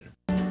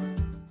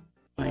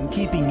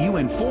keeping you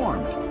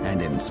informed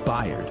and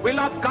inspired. We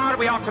love God,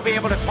 we ought to be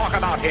able to talk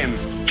about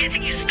Him.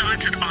 Getting you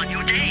started on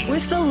your day.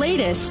 With the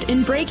latest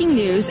in breaking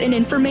news and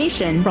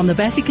information. From the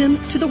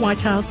Vatican to the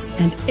White House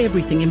and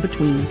everything in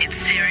between. It's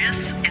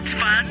serious, it's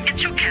fun,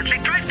 it's your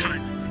Catholic Drive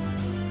Time.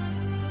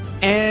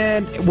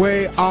 And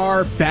we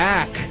are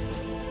back.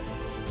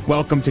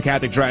 Welcome to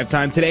Catholic Drive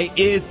Time. Today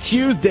is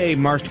Tuesday,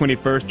 March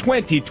 21st,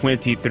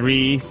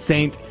 2023.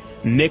 St.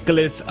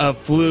 Nicholas of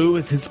Flue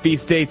is his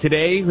feast day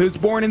today. He was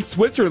born in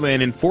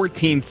Switzerland in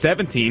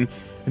 1417,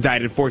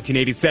 died in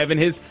 1487.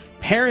 His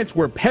parents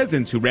were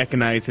peasants who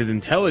recognized his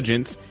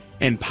intelligence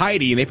and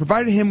piety, and they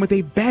provided him with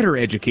a better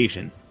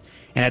education.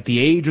 And at the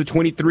age of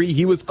 23,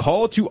 he was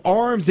called to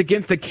arms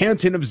against the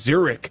canton of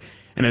Zurich,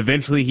 and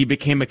eventually he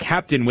became a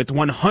captain with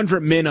 100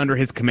 men under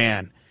his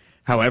command.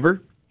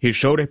 However, he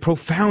showed a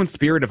profound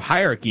spirit of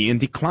hierarchy and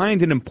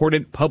declined an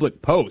important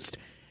public post,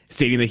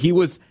 stating that he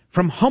was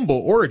from humble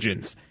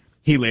origins.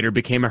 He later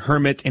became a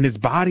hermit, and his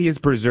body is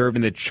preserved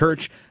in the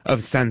Church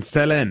of St.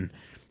 Céline.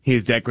 He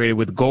is decorated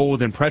with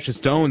gold and precious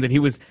stones, and he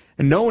was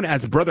known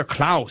as Brother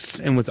Klaus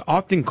and was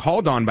often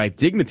called on by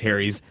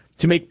dignitaries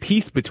to make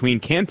peace between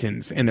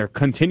cantons and their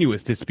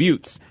continuous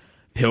disputes.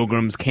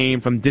 Pilgrims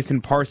came from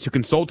distant parts to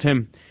consult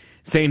him.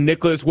 St.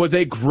 Nicholas was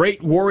a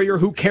great warrior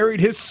who carried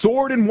his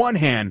sword in one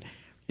hand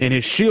and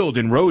his shield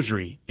and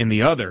rosary in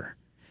the other.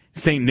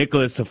 St.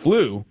 Nicholas of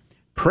Flue,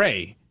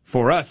 pray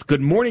for us.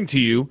 Good morning to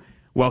you.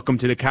 Welcome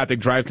to the Catholic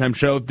Drive Time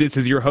Show. This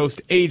is your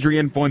host,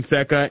 Adrian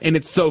Fonseca, and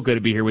it's so good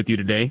to be here with you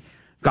today.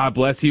 God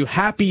bless you.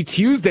 Happy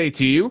Tuesday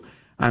to you.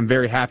 I'm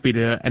very happy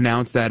to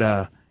announce that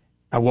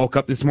I woke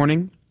up this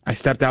morning, I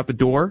stepped out the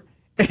door,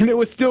 and it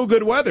was still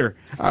good weather.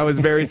 I was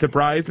very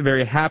surprised,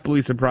 very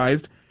happily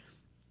surprised.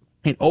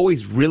 It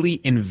always really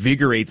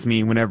invigorates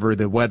me whenever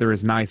the weather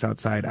is nice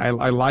outside. I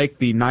like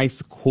the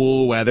nice,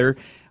 cool weather.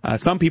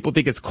 Some people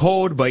think it's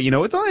cold, but,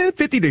 it's only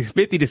 50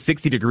 to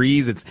 60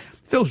 degrees. It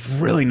feels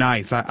really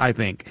nice, I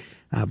think.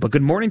 But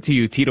good morning to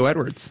you, Tito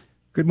Edwards.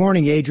 Good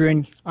morning,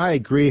 Adrian. I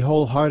agree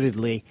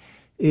wholeheartedly.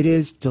 It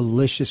is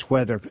delicious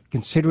weather,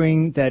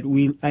 considering that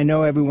I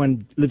know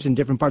everyone lives in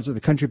different parts of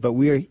the country, but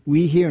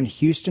we here in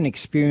Houston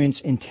experience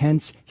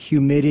intense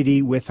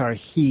humidity with our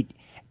heat,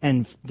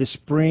 and the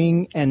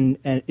spring and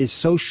is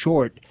so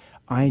short.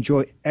 I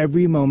enjoy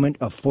every moment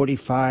of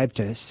 45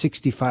 to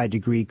 65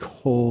 degree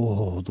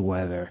cold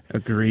weather.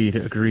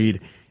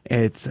 Agreed.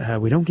 It's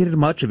we don't get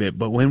much of it,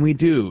 but when we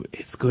do,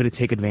 it's good to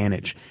take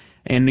advantage.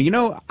 And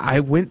I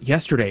went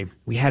yesterday.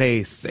 We had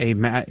a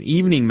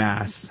evening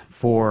mass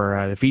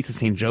for the Feast of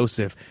St.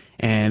 Joseph,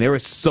 and there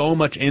was so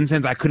much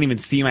incense I couldn't even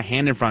see my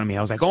hand in front of me.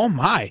 I was like, oh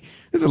my,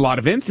 there's a lot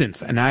of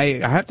incense. And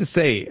I have to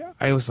say,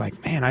 I was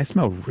like, man, I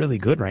smell really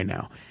good right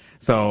now.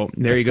 So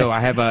there you go. I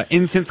have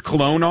incense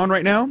cologne on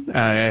right now.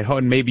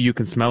 And maybe you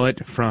can smell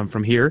it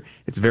from here.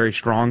 It's very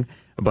strong,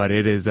 but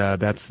it is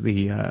that's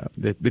the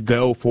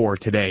go for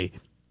today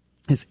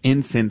is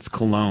incense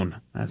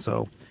cologne.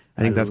 So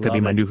I think that's gonna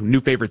be my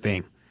new favorite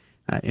thing,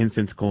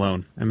 incense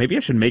cologne. And maybe I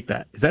should make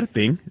that. Is that a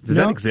thing? Does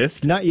that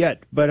exist? Not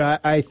yet, but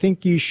I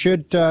think you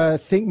should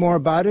think more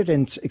about it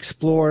and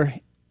explore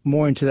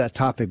more into that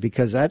topic,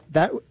 because I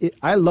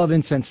love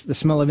incense, the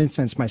smell of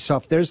incense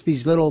myself. There's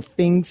these little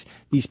things,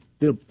 these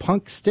little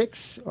punk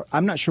sticks, or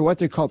I'm not sure what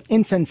they're called,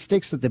 incense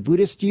sticks that the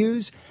Buddhists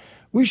use.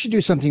 We should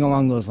do something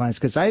along those lines,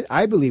 because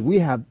I believe we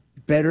have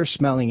better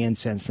smelling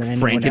incense than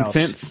anyone else.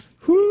 Frankincense?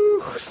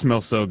 Whew,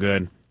 smells so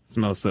good.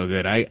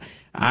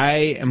 I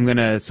am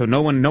gonna, so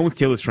no one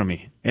steal this from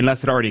me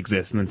unless it already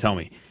exists, and then tell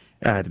me.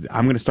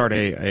 I'm gonna start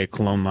a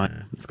cologne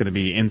line. It's gonna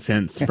be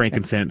incense,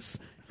 frankincense.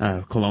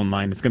 Cologne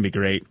line. It's going to be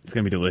great. It's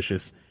going to be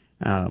delicious.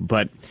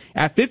 But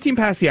at 15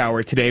 past the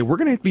hour today, we're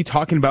going to be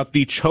talking about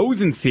the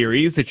Chosen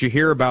series. That you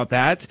hear about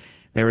that.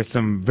 There are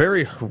some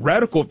very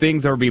heretical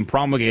things that are being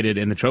promulgated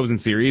in the Chosen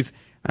series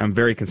I'm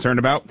very concerned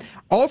about.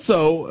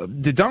 Also,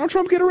 did Donald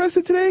Trump get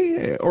arrested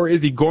today? Or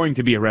is he going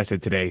to be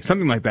arrested today?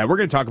 Something like that. We're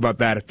going to talk about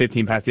that at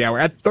 15 past the hour.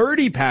 At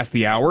 30 past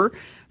the hour,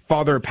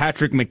 Father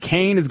Patrick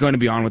McCain is going to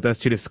be on with us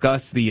to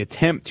discuss the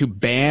attempt to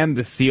ban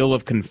the seal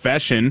of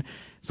confession.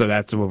 So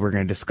that's what we're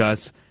going to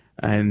discuss.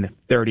 And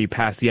 30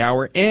 past the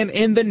hour. And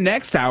in the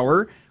next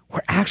hour,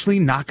 we're actually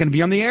not going to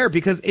be on the air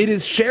because it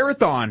is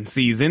Share-a-thon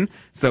season.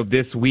 So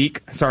this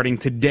week, starting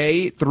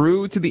today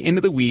through to the end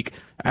of the week,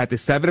 at the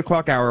 7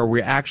 o'clock hour,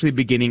 we're actually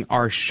beginning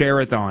our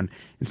Share-a-thon.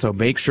 And so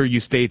make sure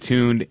you stay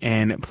tuned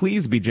and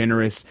please be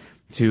generous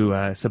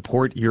to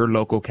support your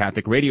local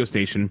Catholic radio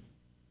station.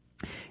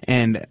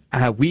 And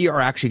we are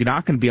actually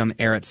not going to be on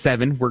the air at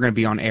 7. We're going to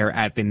be on air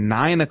at the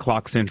 9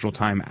 o'clock Central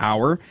Time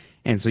hour.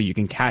 And so you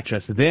can catch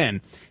us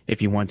then.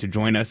 If you want to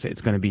join us,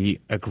 it's going to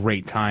be a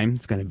great time.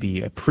 It's going to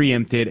be a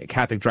preempted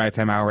Catholic Drive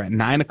Time hour at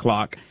 9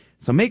 o'clock.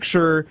 So make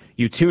sure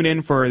you tune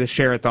in for the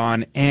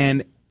Share-a-thon.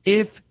 And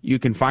if you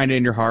can find it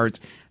in your heart,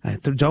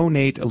 to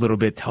donate a little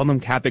bit. Tell them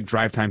Catholic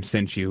Drive Time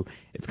sent you.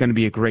 It's going to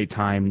be a great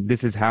time.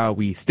 This is how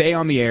we stay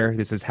on the air.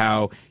 This is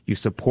how you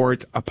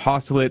support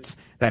apostolates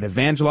that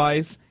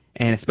evangelize.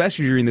 And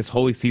especially during this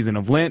holy season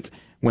of Lent,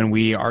 when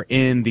we are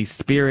in the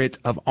spirit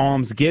of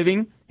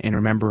almsgiving. And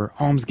remember,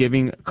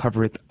 almsgiving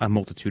covereth a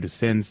multitude of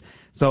sins.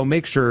 So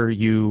make sure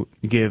you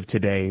give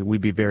today.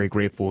 We'd be very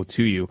grateful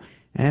to you.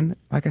 And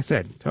like I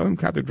said, tell them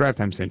Catholic Drive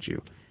Time sent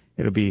you.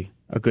 It'll be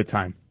a good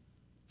time.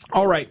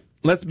 All right,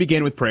 let's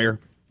begin with prayer.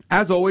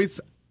 As always,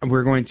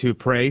 we're going to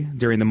pray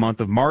during the month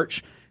of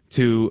March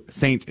to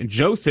Saint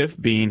Joseph,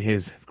 being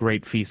his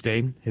great feast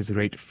day, his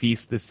great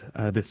feast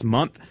this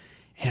month.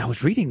 And I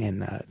was reading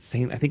in I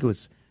think it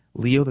was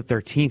Leo the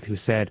 13th, who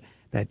said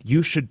that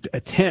you should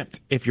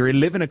attempt, if you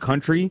live in a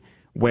country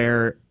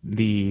where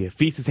the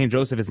Feast of St.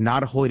 Joseph is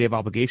not a holy day of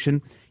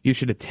obligation, you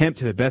should attempt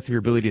to the best of your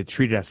ability to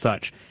treat it as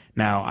such.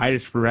 Now, I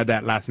just read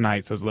that last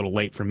night, so it's a little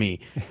late for me.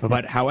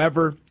 But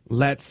however,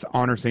 let's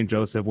honor St.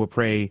 Joseph. We'll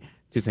pray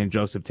to St.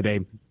 Joseph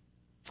today.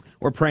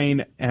 We're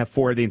praying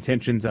for the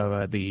intentions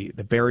of the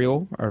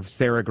burial of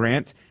Sarah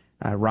Grant.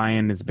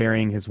 Ryan is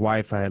burying his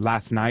wife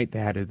last night. They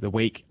had the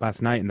wake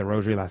last night and the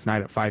rosary last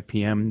night at 5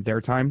 p.m.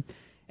 their time.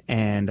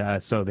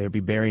 And so they'll be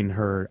burying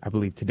her, I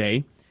believe,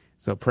 today.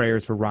 So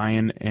prayers for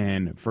Ryan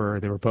and for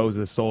the repose of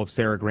the soul of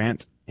Sarah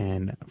Grant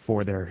and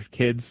for their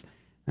kids.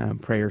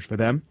 Prayers for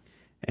them.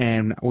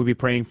 And we'll be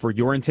praying for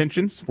your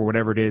intentions, for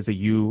whatever it is that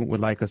you would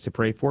like us to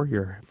pray for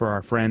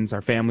our friends,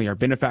 our family, our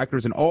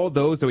benefactors, and all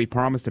those that we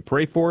promise to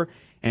pray for,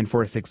 and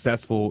for a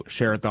successful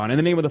share-a-thon. In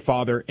the name of the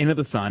Father, and of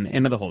the Son,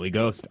 and of the Holy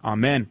Ghost.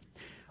 Amen.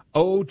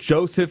 O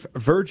Joseph,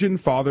 Virgin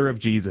Father of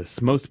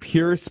Jesus, most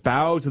pure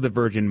spouse of the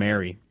Virgin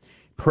Mary,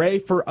 pray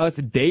for us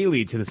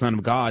daily to the Son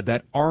of God,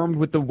 that armed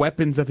with the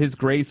weapons of his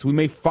grace, we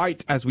may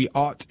fight as we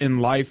ought in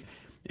life,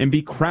 and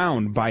be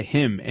crowned by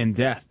him in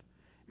death.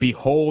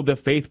 Behold the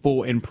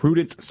faithful and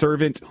prudent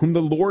servant whom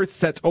the Lord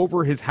set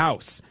over his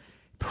house.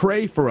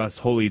 Pray for us,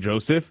 holy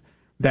Joseph,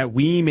 that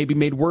we may be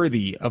made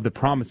worthy of the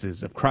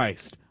promises of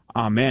Christ.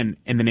 Amen.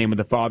 In the name of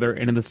the Father,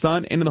 and of the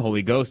Son, and of the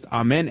Holy Ghost.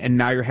 Amen. And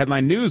now your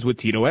headline news with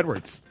Tito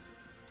Edwards.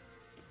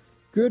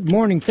 Good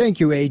morning. Thank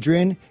you,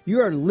 Adrian.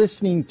 You are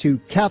listening to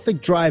Catholic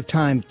Drive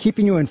Time,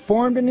 keeping you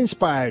informed and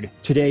inspired.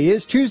 Today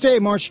is Tuesday,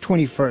 March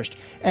 21st,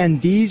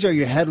 and these are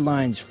your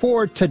headlines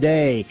for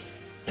today.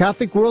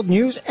 Catholic World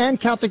News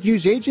and Catholic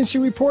News Agency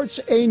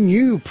reports a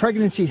new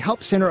pregnancy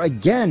help center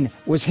again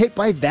was hit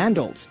by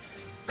vandals.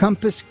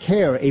 Compass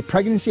Care, a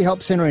pregnancy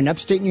help center in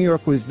upstate New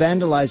York, was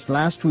vandalized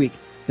last week.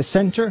 The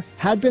center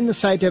had been the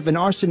site of an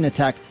arson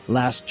attack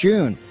last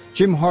June.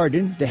 Jim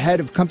Hardin, the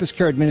head of Compass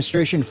Care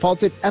Administration,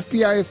 faulted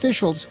FBI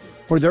officials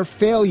for their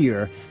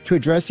failure to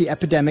address the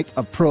epidemic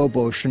of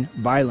pro-abortion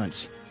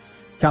violence.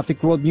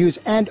 Catholic World News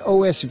and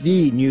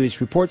OSV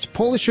News reports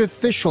Polish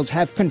officials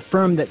have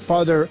confirmed that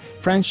Father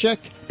Franciszek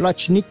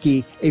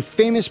Blachnicki, a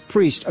famous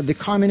priest of the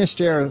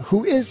communist era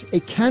who is a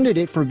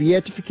candidate for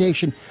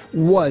beatification,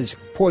 was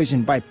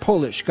poisoned by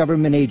Polish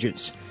government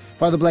agents.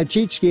 Father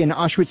Blachnicki, an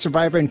Auschwitz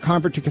survivor and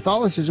convert to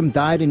Catholicism,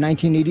 died in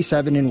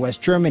 1987 in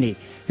West Germany.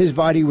 His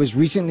body was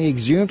recently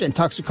exhumed, and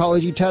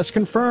toxicology tests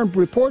confirmed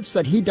reports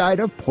that he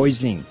died of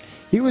poisoning.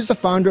 He was the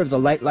founder of the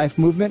Light Life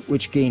movement,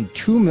 which gained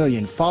 2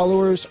 million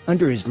followers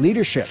under his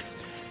leadership.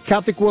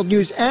 Catholic World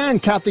News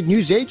and Catholic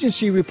News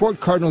Agency report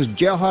Cardinals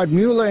Gerhard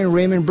Mueller and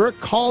Raymond Burke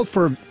called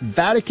for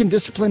Vatican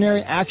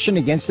disciplinary action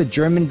against the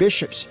German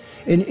bishops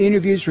in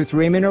interviews with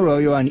Raymond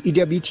Arroyo on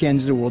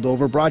EWTN's The World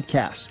Over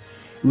broadcast.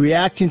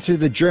 Reacting to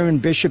the German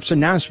bishops'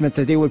 announcement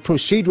that they would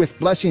proceed with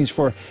blessings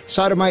for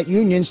sodomite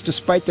unions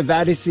despite the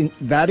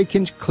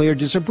Vatican's clear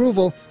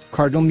disapproval,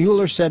 Cardinal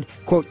Mueller said,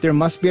 quote, there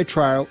must be a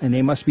trial and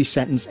they must be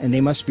sentenced and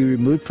they must be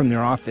removed from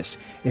their office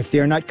if they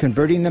are not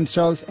converting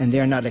themselves and they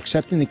are not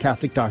accepting the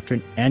Catholic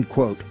doctrine, end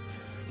quote.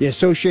 The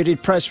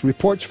Associated Press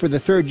reports for the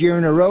third year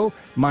in a row,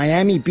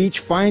 Miami Beach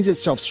finds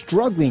itself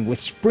struggling with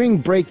spring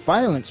break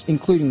violence,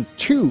 including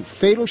 2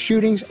 fatal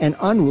shootings and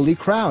unruly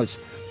crowds,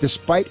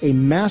 despite a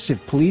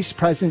massive police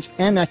presence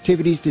and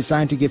activities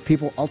designed to give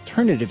people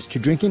alternatives to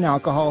drinking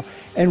alcohol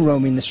and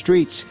roaming the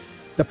streets.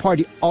 The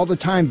party all the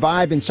time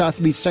vibe in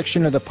South Beach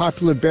section of the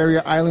popular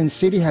Barrier Island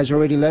city has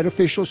already led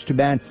officials to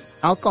ban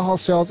alcohol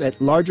sales at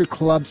larger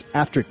clubs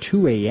after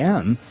 2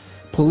 a.m.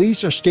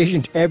 Police are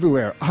stationed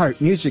everywhere. Art,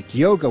 music,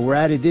 yoga were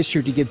added this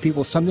year to give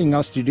people something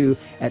else to do,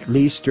 at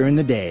least during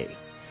the day.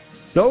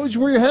 Those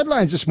were your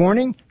headlines this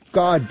morning.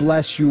 God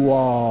bless you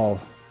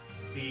all.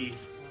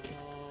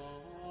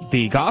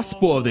 The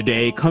gospel of the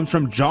day comes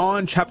from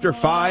John chapter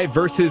 5,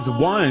 verses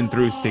 1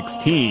 through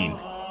 16.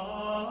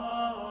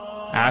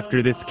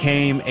 After this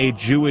came a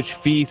Jewish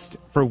feast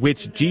for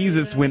which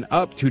Jesus went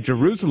up to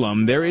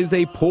Jerusalem. There is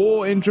a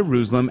pool in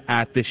Jerusalem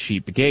at the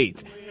Sheep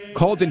Gate,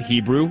 called in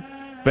Hebrew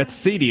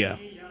Bethsaida,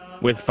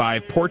 with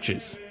 5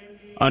 porches,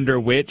 under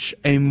which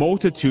a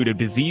multitude of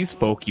diseased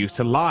folk used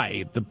to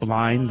lie, the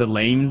blind, the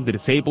lame, the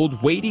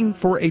disabled, waiting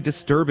for a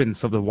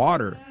disturbance of the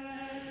water.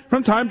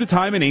 From time to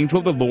time an angel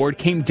of the Lord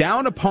came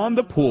down upon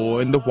the pool,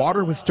 and the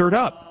water was stirred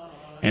up.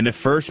 And the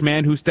first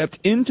man who stepped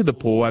into the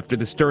pool after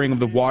the stirring of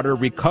the water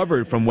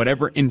recovered from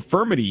whatever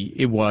infirmity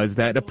it was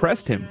that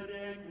oppressed him.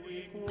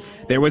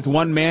 There was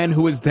one man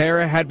who was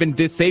there had been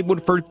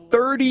disabled for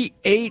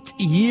 38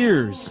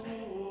 years.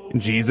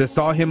 Jesus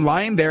saw him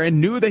lying there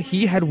and knew that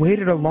he had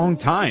waited a long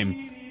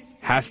time.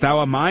 Hast thou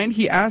a mind,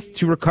 he asked,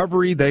 to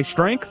recover thy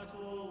strength?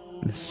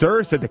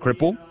 Sir, said the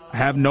cripple, I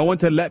have no one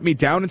to let me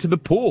down into the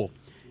pool.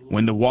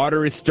 When the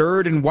water is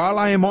stirred, and while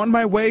I am on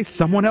my way,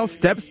 someone else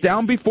steps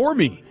down before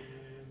me.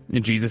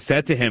 And Jesus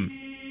said to him,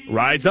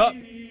 Rise up,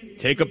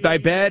 take up thy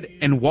bed,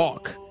 and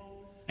walk.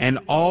 And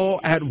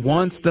all at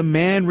once the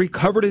man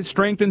recovered his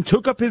strength and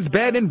took up his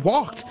bed and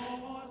walked.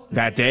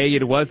 That day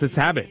it was the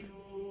Sabbath.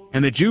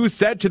 And the Jews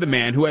said to the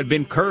man who had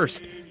been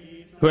cursed,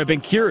 who had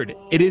been cured,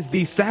 It is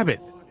the Sabbath.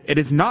 It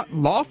is not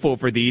lawful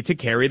for thee to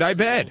carry thy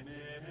bed.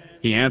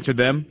 He answered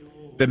them,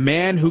 The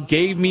man who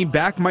gave me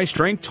back my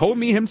strength told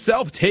me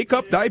himself, Take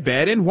up thy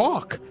bed and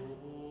walk.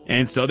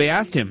 And so they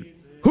asked him,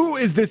 Who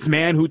is this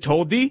man who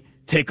told thee,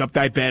 Take up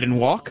thy bed and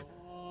walk?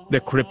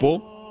 The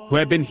cripple who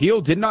had been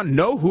healed did not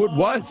know who it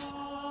was.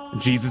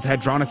 Jesus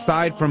had drawn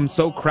aside from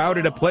so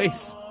crowded a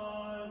place.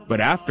 But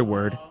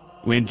afterward,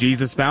 when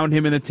Jesus found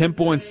him in the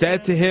temple and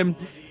said to him,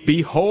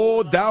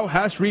 Behold, thou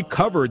hast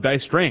recovered thy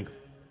strength.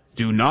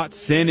 Do not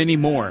sin any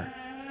more,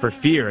 for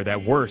fear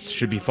that worse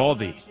should befall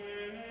thee.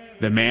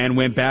 The man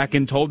went back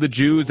and told the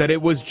Jews that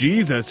it was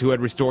Jesus who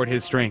had restored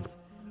his strength.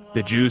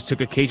 The Jews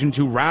took occasion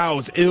to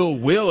rouse ill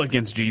will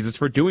against Jesus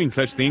for doing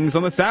such things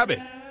on the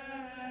Sabbath.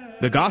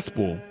 The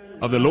Gospel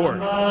of the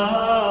Lord.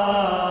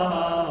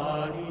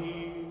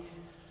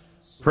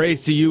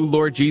 Praise to you,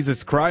 Lord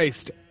Jesus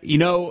Christ. You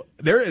know,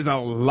 there is a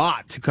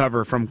lot to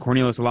cover from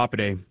Cornelius a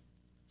Lapide.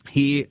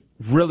 He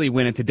really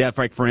went into depth.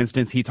 Like, for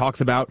instance, he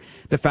talks about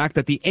the fact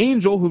that the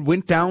angel who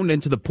went down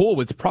into the pool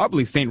was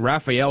probably St.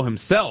 Raphael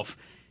himself.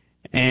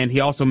 And he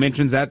also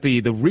mentions that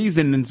the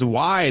reasons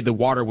why the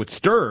water would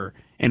stir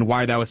and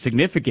why that was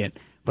significant.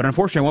 But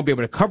unfortunately, I won't be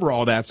able to cover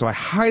all that, so I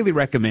highly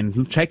recommend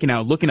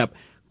looking up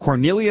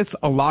Cornelius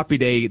a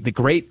Lapide, the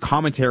great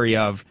commentary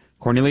of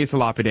Cornelius a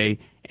Lapide,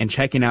 and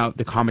checking out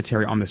the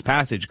commentary on this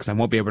passage, because I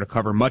won't be able to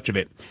cover much of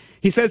it.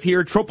 He says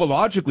here,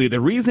 tropologically, the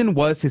reason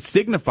was to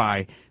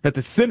signify that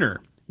the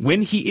sinner,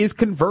 when he is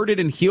converted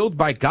and healed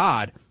by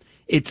God,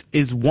 it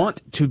is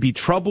wont to be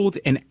troubled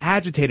and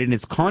agitated in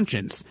his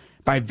conscience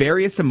by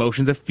various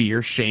emotions of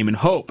fear, shame, and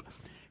hope.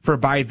 For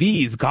by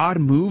these God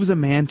moves a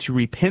man to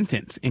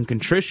repentance and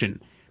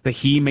contrition, that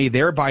he may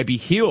thereby be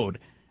healed,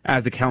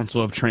 as the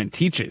Council of Trent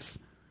teaches.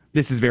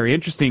 This is very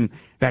interesting,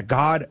 that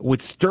God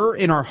would stir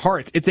in our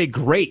hearts. It's a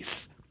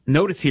grace.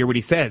 Notice here what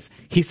he says.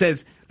 He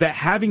says that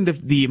having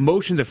the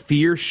emotions of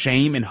fear,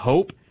 shame, and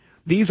hope,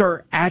 these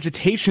are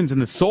agitations in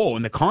the soul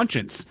and the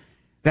conscience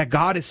that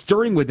God is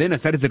stirring within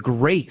us. That is a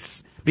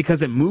grace,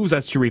 because it moves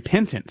us to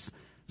repentance.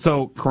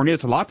 So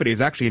Cornelius a Lapide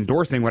is actually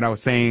endorsing what I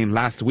was saying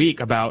last week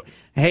about,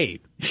 hey,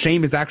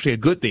 shame is actually a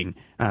good thing.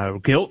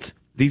 Guilt,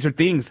 these are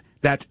things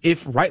that,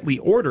 if rightly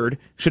ordered,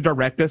 should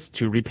direct us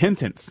to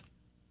repentance.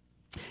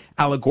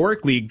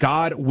 Allegorically,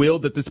 God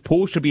willed that this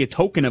pool should be a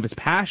token of his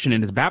passion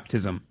and his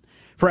baptism.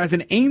 For as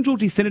an angel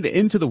descended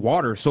into the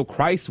water, so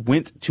Christ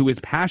went to his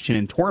passion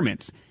and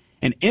torments.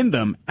 And in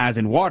them, as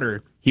in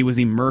water, he was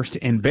immersed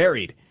and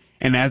buried.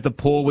 And as the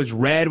pool was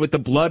red with the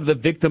blood of the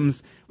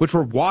victims which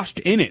were washed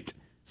in it,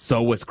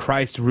 so was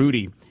Christ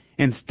ruddy,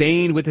 and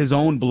stained with his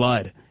own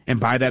blood. And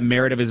by that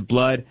merit of his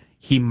blood,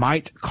 he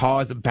might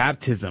cause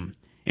baptism,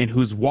 in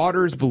whose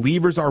waters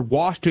believers are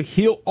washed to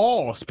heal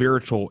all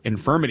spiritual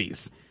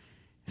infirmities.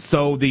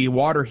 So the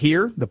water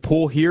here, the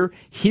pool here,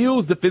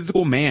 heals the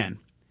physical man.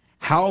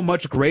 How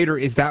much greater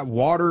is that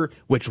water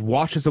which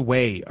washes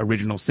away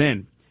original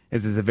sin?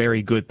 This is a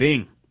very good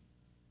thing.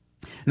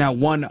 Now,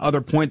 one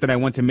other point that I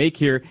want to make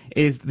here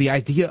is the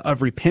idea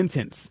of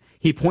repentance.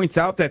 He points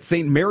out that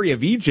St. Mary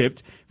of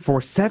Egypt,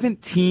 for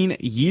 17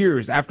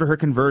 years after her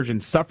conversion,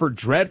 suffered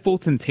dreadful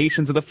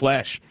temptations of the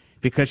flesh,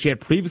 because she had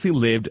previously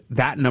lived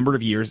that number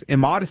of years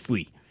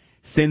immodestly.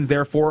 Sins,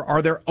 therefore,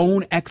 are their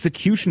own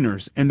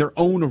executioners and their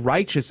own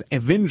righteous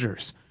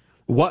avengers.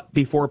 What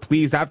before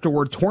pleased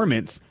afterward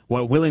torments,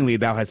 what willingly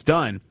thou hast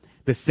done,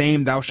 the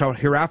same thou shalt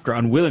hereafter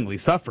unwillingly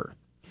suffer.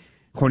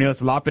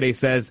 Cornelius a Lapide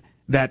says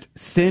that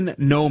sin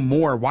no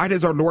more. Why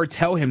does our Lord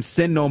tell him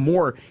sin no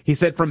more? He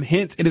said, from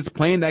hence it is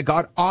plain that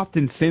God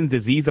often sends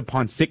disease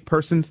upon sick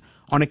persons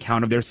on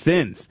account of their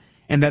sins,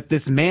 and that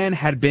this man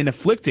had been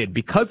afflicted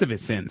because of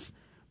his sins.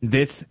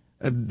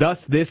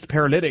 Thus this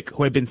paralytic,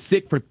 who had been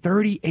sick for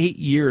 38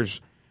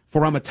 years,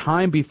 from a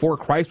time before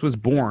Christ was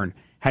born,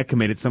 had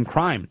committed some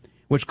crime,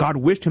 which God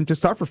wished him to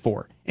suffer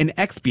for, and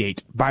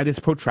expiate by this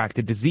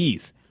protracted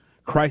disease.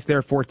 Christ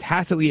therefore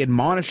tacitly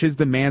admonishes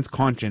the man's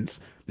conscience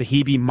that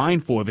he be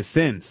mindful of his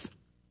sins.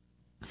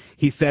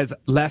 He says,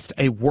 lest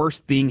a worse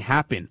thing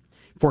happen,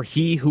 for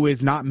he who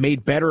is not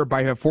made better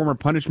by a former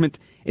punishment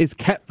is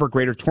kept for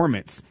greater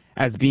torments,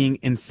 as being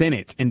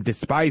insensate and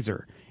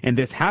despiser, and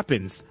this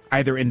happens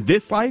either in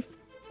this life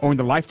or in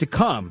the life to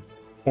come,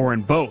 or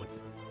in both.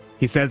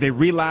 He says a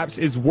relapse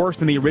is worse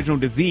than the original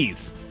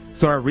disease,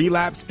 so a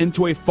relapse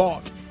into a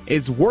fault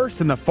is worse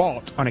than the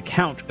fault on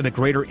account of the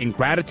greater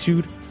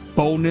ingratitude,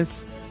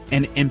 boldness,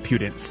 and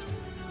impudence.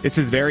 This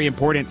is very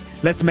important.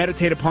 Let's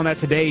meditate upon that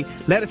today.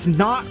 Let us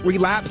not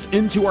relapse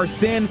into our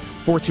sin,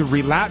 for to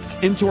relapse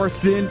into our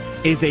sin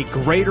is a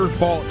greater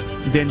fault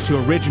than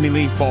to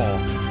originally fall.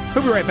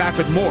 We'll be right back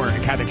with more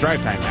in Catholic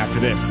Drive Time after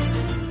this.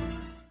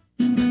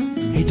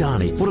 Hey,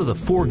 Donnie, what are the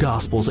 4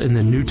 Gospels in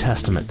the New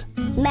Testament?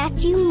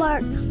 Matthew,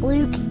 Mark,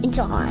 Luke, and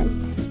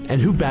John. And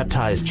who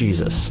baptized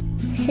Jesus?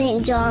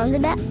 St. John the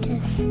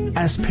Baptist.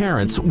 As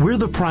parents, we're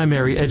the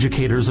primary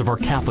educators of our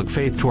Catholic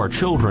faith to our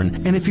children,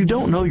 and if you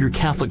don't know your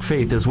Catholic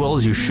faith as well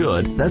as you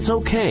should, that's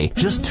okay.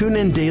 Just tune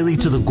in daily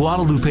to the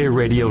Guadalupe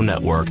Radio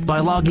Network by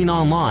logging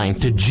online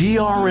to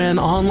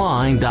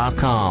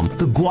grnonline.com.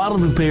 The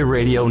Guadalupe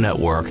Radio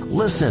Network.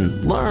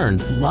 Listen,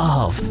 learn,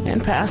 love,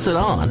 and pass it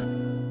on.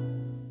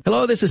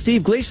 Hello, this is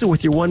Steve Gleason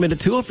with your 1-minute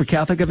tool for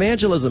Catholic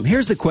evangelism.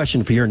 Here's the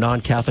question for your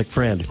non-Catholic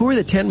friend. Who are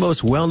the 10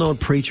 most well-known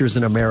preachers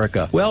in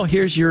America? Well,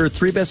 here's your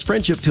 3 best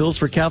friendship tools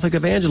for Catholic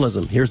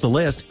evangelism. Here's the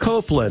list.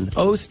 Copeland,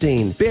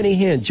 Osteen, Benny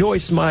Hinn,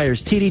 Joyce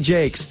Myers, T.D.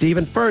 Jakes,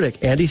 Stephen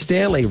Furtick, Andy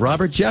Stanley,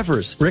 Robert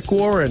Jeffers, Rick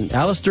Warren,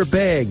 Alistair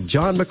Begg,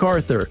 John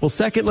MacArthur. Well,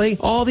 secondly,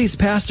 all these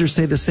pastors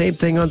say the same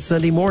thing on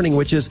Sunday morning,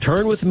 which is,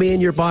 turn with me in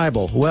your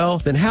Bible. Well,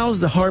 then how's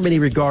the harmony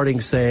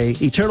regarding, say,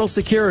 eternal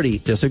security?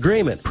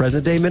 Disagreement.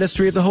 Present-day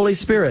ministry of the Holy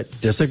Spirit?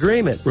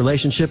 Disagreement.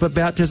 Relationship of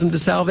baptism to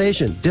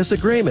salvation?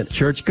 Disagreement.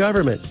 Church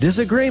government?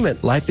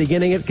 Disagreement. Life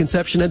beginning at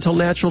conception until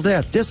natural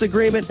death?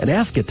 Disagreement. And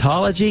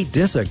eschatology?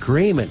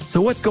 Disagreement.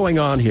 So what's going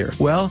on here?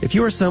 Well, if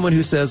you are someone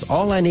who says,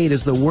 all I need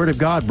is the Word of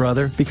God,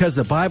 brother, because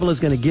the Bible is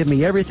going to give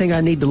me everything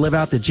I need to live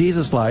out the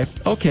Jesus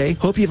life, okay,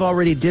 hope you've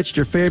already ditched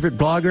your favorite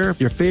blogger,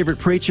 your favorite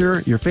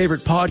preacher, your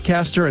favorite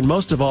podcaster, and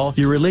most of all,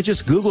 your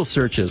religious Google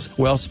searches.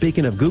 Well,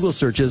 speaking of Google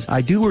searches,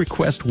 I do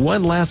request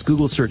one last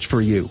Google search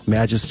for you.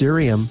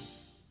 Magisterium.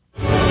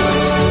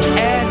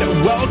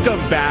 And welcome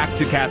back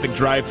to Catholic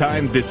Drive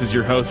Time. This is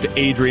your host,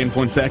 Adrian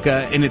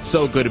Fonseca, and it's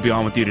so good to be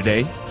on with you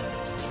today.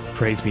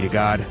 Praise be to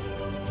God.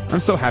 I'm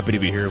so happy to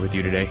be here with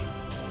you today.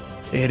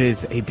 It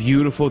is a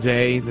beautiful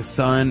day. The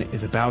sun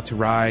is about to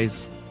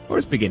rise, or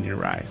it's beginning to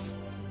rise.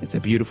 It's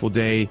a beautiful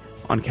day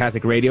on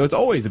Catholic radio. It's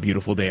always a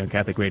beautiful day on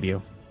Catholic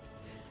radio.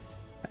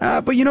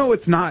 But you know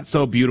what's not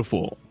so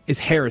beautiful is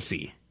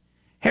heresy.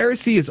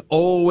 Heresy is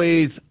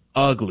always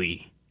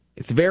ugly.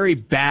 It's very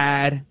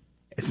bad.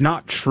 It's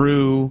not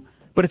true,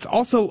 but it's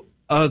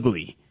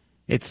ugly.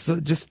 It's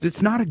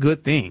not a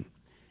good thing.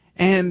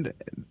 And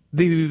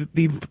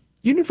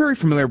you're very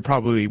familiar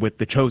probably with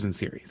the Chosen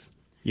series.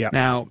 Yeah.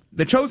 Now,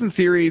 the Chosen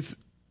series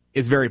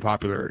is very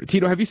popular.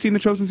 Tito, have you seen the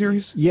Chosen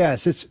series?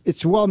 Yes,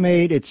 it's well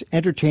made. It's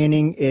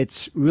entertaining.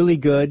 It's really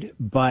good.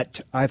 But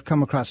I've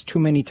come across too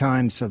many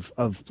times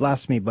of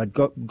blasphemy. But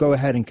go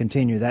ahead and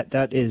continue.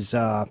 That is.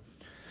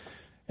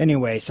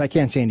 Anyways, I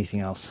can't say anything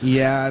else.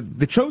 Yeah,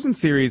 the Chosen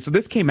series, so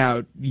this came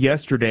out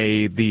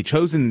yesterday. The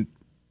Chosen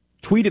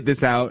tweeted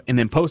this out and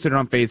then posted it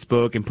on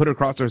Facebook and put it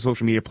across their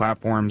social media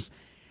platforms.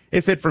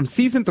 It said, from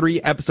Season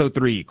 3, Episode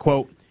 3,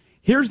 quote,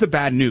 here's the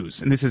bad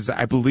news, and this is,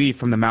 I believe,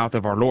 from the mouth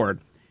of our Lord.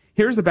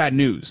 Here's the bad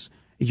news.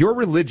 Your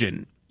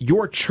religion,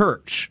 your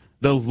church,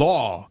 the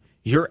law,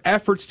 your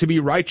efforts to be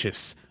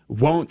righteous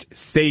won't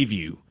save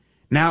you.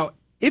 Now,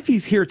 if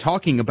he's here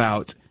talking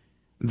about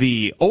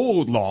the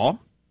old law,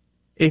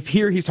 if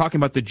here he's talking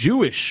about the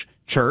Jewish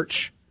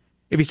church,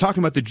 if he's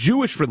talking about the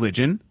Jewish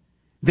religion,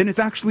 then it's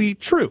actually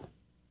true.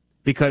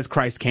 Because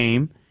Christ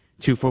came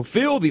to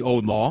fulfill the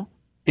old law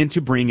and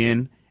to bring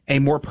in a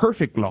more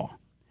perfect law,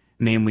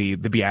 namely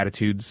the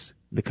Beatitudes,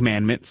 the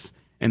commandments,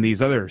 and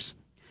these others.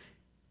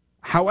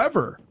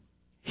 However,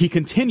 he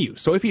continues.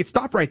 So if he had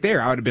stopped right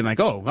there, I would have been like,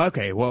 oh,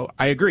 okay, well,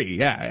 I agree.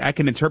 Yeah, I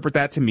can interpret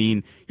that to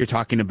mean you're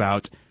talking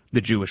about the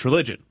Jewish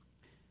religion.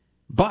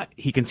 But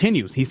he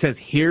continues. He says,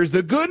 here's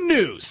the good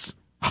news.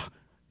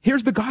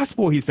 Here's the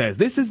gospel, he says.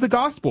 This is the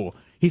gospel.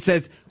 He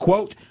says,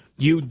 quote,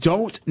 you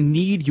don't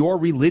need your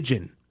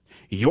religion,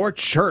 your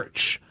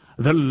church,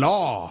 the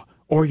law,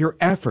 or your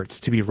efforts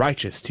to be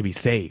righteous to be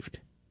saved.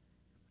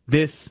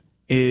 This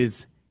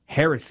is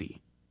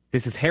heresy.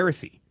 This is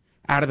heresy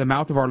out of the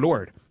mouth of our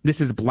Lord.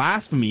 This is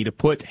blasphemy to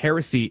put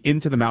heresy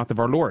into the mouth of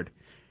our Lord.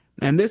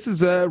 And this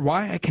is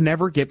why I can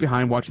never get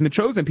behind watching The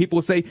Chosen. People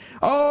will say,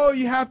 oh,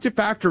 you have to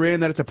factor in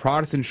that it's a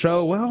Protestant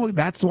show. Well,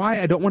 that's why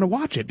I don't want to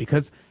watch it,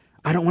 because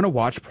I don't want to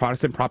watch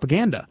Protestant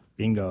propaganda.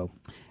 Bingo.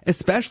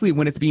 Especially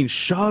when it's being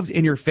shoved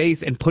in your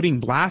face and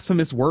putting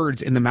blasphemous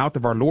words in the mouth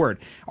of our Lord.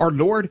 Our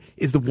Lord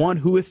is the one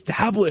who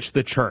established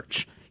the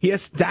church. He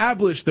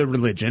established the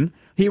religion.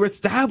 He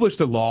established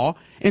the law.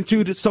 And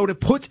so to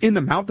put in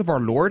the mouth of our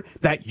Lord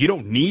that you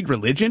don't need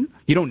religion,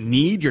 you don't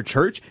need your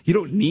church, you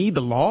don't need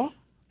the law,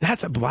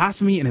 that's a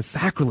blasphemy and a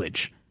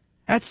sacrilege.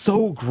 That's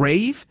so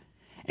grave.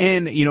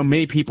 And,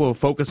 many people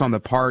focus on the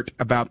part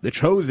about The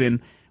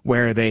Chosen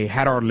where they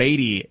had Our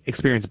Lady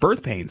experience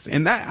birth pains.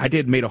 And that I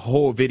made a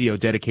whole video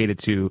dedicated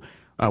to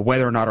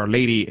whether or not Our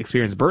Lady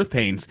experienced birth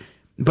pains.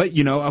 But,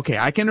 okay,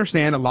 I can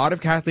understand a lot of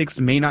Catholics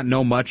may not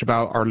know much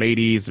about Our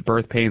Lady's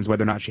birth pains,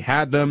 whether or not she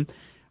had them.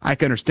 I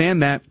can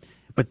understand that.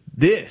 But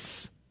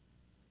this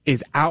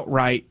is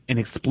outright an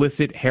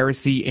explicit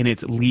heresy, and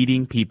it's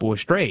leading people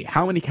astray.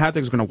 How many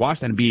Catholics are going to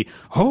watch that and be,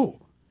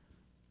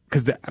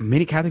 because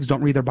many Catholics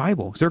don't read their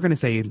Bible. So they're going to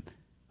say,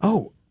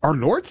 oh, our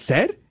Lord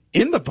said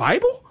in the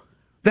Bible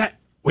that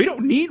we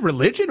don't need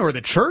religion or the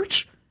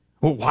church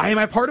Well, why am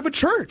I part of a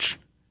church?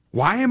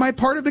 Why am I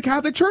part of the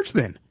Catholic Church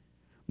then?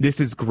 This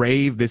is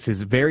grave. This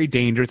is very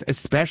dangerous,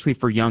 especially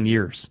for young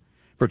years.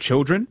 For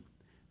children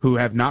who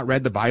have not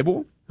read the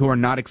Bible, who are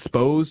not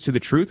exposed to the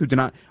truth, who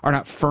are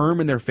not firm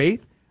in their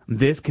faith,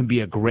 this can be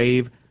a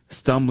grave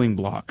stumbling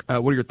block.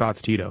 What are your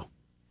thoughts, Tito?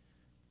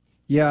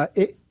 Yeah,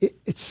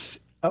 it's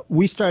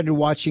we started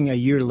watching a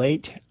year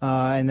late,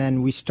 and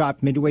then we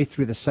stopped midway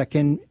through the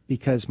second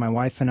because my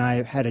wife and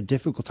I had a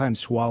difficult time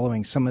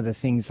swallowing some of the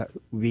things that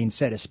were being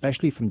said,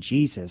 especially from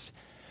Jesus.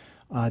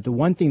 The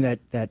one thing that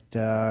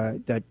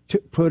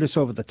put us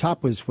over the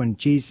top was when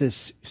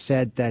Jesus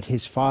said that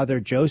his father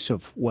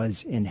Joseph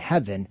was in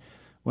heaven,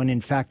 when in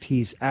fact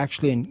he's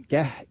actually in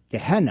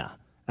Gehenna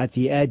at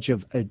the edge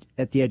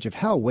of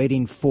hell,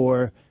 waiting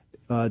for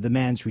the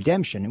man's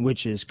redemption,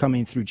 which is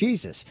coming through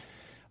Jesus.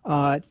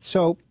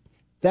 So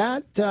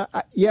that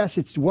yes,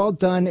 it's well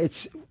done.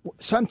 It's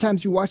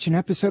sometimes we watch an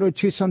episode or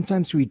two,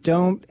 sometimes we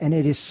don't, and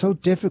it is so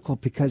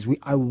difficult because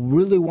I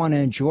really want to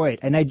enjoy it,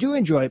 and I do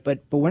enjoy it.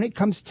 But when it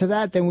comes to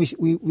that, then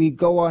we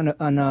go on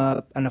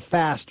a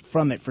fast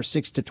from it for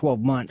 6 to 12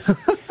 months.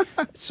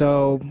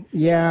 So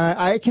yeah,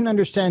 I can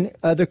understand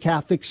other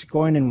Catholics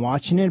going and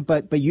watching it,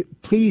 but you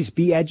please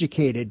be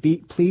educated.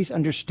 Please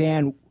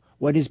understand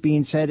what is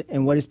being said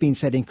and what is being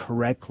said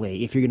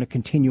incorrectly if you're going to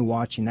continue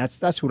watching.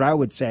 That's what I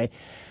would say.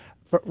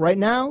 But right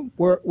now,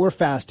 we're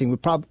fasting. We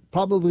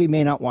probably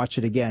may not watch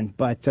it again.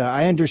 But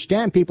I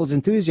understand people's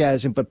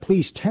enthusiasm, but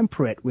please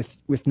temper it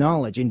with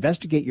knowledge.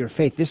 Investigate your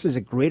faith. This is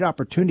a great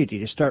opportunity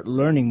to start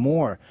learning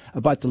more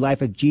about the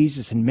life of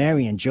Jesus and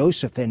Mary and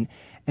Joseph, and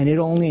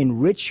it'll only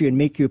enrich you and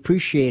make you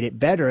appreciate it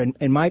better,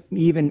 and might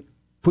even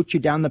put you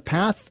down the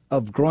path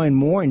of growing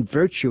more in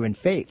virtue and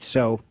faith.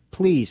 So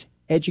please,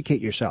 educate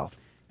yourself.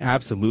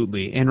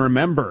 Absolutely. And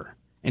remember,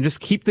 and just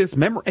keep this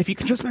memory. If you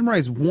can just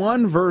memorize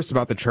one verse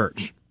about the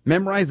church,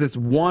 memorize this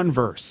one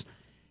verse.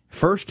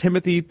 1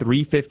 Timothy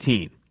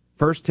 3:15.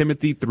 1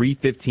 Timothy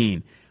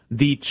 3:15.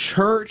 The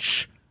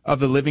church of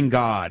the living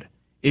God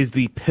is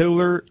the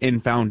pillar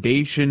and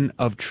foundation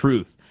of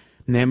truth.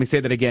 And let me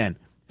say that again.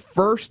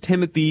 1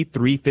 Timothy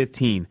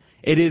 3:15.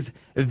 It is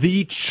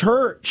the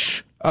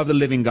church of the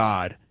living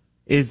God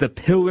is the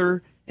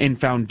pillar and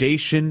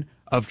foundation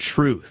of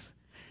truth.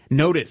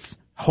 Notice,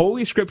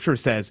 Holy Scripture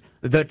says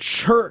the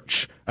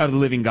church of the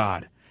living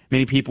God.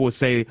 Many people will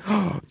say,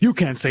 oh, you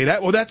can't say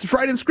that. Well, that's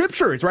right in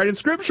Scripture. It's right in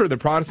Scripture. The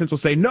Protestants will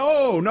say,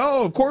 no,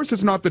 of course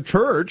it's not the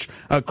church.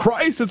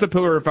 Christ is the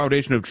pillar and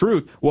foundation of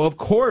truth. Well, of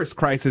course,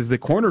 Christ is the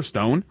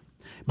cornerstone.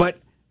 But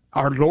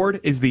our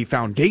Lord is the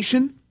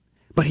foundation.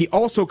 But he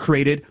also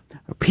created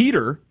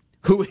Peter,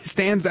 who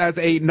stands as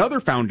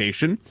another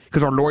foundation,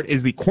 because our Lord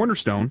is the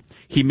cornerstone.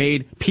 He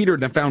made Peter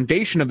the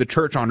foundation of the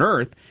church on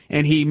earth,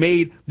 and he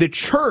made the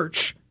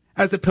church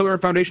as the pillar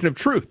and foundation of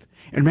truth.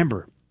 And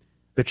remember,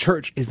 the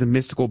church is the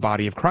mystical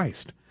body of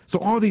Christ. So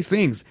all these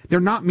things, they're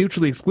not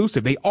mutually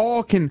exclusive. They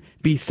all can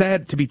be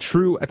said to be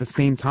true at the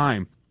same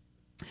time.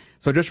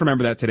 So just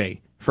remember that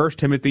today. 1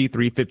 Timothy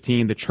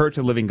 3:15, the church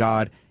of the living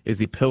God is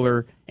the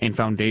pillar and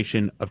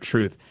foundation of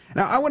truth.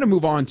 Now, I want to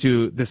move on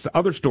to this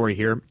other story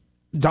here.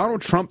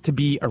 Donald Trump to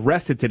be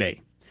arrested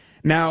today.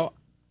 Now,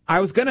 I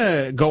was going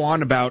to go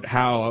on about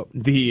how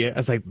we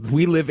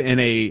live in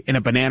a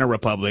banana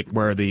republic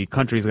where the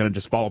country is going to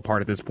just fall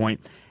apart at this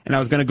point. And I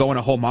was going to go in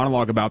a whole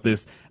monologue about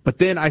this. But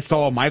then I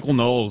saw Michael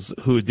Knowles,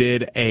 who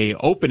did a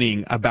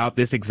opening about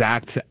this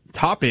exact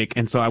topic.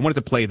 And so I wanted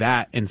to play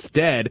that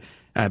instead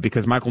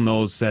because Michael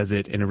Knowles says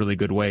it in a really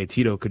good way.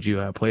 Tito, could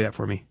you play that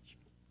for me?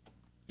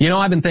 You know,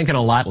 I've been thinking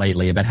a lot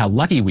lately about how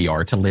lucky we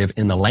are to live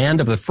in the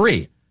land of the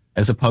free,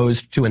 as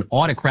opposed to an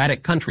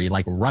autocratic country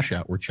like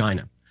Russia or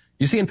China.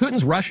 You see, in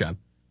Putin's Russia,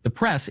 the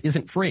press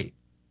isn't free.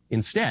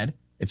 Instead,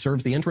 it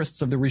serves the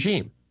interests of the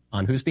regime,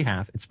 on whose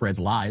behalf it spreads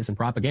lies and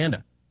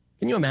propaganda.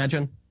 Can you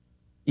imagine?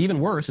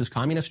 Even worse is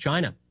communist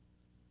China.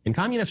 In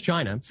communist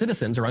China,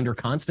 citizens are under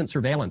constant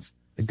surveillance.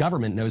 The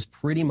government knows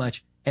pretty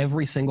much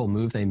every single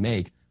move they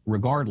make,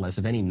 regardless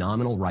of any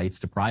nominal rights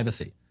to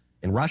privacy.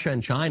 In Russia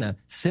and China,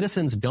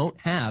 citizens don't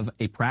have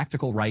a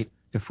practical right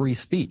to free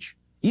speech.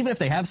 Even if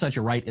they have such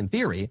a right in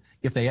theory,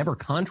 if they ever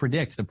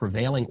contradict the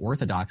prevailing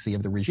orthodoxy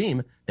of the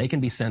regime, they can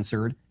be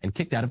censored and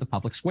kicked out of the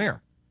public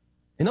square.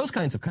 In those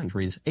kinds of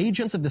countries,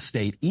 agents of the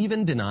state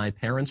even deny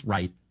parents'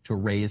 right to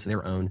raise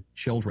their own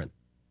children.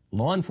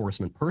 Law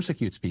enforcement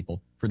persecutes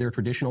people for their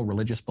traditional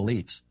religious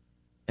beliefs.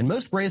 And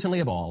most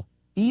brazenly of all,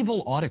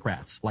 evil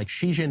autocrats like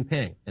Xi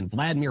Jinping and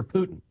Vladimir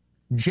Putin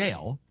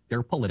jail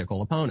their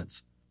political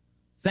opponents.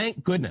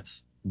 Thank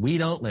goodness we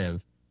don't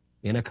live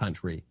in a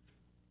country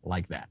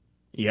like that.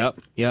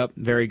 Yep,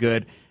 very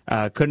good.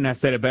 Couldn't have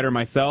said it better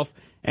myself,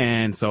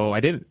 and so I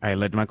didn't. I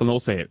let Michael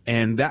Knowles say it,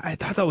 and I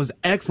thought that was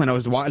excellent. I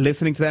was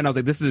listening to that, and I was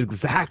like, this is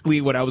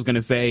exactly what I was going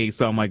to say,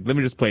 so I'm like, let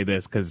me just play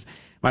this, because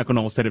Michael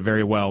Knowles said it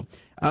very well.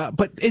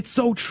 But it's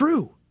so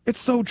true. It's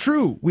so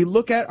true. We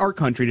look at our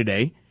country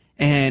today,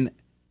 and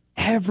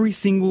every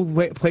single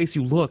place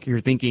you look, you're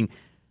thinking,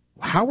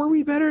 how are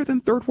we better than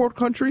third world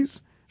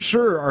countries?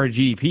 Sure, our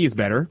GDP is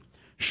better.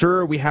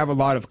 Sure, we have a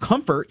lot of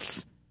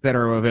comforts that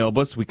are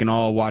available. So we can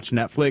all watch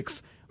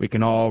Netflix. We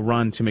can all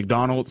run to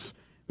McDonald's.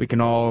 We can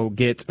all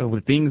get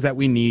the things that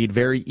we need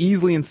very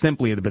easily and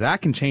simply, but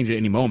that can change at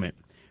any moment.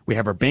 We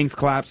have our banks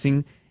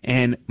collapsing,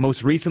 and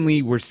most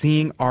recently, we're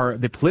seeing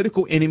the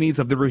political enemies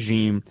of the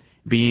regime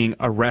being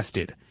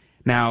arrested.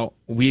 Now,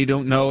 we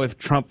don't know if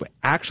Trump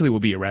actually will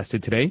be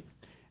arrested today.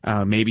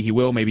 Maybe he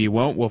will, maybe he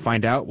won't. We'll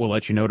find out. We'll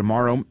let you know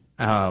tomorrow.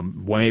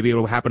 Maybe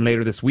it'll happen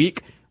later this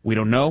week. We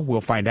don't know.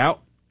 We'll find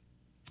out.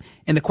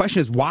 And the question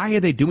is, why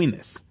are they doing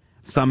this?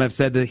 Some have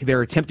said that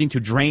they're attempting to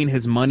drain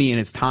his money and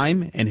his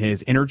time and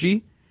his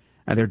energy.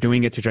 They're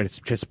doing it to try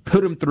to just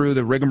put him through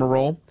the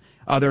rigmarole.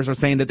 Others are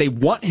saying that they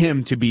want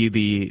him to be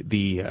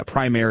the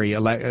primary,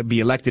 be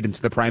elected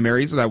into the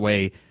primaries, so that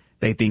way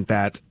they think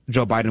that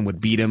Joe Biden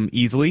would beat him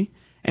easily.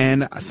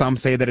 And some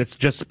say that it's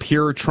just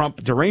pure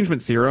Trump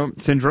derangement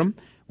syndrome,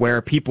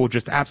 where people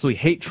just absolutely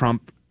hate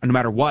Trump no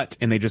matter what,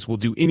 and they just will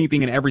do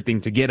anything and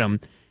everything to get him,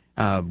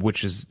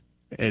 which is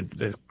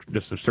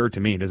just absurd to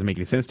me. It doesn't make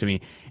any sense to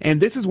me.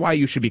 And this is why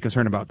you should be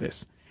concerned about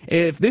this.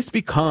 If this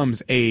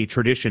becomes a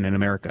tradition in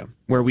America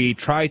where we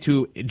try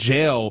to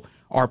jail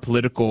our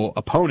political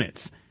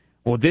opponents,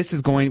 well,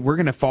 we're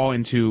going to fall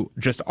into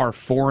just our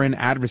foreign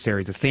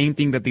adversaries, the same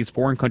thing that these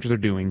foreign countries are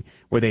doing,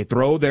 where they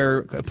throw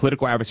their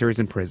political adversaries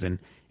in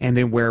prison, and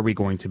then where are we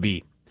going to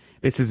be?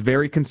 This is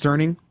very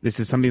concerning. This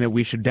is something that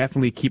we should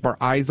definitely keep our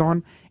eyes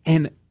on,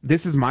 and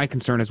this is my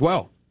concern as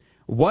well.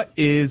 What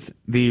is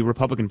the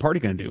Republican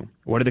Party going to do?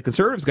 What are the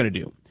conservatives going to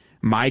do?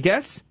 My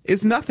guess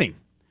is nothing.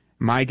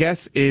 My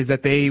guess is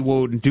that they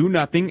will do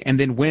nothing, and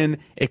then when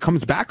it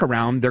comes back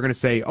around, they're going to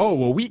say, oh,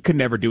 well, we could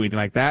never do anything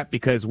like that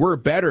because we're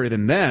better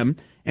than them,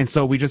 and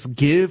so we just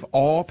give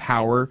all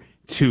power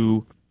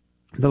to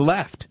the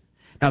left.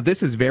 Now,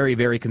 this is very,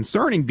 very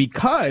concerning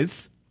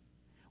because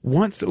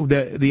once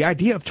the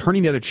idea of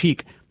turning the other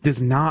cheek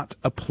does not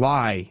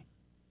apply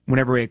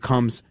whenever it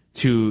comes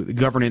to the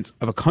governance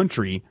of a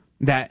country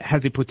that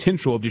has the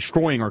potential of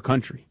destroying our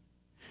country.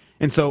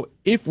 And so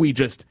if we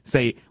just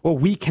say, well,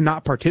 we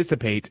cannot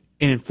participate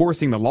in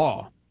enforcing the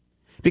law,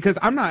 because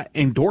I'm not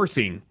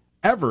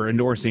ever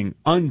endorsing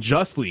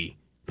unjustly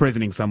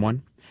imprisoning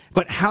someone,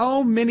 but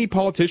how many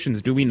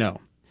politicians do we know?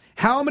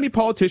 How many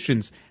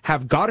politicians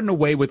have gotten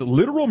away with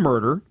literal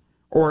murder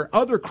or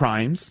other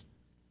crimes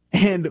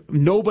and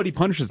nobody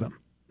punishes them?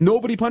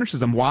 Nobody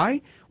punishes them.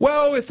 Why?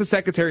 Well, it's the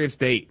Secretary of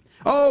State.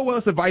 Oh, well,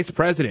 it's the Vice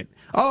President.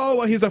 Oh,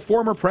 well, he's a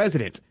former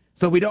president.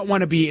 So we don't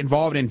want to be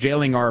involved in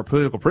jailing our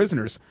political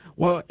prisoners.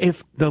 Well,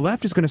 if the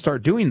left is going to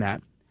start doing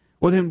that,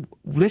 well, then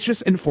let's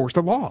just enforce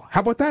the law.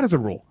 How about that as a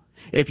rule?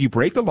 If you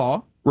break the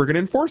law, we're going to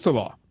enforce the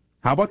law.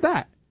 How about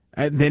that?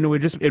 And then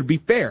it'd be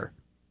fair.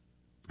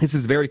 This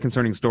is a very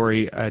concerning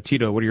story.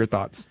 Tito, what are your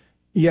thoughts?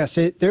 Yes,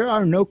 there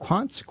are no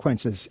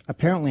consequences,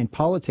 apparently, in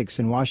politics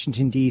in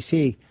Washington,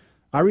 D.C.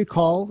 I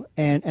recall,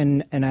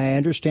 and I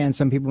understand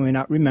some people may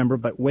not remember,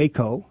 but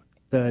Waco,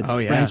 the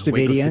Branch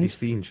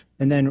Davidians,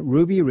 and then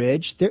Ruby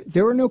Ridge,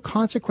 there were no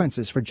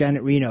consequences for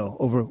Janet Reno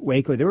over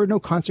Waco. There were no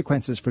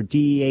consequences for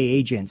DEA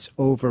agents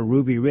over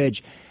Ruby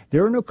Ridge.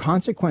 There were no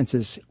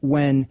consequences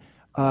when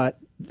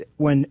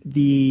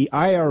the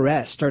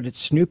IRS started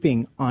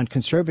snooping on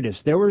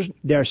conservatives. There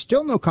are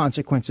still no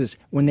consequences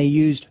when they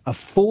used a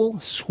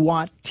full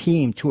SWAT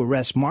team to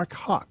arrest Mark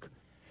Hawk.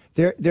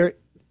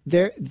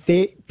 People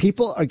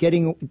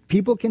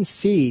can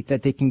see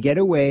that they can get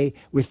away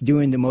with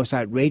doing the most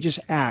outrageous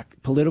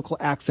political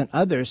acts than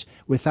others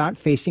without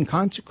facing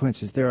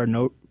consequences. There are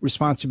no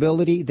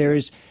responsibility.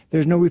 There's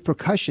no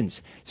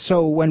repercussions.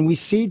 So when we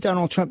see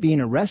Donald Trump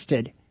being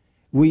arrested,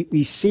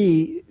 we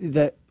see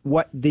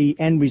what the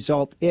end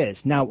result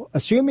is. Now,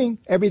 assuming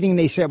everything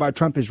they say about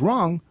Trump is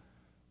wrong,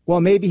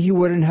 well, maybe he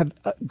wouldn't have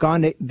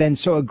been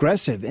so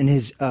aggressive in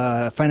his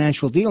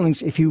financial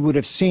dealings if he would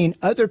have seen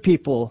other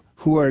people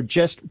who are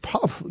just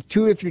probably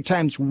 2 or 3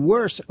 times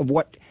worse of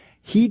what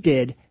he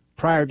did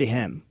prior to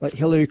him, like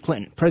Hillary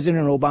Clinton,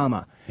 President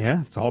Obama.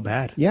 Yeah, it's all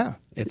bad. Yeah.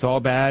 It's all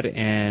bad,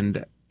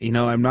 and,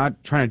 I'm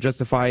not trying to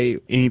justify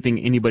anything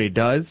anybody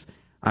does.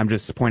 I'm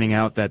just pointing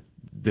out that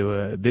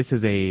this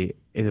is a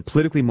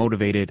politically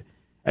motivated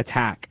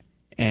attack,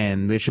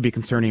 and it should be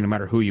concerning no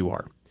matter who you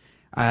are.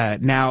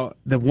 Now,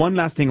 the one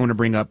last thing I want to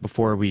bring up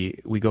before we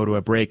go to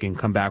a break and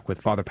come back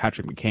with Father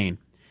Patrick McCain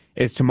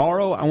is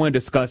tomorrow I want to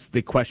discuss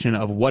the question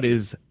of what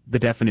is the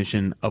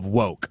definition of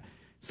woke.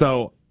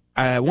 So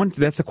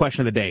that's the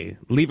question of the day.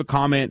 Leave a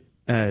comment,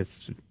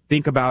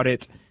 think about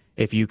it.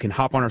 If you can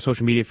hop on our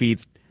social media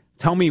feeds,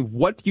 tell me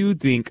what you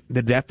think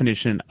the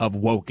definition of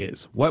woke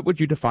is. What would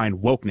you define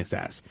wokeness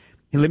as?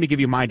 And let me give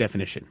you my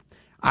definition.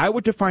 I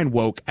would define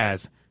woke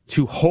as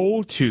to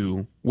hold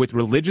to, with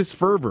religious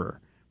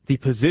fervor, the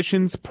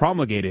positions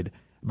promulgated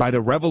by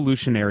the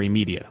revolutionary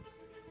media.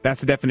 That's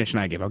the definition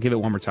I give. I'll give it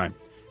one more time.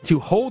 To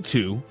hold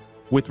to,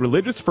 with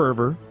religious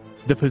fervor,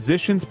 the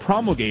positions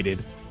promulgated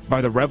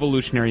by the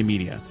revolutionary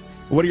media.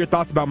 What are your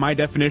thoughts about my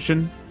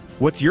definition?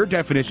 What's your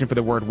definition for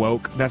the word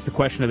woke? That's the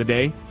question of the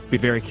day. Be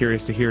very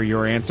curious to hear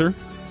your answer.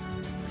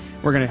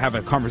 We're going to have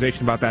a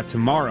conversation about that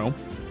tomorrow,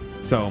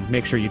 so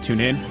make sure you tune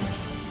in.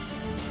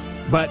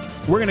 But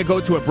we're going to go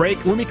to a break.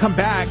 When we come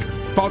back,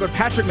 Father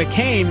Patrick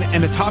McCain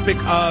and the topic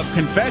of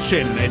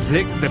confession. Is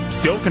the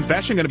seal of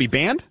confession going to be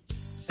banned?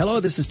 Hello,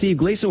 this is Steve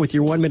Gleason with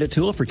your one-minute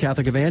tool for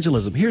Catholic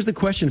evangelism. Here's the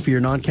question for your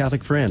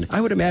non-Catholic friend.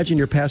 I would imagine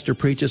your pastor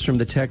preaches from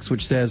the text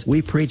which says,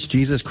 we preach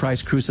Jesus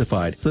Christ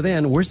crucified. So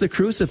then, where's the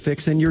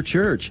crucifix in your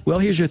church? Well,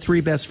 here's your 3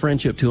 best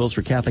friendship tools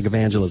for Catholic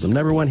evangelism.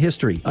 Number 1,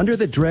 history. Under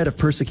the dread of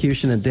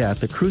persecution and death,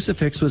 the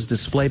crucifix was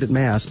displayed at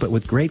Mass, but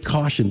with great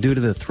caution due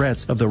to the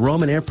threats of the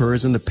Roman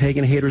emperors and the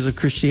pagan haters of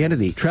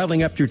Christianity.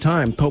 Traveling up through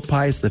time, Pope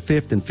Pius V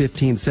in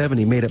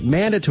 1570 made it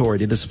mandatory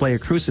to display a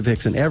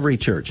crucifix in every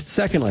church.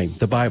 Secondly,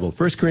 the Bible.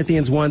 1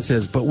 Corinthians 1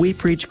 says, but we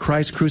preach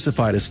Christ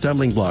crucified, a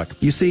stumbling block.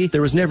 You see,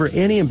 there was never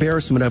any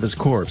embarrassment of his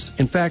corpse.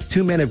 In fact,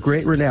 2 men of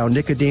great renown,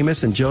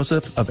 Nicodemus and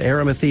Joseph of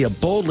Arimathea,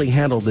 boldly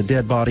handled the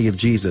dead body of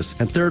Jesus.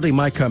 And thirdly,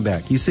 my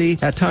comeback. You see,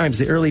 at times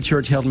the early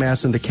church held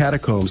Mass in the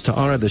catacombs to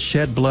honor the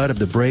shed blood of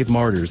the brave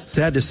martyrs.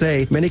 Sad to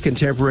say, many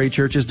contemporary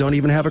churches don't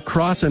even have a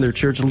cross in their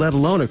church, let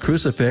alone a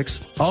crucifix.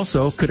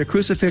 Also, could a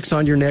crucifix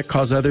on your neck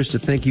cause others to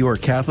think you are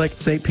Catholic?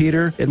 St.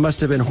 Peter, it must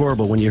have been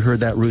horrible when you heard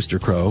that rooster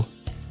crow.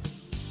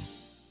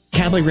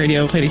 Catholic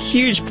radio played a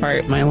huge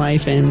part in my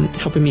life in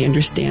helping me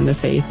understand the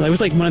faith. It was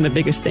like one of the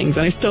biggest things,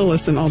 and I still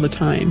listen all the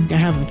time. I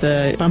have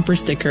the bumper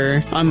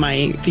sticker on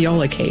my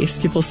viola case.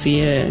 People see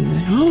it and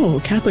they're,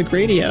 oh, Catholic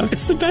radio.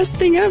 It's the best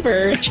thing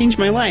ever. It changed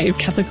my life.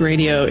 Catholic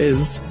radio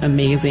is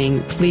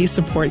amazing. Please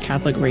support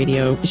Catholic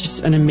radio. It's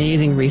just an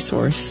amazing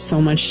resource.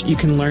 So much you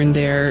can learn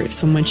there,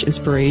 so much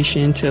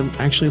inspiration to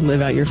actually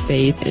live out your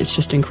faith. It's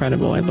just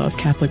incredible. I love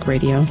Catholic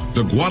radio.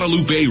 The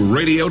Guadalupe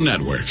Radio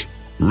Network.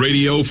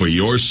 Radio for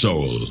your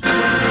soul.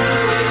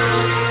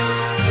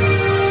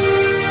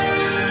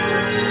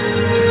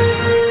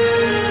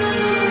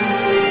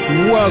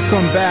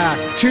 Welcome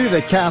back to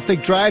the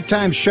Catholic Drive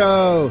Time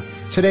Show.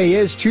 Today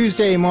is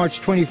Tuesday, March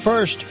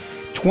 21st,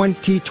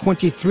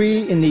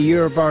 2023, in the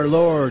year of our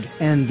Lord.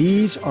 And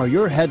these are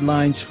your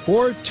headlines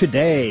for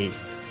today.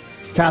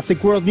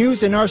 Catholic World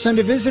News and Our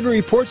Sunday Visitor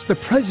reports the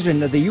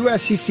president of the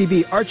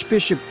USCCB,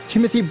 Archbishop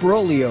Timothy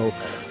Broglio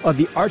of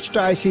the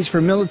Archdiocese for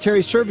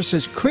Military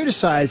Services,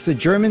 criticized the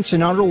German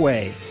Synodal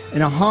Way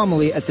in a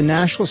homily at the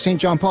National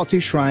St. John Paul II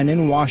Shrine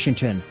in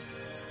Washington.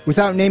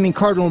 Without naming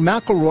Cardinal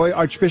McElroy,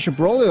 Archbishop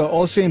Broglio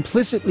also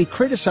implicitly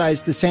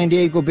criticized the San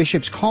Diego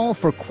bishop's call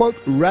for, quote,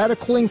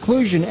 radical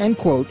inclusion, end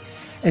quote,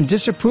 and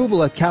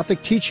disapproval of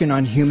Catholic teaching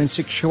on human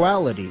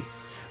sexuality.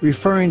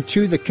 Referring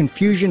to the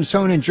confusion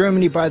sown in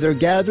Germany by their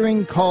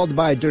gathering called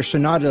by Der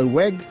Synodal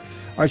Weg,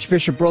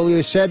 Archbishop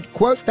Broglio said,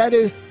 quote, that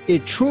if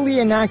it truly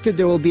enacted,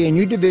 there will be a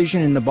new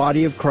division in the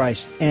body of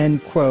Christ,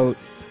 end quote.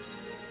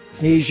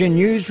 Asian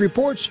News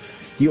reports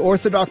the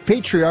Orthodox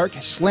Patriarch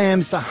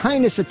slams the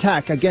heinous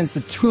attack against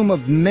the tomb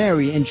of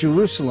Mary in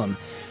Jerusalem.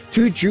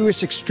 2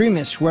 Jewish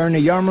extremists wearing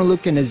a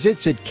yarmulke and a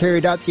tzitzit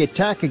carried out the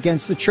attack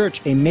against the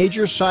church, a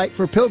major site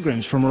for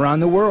pilgrims from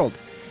around the world.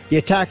 The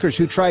attackers,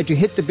 who tried to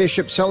hit the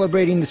bishop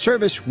celebrating the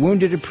service,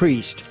 wounded a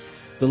priest.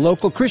 The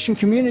local Christian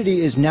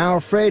community is now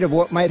afraid of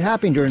what might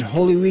happen during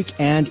Holy Week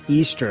and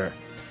Easter.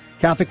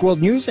 Catholic World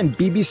News and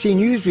BBC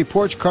News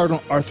reports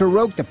Cardinal Arthur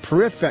Roque, the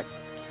prefect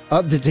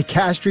of the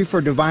Dicastery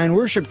for Divine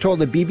Worship, told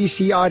the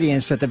BBC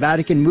audience that the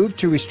Vatican moved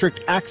to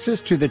restrict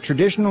access to the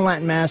traditional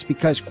Latin Mass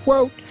because,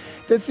 quote,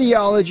 the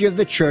theology of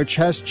the Church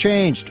has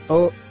changed,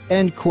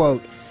 end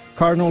quote.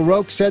 Cardinal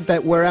Roque said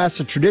that whereas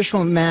the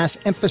traditional Mass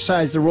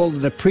emphasized the role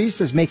of the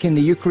priest as making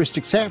the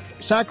Eucharistic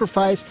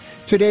sacrifice,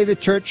 today the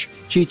Church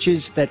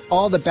teaches that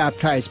all the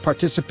baptized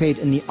participate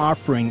in the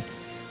offering.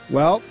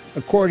 Well,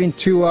 according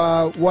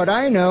to what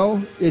I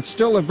know, it's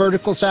still a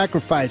vertical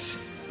sacrifice,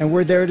 and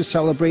we're there to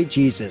celebrate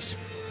Jesus.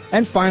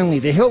 And finally,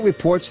 The Hill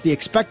reports the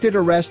expected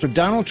arrest of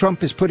Donald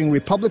Trump is putting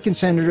Republican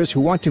senators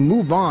who want to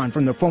move on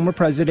from the former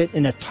president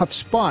in a tough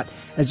spot,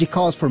 as he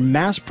calls for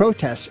mass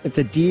protests if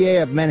the DA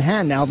of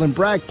Manhattan, Alvin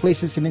Bragg,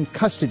 places him in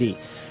custody.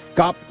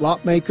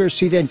 Lawmakers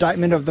see the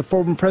indictment of the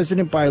former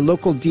president by a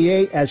local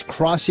DA as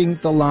crossing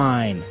the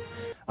line.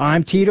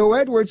 I'm Tito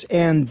Edwards,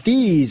 and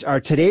these are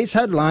today's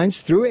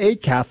headlines through a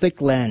Catholic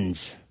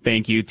lens.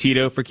 Thank you,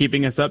 Tito, for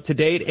keeping us up to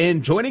date.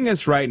 And joining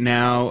us right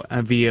now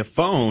via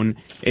phone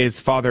is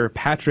Father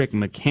Patrick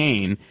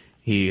McCain.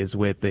 He is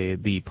with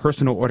the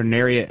personal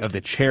ordinariate of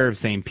the Chair of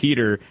St.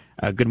 Peter.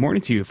 Good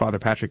morning to you, Father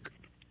Patrick.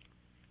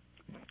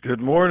 Good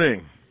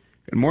morning.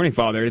 Good morning,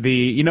 Father.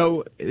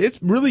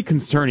 It's really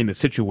concerning, the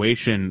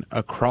situation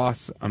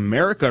across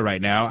America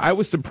right now. I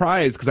was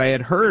surprised because I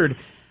had heard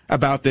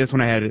about this when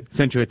I had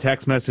sent you a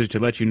text message to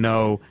let you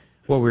know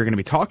what we were going to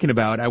be talking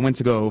about. I went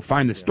to go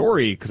find the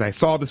story because I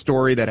saw the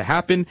story that had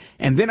happened,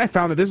 and then I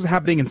found that this was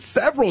happening in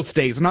several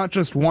states, not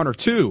just one or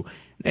two.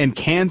 In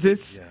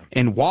Kansas,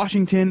 in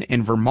Washington,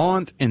 in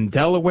Vermont, in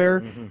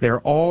Delaware,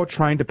 they're all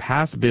trying to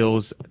pass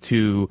bills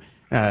to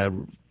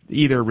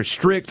either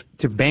restrict,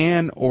 to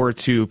ban, or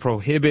to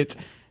prohibit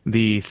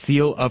the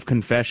seal of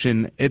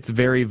confession. It's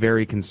very,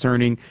 very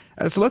concerning.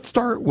 So let's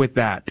start with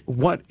that.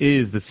 What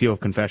is the seal of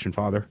confession,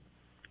 Father?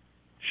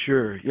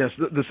 Sure. Yes,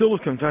 the seal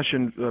of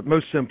confession,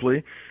 most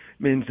simply,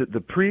 means that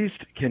the priest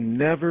can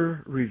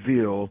never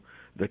reveal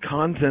the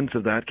contents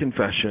of that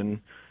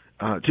confession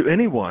to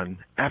anyone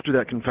after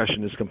that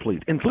confession is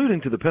complete,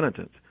 including to the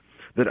penitent.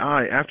 That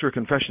I, after a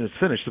confession is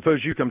finished,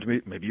 suppose you come to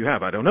me, maybe you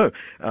have, I don't know,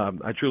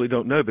 I truly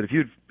don't know, but if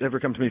you'd ever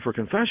come to me for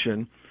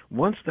confession,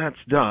 once that's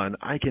done,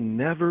 I can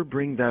never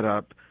bring that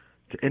up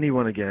to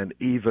anyone again,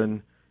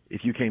 even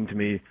if you came to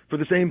me for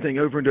the same thing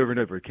over and over and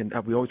over.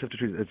 We always have to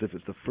treat it as if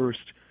it's the first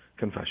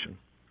confession.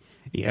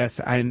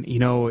 Yes, and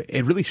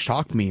it really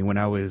shocked me when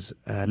I was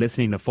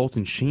listening to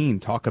Fulton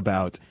Sheen talk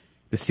about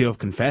the seal of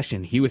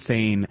confession. He was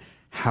saying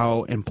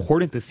how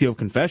important the seal of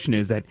confession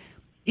is, that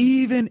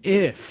even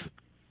if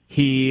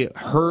he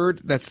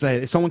heard that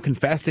someone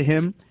confessed to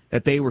him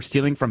that they were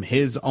stealing from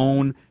his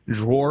own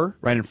drawer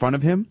right in front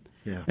of him,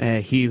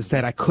 he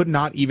said, I could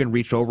not even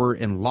reach over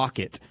and lock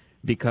it,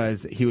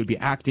 because he would be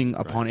acting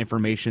upon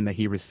information that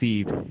he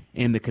received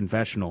in the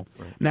confessional.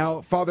 Right.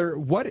 Now, Father,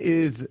 what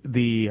is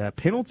the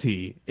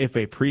penalty if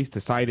a priest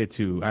decided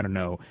to,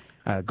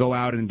 go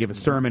out and give a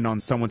sermon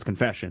on someone's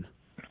confession?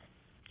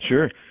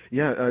 Sure.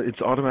 Yeah, it's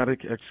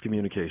automatic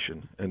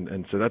excommunication,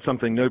 and so that's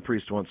something no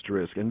priest wants to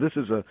risk. And this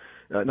is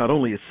not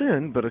only a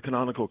sin, but a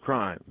canonical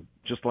crime,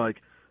 just like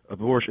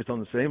abortion. It's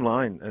on the same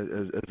line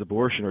as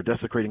abortion or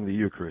desecrating the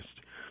Eucharist.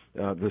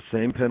 The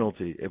same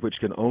penalty,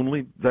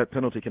 that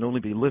penalty can only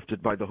be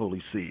lifted by the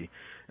Holy See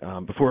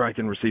before I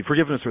can receive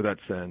forgiveness for that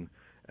sin.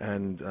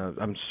 And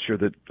I'm sure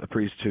that a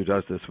priest who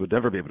does this would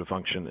never be able to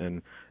function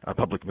in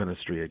public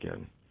ministry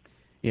again.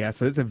 Yeah,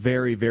 so it's a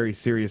very, very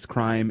serious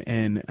crime,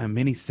 and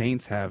many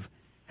saints have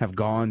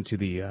gone to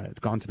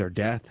their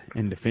death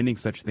in defending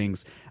such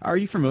things. Are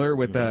you familiar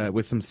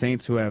with some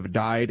saints who have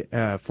died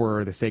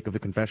for the sake of the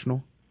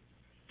confessional?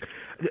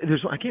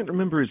 I can't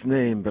remember his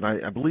name, but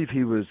I believe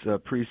he was a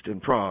priest in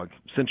Prague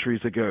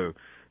centuries ago,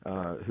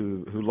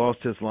 who lost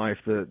his life.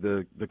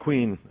 The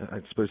Queen, I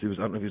suppose I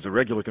don't know if he was a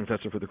regular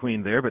confessor for the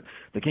Queen there, but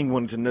the King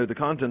wanted to know the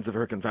contents of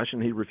her confession.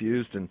 He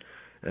refused, and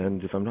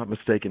if I'm not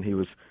mistaken, he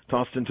was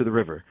tossed into the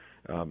river.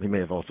 He may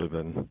have also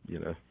been,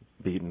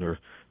 beaten or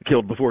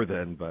killed before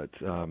then, but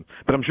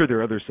I'm sure there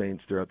are other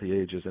saints throughout the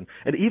ages, and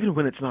even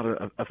when it's not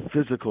a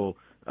physical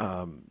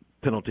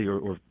penalty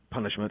or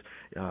punishment,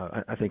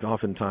 I think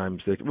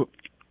oftentimes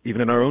even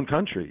in our own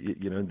country,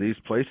 in these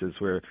places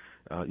where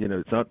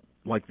it's not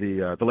like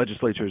the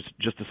legislatures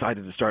just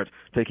decided to start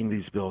taking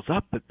these bills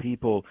up, but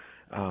people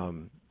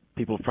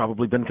have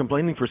probably been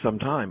complaining for some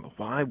time.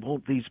 Why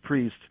won't these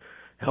priests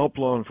help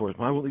law enforcement?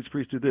 Why won't these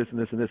priests do this and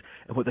this and this?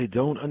 And what they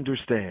don't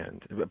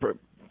understand,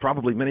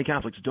 probably many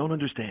Catholics don't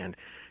understand,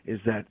 is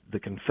that the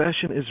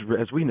confession is,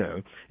 as we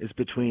know, is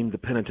between the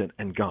penitent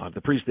and God.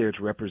 The priest there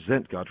to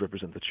represent God, to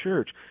represent the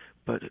church,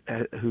 but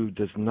who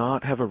does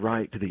not have a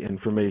right to the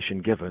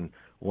information given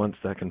once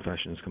that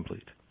confession is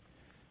complete.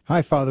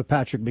 Hi, Father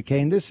Patrick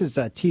McCain. This is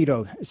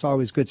Tito. It's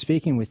always good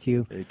speaking with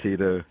you. Hey,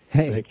 Tito.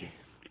 Hey. Thank you.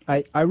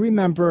 I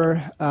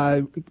remember,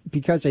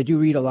 because I do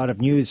read a lot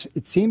of news,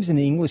 it seems in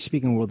the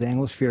English-speaking world, the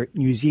Anglosphere,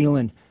 New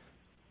Zealand,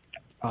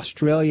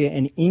 Australia,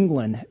 and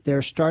England,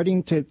 they're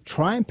starting to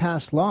try and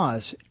pass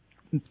laws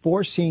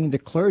forcing the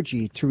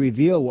clergy to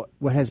reveal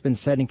what has been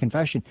said in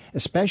confession.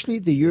 Especially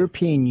the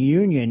European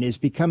Union is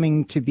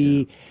becoming to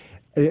be,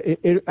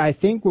 I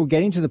think we're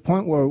getting to the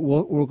point where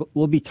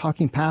we'll be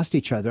talking past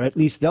each other. At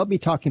least they'll be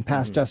talking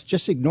past us,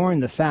 just ignoring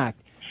the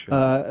fact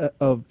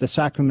of the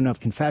sacrament of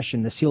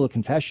confession, the seal of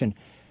confession.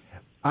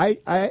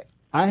 I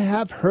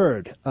have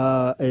heard,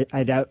 I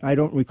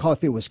don't recall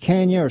if it was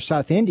Kenya or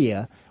South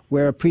India,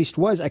 where a priest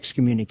was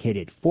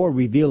excommunicated for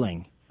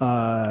revealing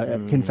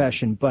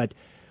confession. But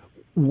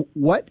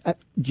what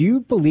do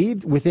you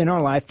believe within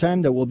our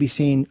lifetime that we'll be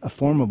seeing a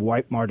form of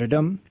white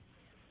martyrdom?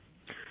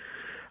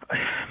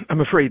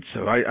 I'm afraid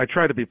so. I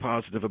try to be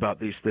positive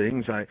about these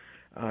things. But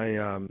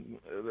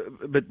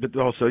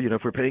also,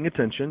 if we're paying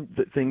attention,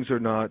 that things are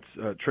not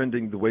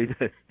trending the way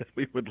that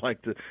we would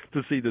like to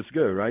see this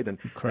go, right? And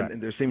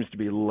there seems to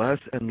be less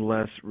and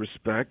less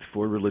respect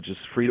for religious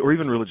freedom or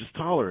even religious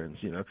tolerance,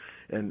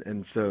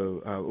 and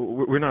so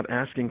we're not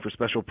asking for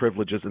special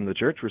privileges in the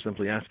church. We're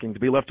simply asking to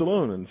be left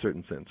alone in a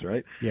certain sense,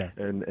 right? Yeah.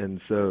 And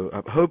so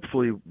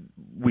hopefully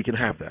we can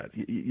have that.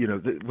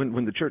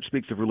 When the church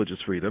speaks of religious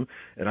freedom,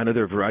 and I know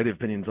there are a variety of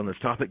opinions on this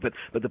topic, but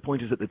the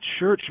point is that the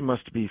church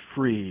must be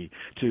free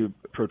to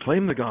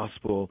proclaim the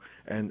gospel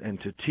and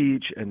to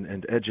teach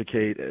and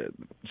educate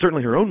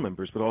certainly her own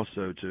members, but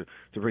also to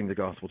bring the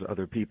gospel to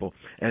other people.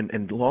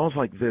 And laws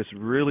like this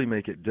really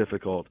make it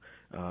difficult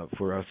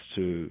for us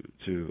to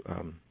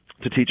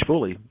teach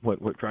fully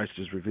what Christ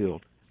has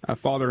revealed.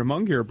 Father,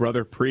 among your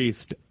brother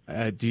priests,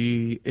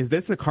 is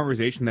this a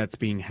conversation that's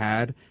being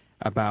had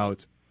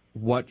about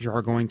what you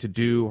are going to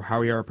do,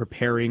 how you are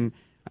preparing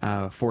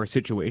for a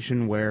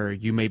situation where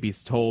you may be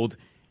told,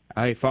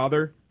 hey,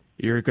 Father,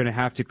 you're going to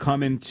have to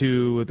come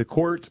into the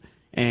court,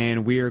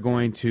 and we are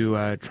going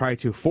to try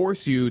to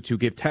force you to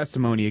give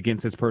testimony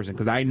against this person,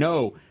 because I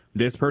know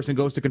this person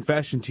goes to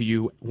confession to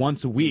you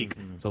once a week,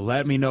 so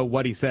let me know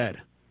what he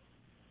said.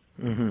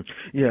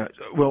 Yeah,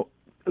 well,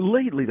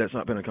 lately, that's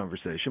not been a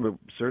conversation, but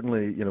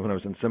certainly, when I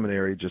was in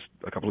seminary just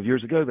a couple of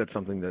years ago, that's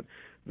something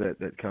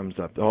that comes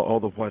up. All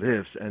the what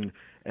ifs, and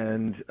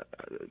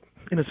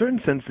in a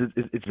certain sense,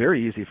 it's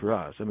very easy for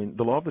us. I mean,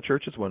 the law of the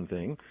church is one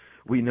thing.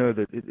 We know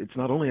that it's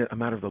not only a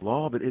matter of the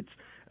law, but it's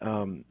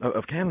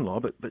of canon law,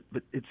 but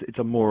it's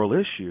a moral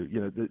issue.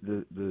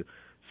 The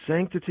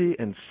sanctity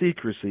and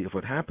secrecy of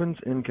what happens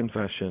in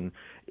confession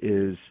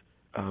is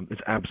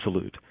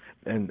absolute,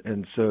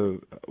 and so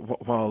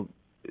while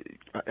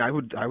I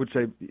would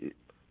say,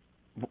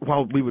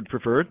 while we would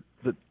prefer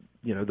that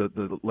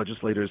the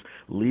legislators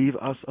leave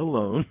us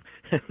alone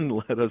and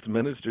let us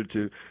minister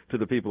to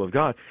the people of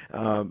God,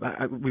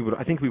 I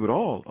think we would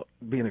all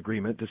be in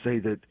agreement to say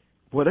that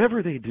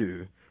whatever they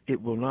do,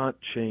 it will not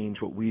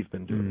change what we've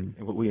been doing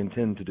and what we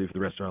intend to do for the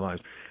rest of our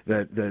lives.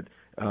 That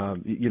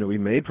we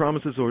made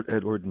promises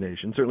at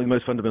ordination. Certainly, the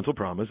most fundamental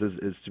promise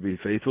is to be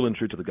faithful and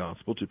true to the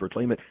gospel, to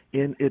proclaim it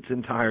in its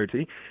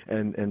entirety,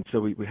 and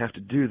so we have to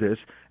do this.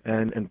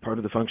 And part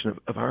of the function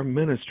of our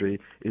ministry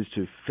is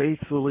to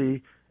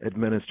faithfully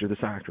administer the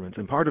sacraments.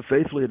 And part of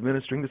faithfully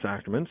administering the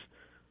sacraments,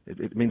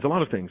 it means a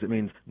lot of things. It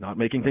means not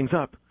making things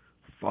up,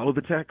 follow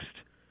the text,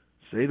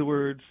 say the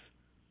words,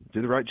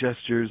 do the right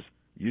gestures,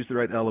 use the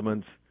right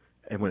elements.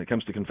 And when it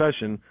comes to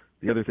confession,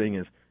 the other thing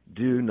is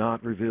do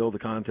not reveal the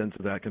contents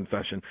of that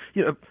confession.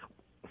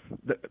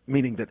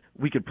 Meaning that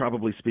we could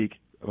probably speak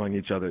among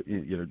each other,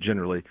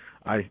 generally,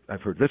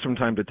 I've heard this from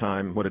time to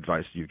time, what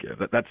advice do you give?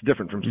 That's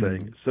different from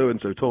saying,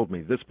 so-and-so told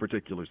me this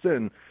particular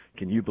sin,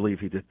 can you believe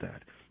he did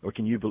that? Or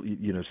can you believe,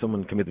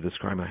 someone committed this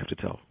crime, I have to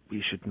tell.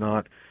 We should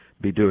not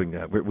be doing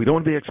that. We don't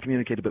want to be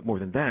excommunicated, but more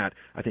than that,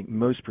 I think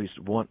most priests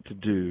want to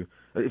do,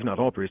 if not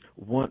all priests,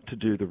 want to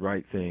do the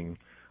right thing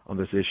on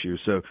this issue.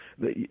 So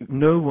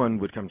no one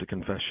would come to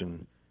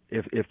confession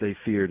if they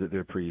feared that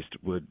their priest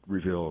would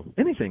reveal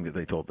anything that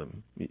they told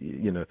them.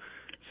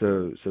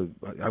 So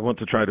I want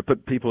to try to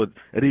put people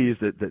at ease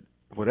that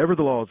whatever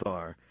the laws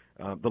are,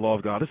 the law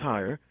of God is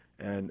higher,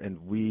 and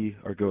we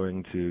are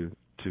going to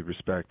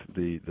respect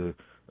the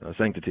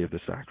sanctity of the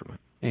sacrament.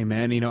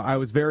 Amen. I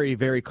was very,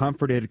 very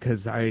comforted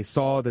because I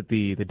saw that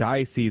the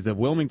Diocese of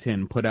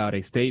Wilmington put out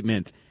a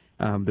statement.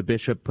 The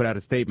bishop put out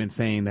a statement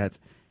saying that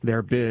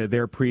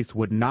their priest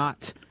would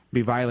not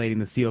be violating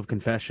the seal of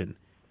confession.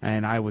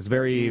 And I was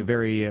very,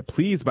 very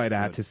pleased by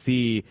that, to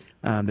see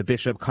the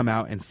bishop come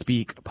out and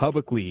speak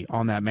publicly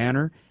on that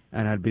manner.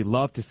 And I'd be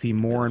loved to see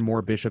more and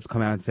more bishops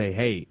come out and say,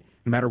 hey,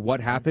 no matter what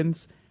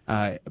happens,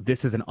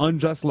 this is an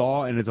unjust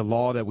law and it's a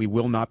law that we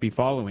will not be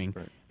following.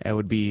 Right. It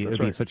would be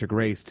such a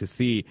grace to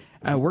see.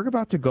 We're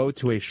about to go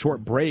to a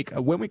short break.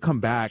 When we come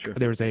back,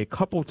 there's a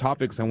couple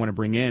topics I want to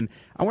bring in.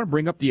 I want to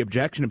bring up the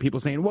objection of people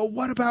saying, well,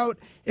 what about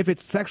if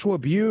it's sexual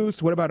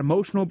abuse? What about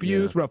emotional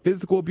abuse? What about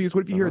physical abuse?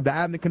 What if you hear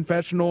that in the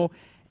confessional?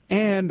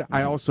 And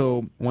I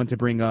also want to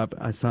bring up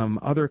some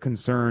other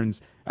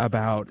concerns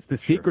about the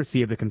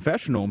secrecy of the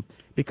confessional,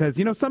 because,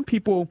 some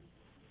people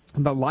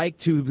that like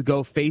to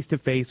go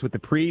face-to-face with the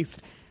priest,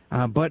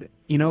 but,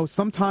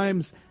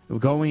 sometimes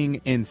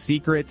going in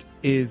secret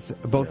is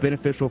both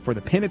beneficial for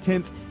the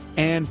penitent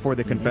and for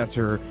the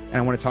confessor, and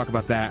I want to talk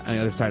about that on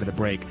the other side of the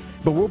break.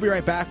 But we'll be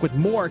right back with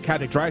more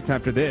Catholic Drive Time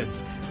after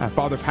this.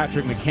 Father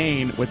Patrick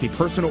McCain with the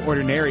Personal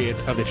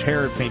Ordinariate of the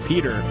Chair of St.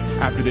 Peter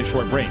after this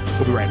short break.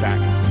 We'll be right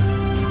back.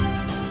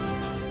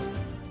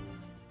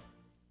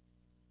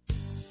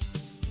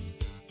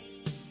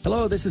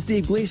 Hello, this is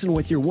Steve Gleason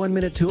with your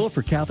 1-minute tool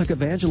for Catholic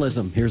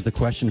evangelism. Here's the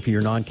question for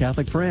your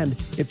non-Catholic friend.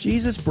 If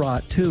Jesus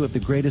brought 2 of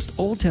the greatest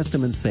Old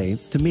Testament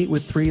saints to meet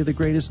with 3 of the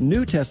greatest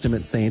New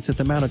Testament saints at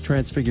the Mount of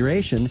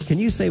Transfiguration, can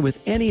you say with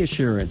any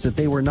assurance that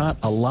they were not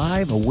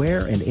alive,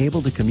 aware, and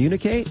able to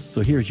communicate?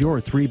 So here's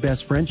your 3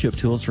 best friendship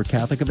tools for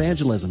Catholic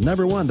evangelism.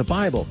 Number 1, the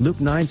Bible.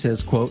 Luke 9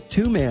 says, quote,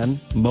 2 men,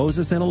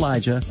 Moses and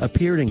Elijah,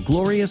 appeared in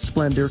glorious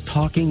splendor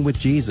talking with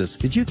Jesus.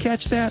 Did you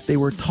catch that? They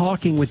were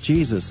talking with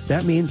Jesus.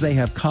 That means they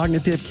have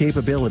cognitive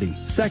capability.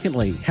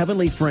 Secondly,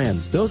 heavenly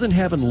friends. Those in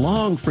heaven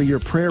long for your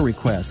prayer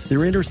requests.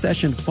 Their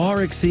intercession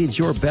far exceeds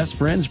your best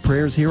friend's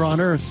prayers here on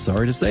earth.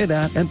 Sorry to say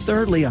that. And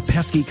thirdly, a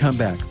pesky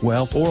comeback.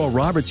 Well, Oral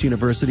Roberts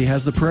University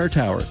has the prayer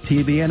tower.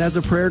 TBN has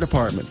a prayer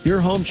department.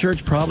 Your home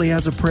church probably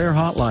has a prayer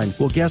hotline.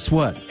 Well, guess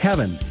what?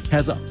 Heaven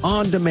has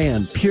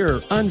on-demand,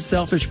 pure,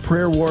 unselfish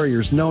prayer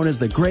warriors known as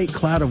the Great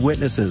Cloud of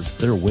Witnesses.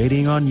 They're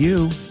waiting on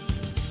you.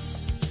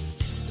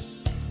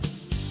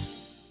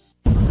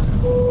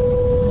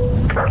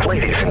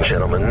 Ladies and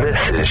gentlemen,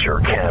 this is your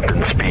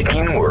captain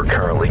speaking. We're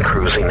currently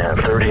cruising at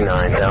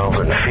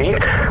 39,000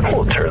 feet.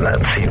 We'll turn that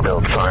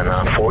seatbelt sign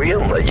off for you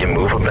and let you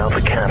move about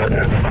the cabin.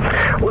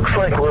 Looks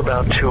like we're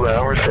about 2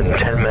 hours and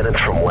 10 minutes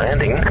from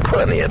landing.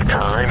 Plenty of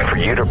time for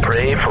you to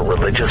pray for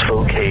religious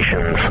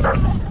vocations.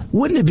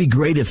 Wouldn't it be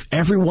great if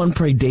everyone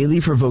prayed daily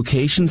for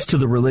vocations to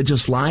the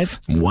religious life?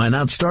 Why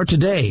not start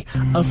today?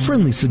 A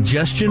friendly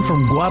suggestion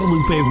from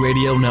Guadalupe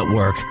Radio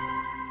Network.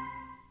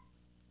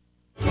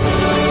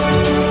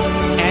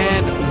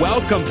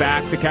 Welcome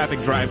back to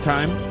Catholic Drive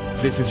Time.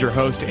 This is your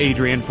host,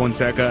 Adrian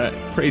Fonseca.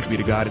 Praise be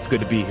to God. It's good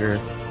to be here.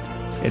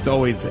 It's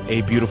always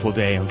a beautiful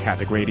day on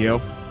Catholic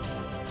Radio.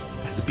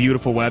 It's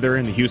beautiful weather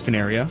in the Houston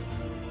area.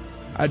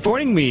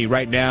 Joining me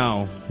right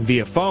now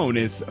via phone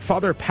is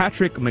Father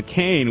Patrick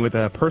McCain with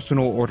a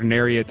personal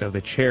ordinariate of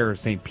the Chair of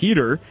St.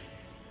 Peter.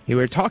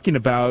 We're talking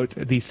about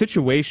the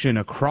situation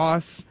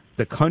across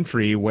the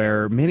country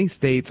where many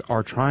states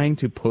are trying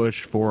to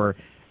push for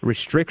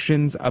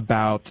restrictions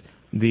about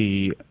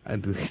the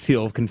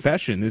seal of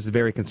confession. This is a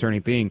very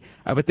concerning thing.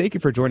 But thank you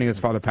for joining us,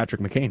 Father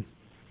Patrick McCain.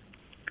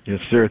 Yes,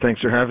 sir.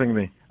 Thanks for having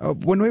me.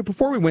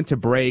 Before we went to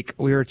break,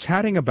 we were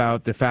chatting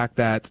about the fact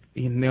that,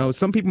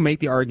 some people make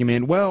the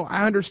argument, well,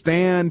 I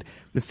understand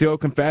the seal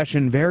of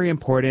confession, very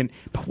important,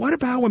 but what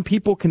about when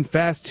people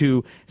confess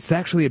to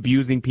sexually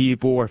abusing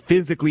people or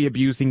physically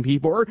abusing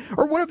people,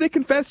 or what if they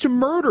confess to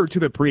murder to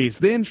the priest?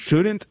 Then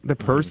shouldn't the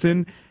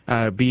person,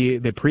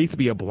 the priest,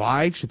 be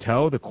obliged to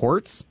tell the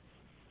courts?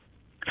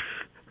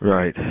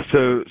 Right.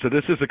 So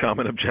this is a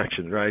common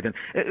objection, right? And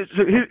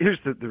so here's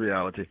the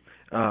reality.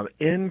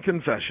 In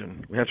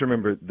confession, we have to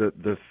remember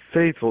the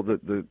faithful,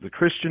 the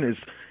Christian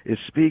is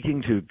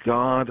speaking to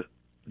God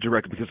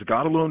directly, because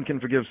God alone can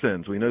forgive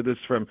sins. We know this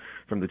from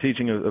the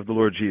teaching of the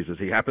Lord Jesus.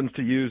 He happens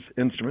to use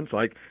instruments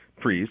like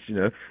priests.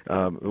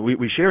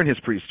 We share in his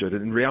priesthood,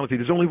 and in reality,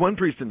 there's only one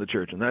priest in the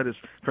church, and that is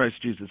Christ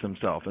Jesus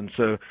himself. And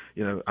so,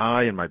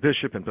 I and my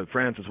bishop and Pope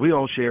Francis, we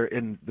all share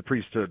in the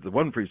priesthood, the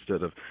one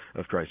priesthood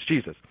of Christ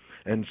Jesus.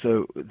 And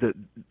so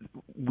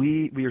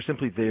we are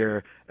simply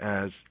there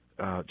as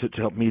to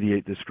help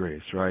mediate this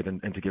grace, right,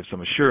 and to give some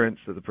assurance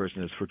that the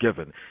person is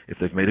forgiven. If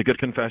they've made a good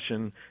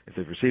confession, if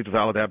they've received a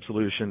valid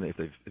absolution,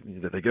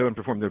 that they go and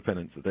perform their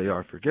penance, that they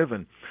are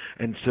forgiven.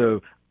 And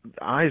so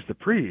I, as the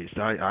priest,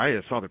 I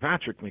as Father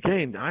Patrick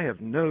McCain, I have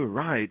no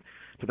right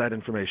to that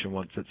information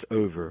once it's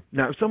over.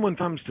 Now, if someone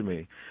comes to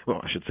me, well,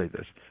 I should say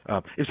this.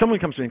 If someone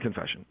comes to me in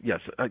confession,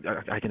 yes,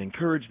 I can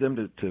encourage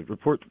them to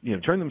report,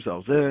 turn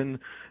themselves in,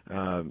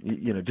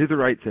 do the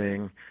right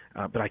thing,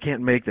 but I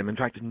can't make them. In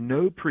fact,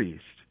 no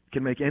priest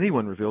can make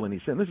anyone reveal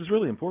any sin. This is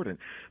really important,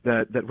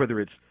 that whether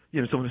it's,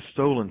 someone has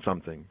stolen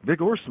something,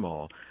 big or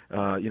small,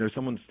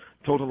 someone's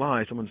told a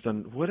lie, someone's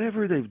done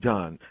whatever they've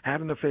done,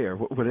 had an affair,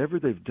 whatever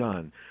they've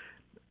done,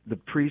 the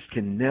priest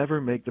can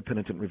never make the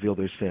penitent reveal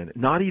their sin,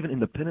 not even in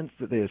the penance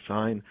that they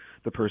assign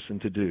the person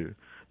to do.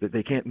 That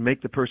they can't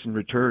make the person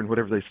return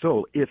whatever they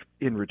stole if,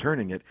 in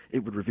returning it, it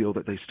would reveal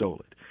that they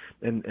stole it.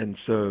 And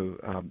so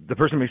the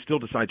person may still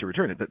decide to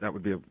return it. That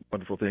would be a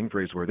wonderful thing,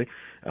 praiseworthy.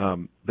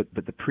 But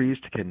the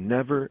priest can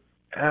never,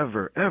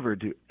 ever, ever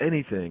do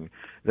anything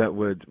that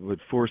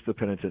would force the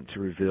penitent to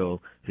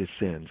reveal his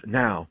sins.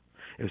 Now,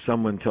 if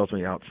someone tells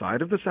me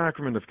outside of the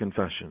sacrament of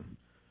confession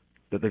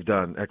that they've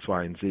done X,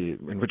 Y, and Z,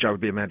 in which I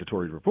would be a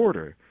mandatory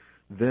reporter,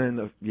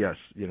 then, yes,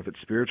 if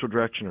it's spiritual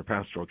direction or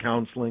pastoral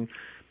counseling,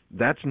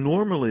 that's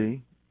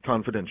normally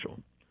confidential.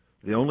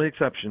 The only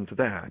exception to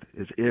that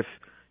is if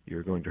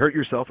you're going to hurt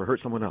yourself or hurt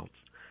someone else.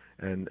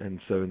 And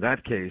so in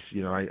that case,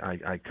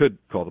 I could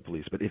call the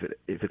police. But if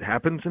it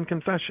happens in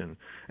confession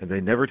and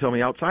they never tell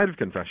me outside of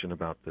confession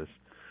about this,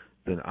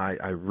 then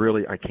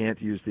I can't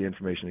use the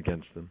information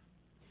against them.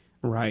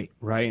 Right.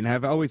 And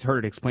I've always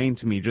heard it explained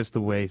to me just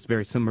the way, it's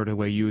very similar to the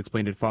way you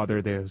explained it,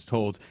 Father, that I was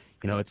told,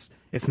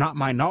 it's not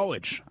my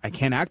knowledge. I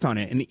can't act on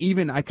it. And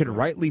even I could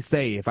rightly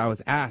say, if I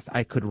was asked,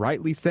 I could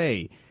rightly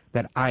say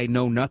that I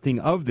know nothing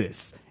of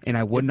this, and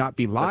I would not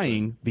be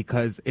lying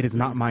because it is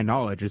not my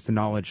knowledge. It's the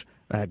knowledge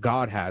that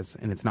God has,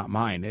 and it's not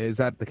mine. Is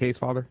that the case,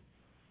 Father?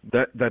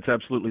 That's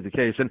absolutely the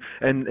case, and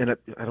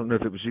I don't know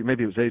if it was you,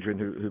 maybe it was Adrian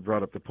who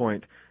brought up the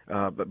point,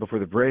 but before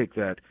the break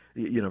that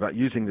about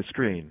using the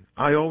screen.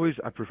 I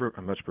much prefer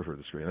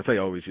the screen. I say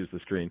always use the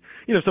screen.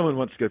 If someone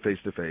wants to go face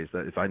to face,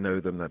 that if I know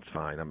them, that's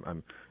fine.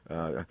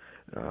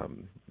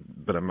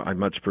 But I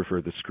much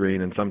prefer the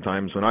screen. And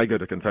sometimes when I go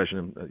to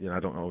confession, I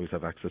don't always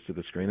have access to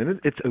the screen, and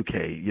it's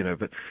okay,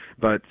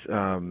 But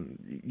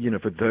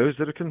for those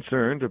that are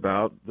concerned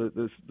about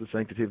the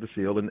sanctity of the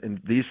seal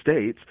in these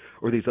states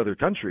or these other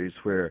countries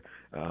where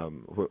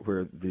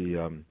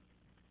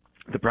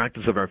the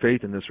practice of our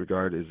faith in this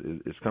regard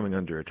is coming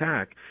under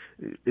attack,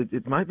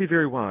 it might be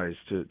very wise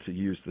to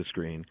use the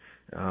screen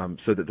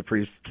so that the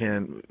priest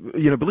can,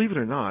 believe it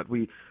or not,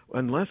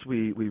 unless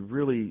we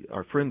really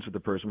are friends with the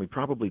person, we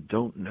probably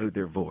don't know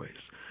their voice.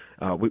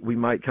 We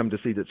might come to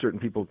see that certain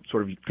people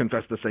sort of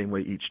confess the same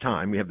way each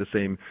time. We have the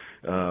same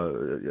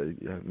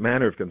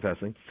manner of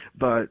confessing,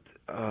 but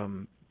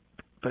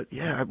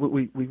yeah,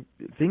 we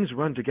things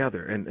run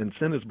together, and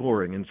sin is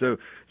boring, and so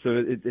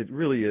it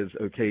really is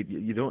okay.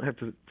 You don't have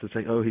to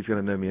say, oh, he's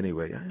going to know me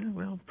anyway.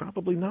 Well,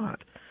 probably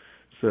not.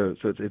 So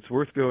it's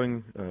worth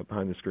going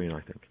behind the screen,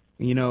 I think.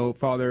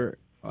 Father,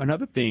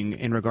 another thing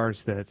in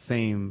regards to the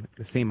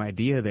same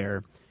idea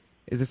there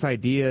is this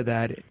idea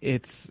that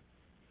it's,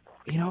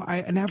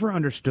 I never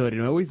understood,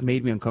 and it always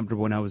made me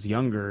uncomfortable when I was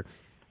younger.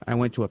 I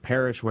went to a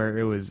parish where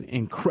it was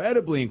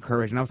incredibly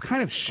encouraged, and I was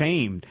kind of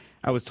shamed.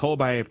 I was told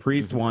by a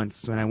priest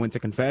once when I went to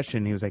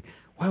confession, he was like,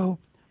 well,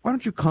 why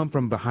don't you come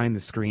from behind the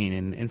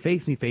screen and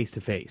face me face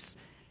to face?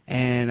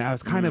 And I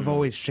was kind of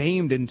always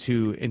shamed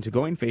into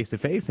going face to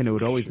face, and it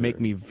would always make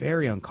me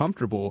very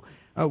uncomfortable.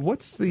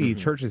 What's the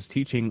church's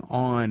teaching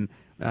on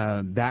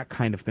that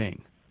kind of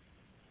thing?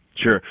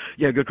 Sure.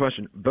 Yeah, good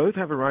question. Both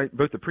have a right,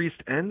 both the priest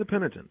and the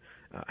penitent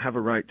have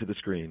a right to the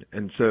screen.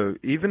 And so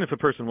even if a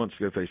person wants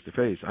to go face to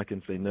face, I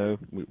can say, no,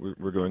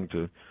 we're going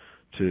to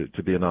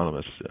be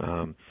anonymous.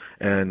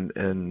 And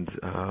in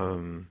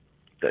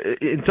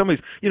some ways,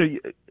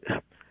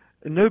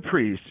 no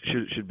priest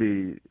should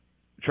be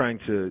trying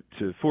to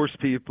force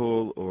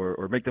people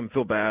or make them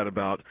feel bad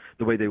about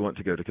the way they want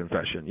to go to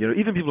confession.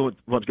 Even people who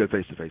want to go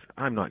face to face,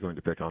 I'm not going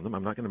to pick on them.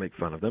 I'm not going to make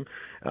fun of them.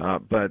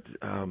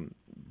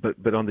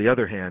 But on the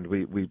other hand,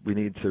 we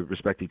need to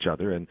respect each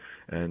other and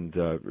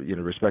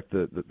respect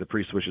the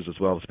priest's wishes as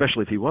well,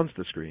 especially if he wants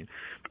the screen.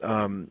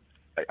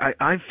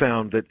 I've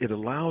found that it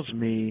allows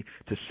me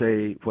to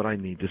say what I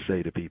need to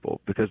say to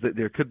people, because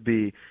there could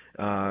be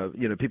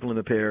people in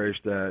the parish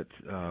that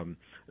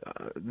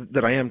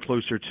I am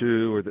closer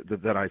to, or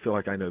that I feel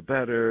like I know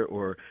better,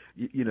 or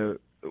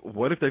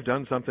what if they've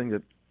done something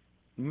that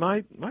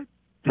might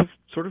have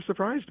sort of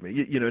surprised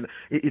me?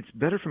 It's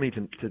better for me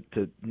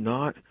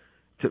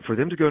for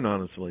them to go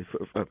anonymously,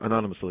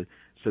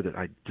 so that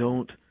I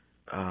don't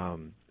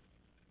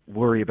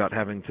worry about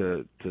having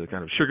to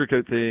kind of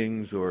sugarcoat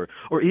things, or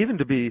even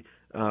to be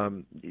I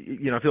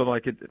feel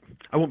like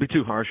I won't be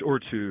too harsh or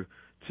too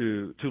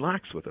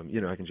lax with them.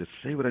 I can just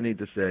say what I need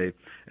to say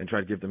and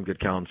try to give them good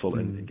counsel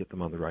and get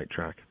them on the right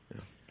track.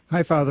 Yeah.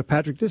 Hi, Father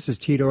Patrick. This is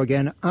Tito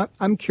again.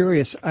 I'm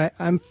curious.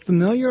 I'm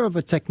familiar of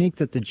a technique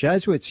that the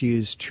Jesuits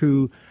use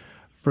to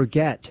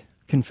forget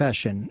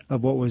confession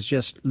of what was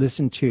just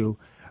listened to.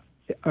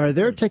 Are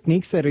there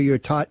techniques that you're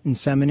taught in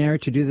seminary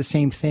to do the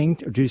same thing,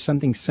 or do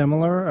something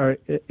similar? Or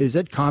is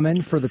it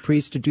common for the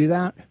priest to do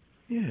that?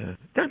 Yeah,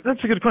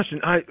 that's a good question.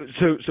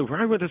 So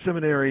where I went to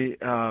seminary,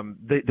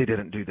 they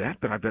didn't do that,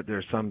 but I bet there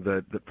are some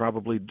that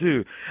probably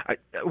do.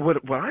 What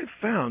I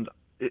found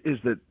is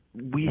that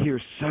we hear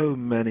so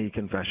many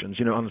confessions.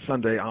 On a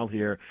Sunday, I'll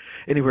hear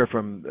anywhere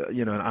from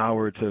an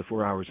hour to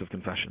 4 hours of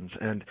confessions,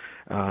 and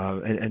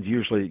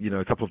usually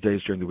a couple of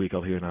days during the week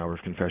I'll hear an hour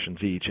of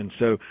confessions each, and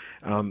so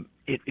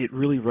it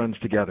really runs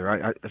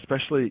together.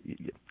 Especially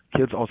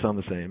kids all sound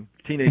the same,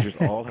 teenagers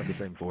all have the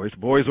same voice,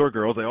 boys or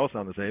girls, they all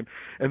sound the same,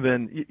 and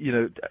then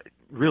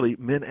really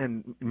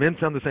men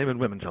sound the same and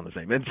women sound the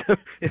same, and so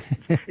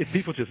if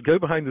people just go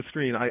behind the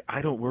screen,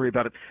 I don't worry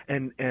about it,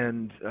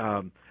 and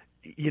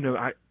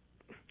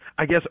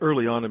I guess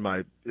early on in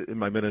my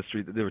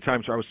ministry, there were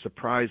times where I was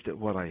surprised at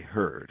what I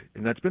heard,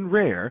 and that's been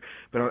rare.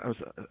 But I was,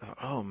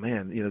 oh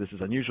man, this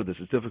is unusual, this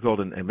is difficult,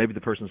 and maybe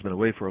the person's been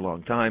away for a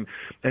long time,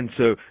 and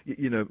so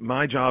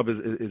my job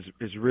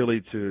is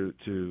really to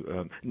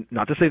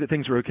not to say that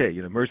things are okay.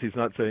 Mercy is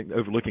not saying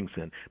overlooking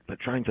sin, but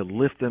trying to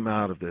lift them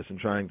out of this and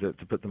trying to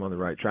put them on the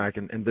right track.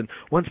 And then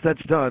once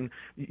that's done,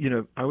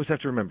 I always have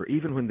to remember,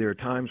 even when there are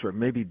times where it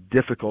may be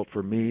difficult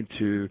for me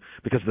to,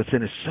 because the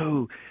sin is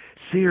so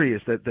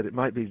serious that it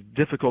might be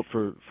difficult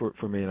for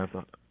me, and I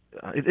thought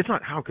it's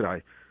not how could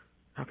I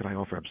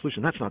offer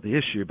absolution? That's not the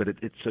issue, but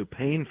it's so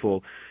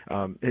painful.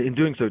 In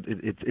doing so,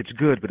 it's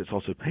good, but it's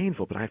also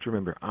painful. But I have to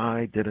remember,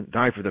 I didn't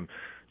die for them.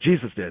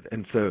 Jesus did,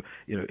 and so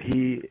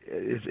He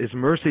is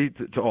mercy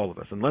to all of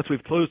us. Unless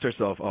we've closed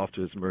ourselves off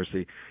to His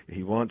mercy,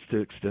 He wants to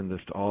extend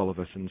this to all of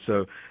us. And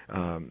so,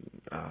 I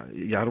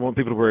don't want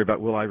people to worry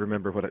about, will I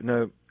remember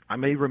no, I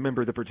may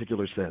remember the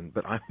particular sin,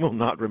 but I will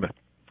not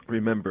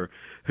remember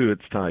who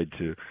it's tied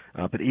to.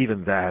 But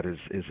even that is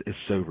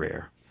so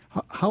rare.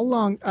 How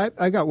long,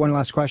 I got one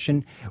last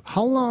question.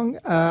 How long,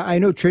 I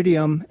know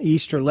Triduum,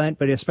 Easter, Lent,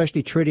 but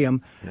especially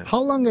Triduum, how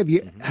long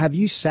have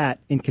you sat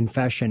in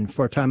confession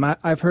for a time?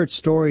 I've heard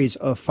stories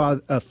of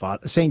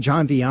St.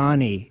 John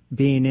Vianney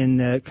being in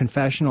the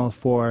confessional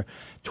for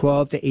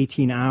 12 to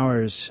 18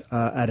 hours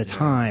at a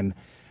time.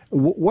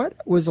 What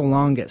was the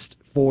longest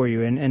for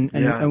you,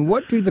 and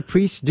what do the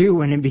priests do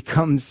when it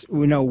becomes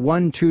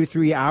 1, 2,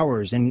 3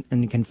 hours in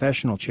the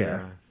confessional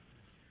chair? Yeah.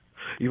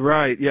 You're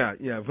right. Yeah.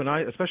 When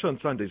especially on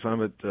Sundays, when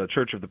I'm at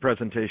Church of the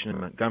Presentation in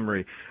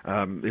Montgomery,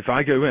 if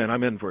I go in,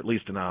 I'm in for at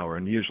least an hour,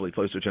 and usually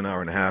closer to an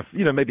hour and a half.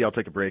 Maybe I'll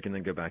take a break and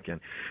then go back in.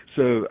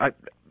 So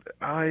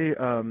I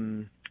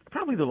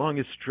probably the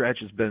longest stretch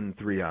has been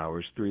 3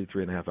 hours,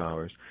 3.5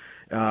 hours,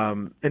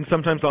 and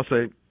sometimes I'll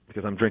say,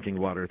 because I'm drinking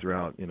water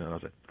throughout, I'll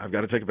say, I've got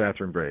to take a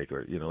bathroom break,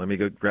 or, let me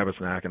go grab a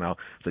snack, and I'll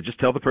say, just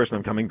tell the person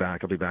I'm coming back,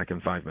 I'll be back in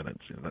 5 minutes,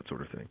 that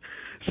sort of thing.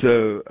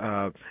 So,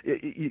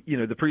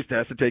 the priest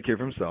has to take care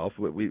of himself.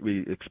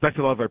 We expect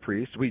a lot of our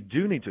priests. We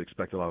do need to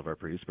expect a lot of our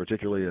priests,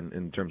 particularly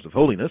in terms of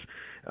holiness.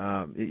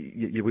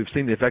 We've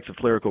seen the effects of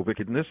clerical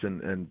wickedness,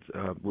 and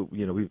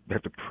we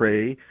have to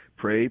pray,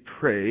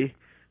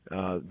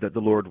 that the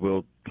Lord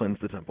will cleanse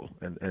the temple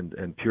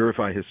and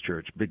purify His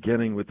church,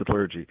 beginning with the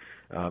clergy.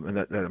 And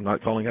that I'm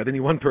not calling out any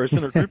one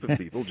person or group of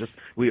people. Just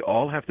we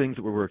all have things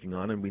that we're working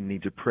on, and we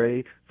need to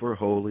pray for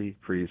holy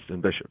priests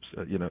and bishops.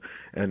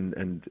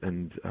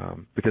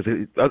 Because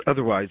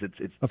otherwise,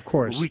 it's of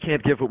course we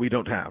can't give what we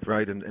don't have,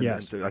 right? And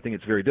so I think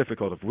it's very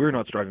difficult if we're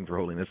not striving for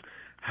holiness.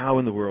 How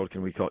in the world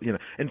can we call?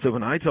 And so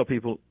when I tell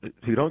people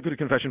who don't go to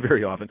confession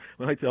very often,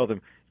 when I tell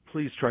them,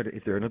 please try to,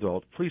 if they're an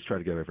adult, please try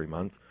to go every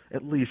month,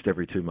 at least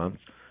every 2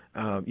 months.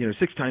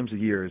 6 times a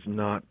year is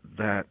not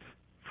that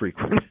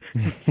frequent.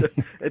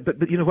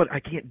 but you know what? I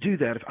can't do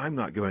that if I'm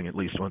not going at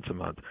least once a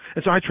month.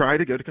 And so I try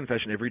to go to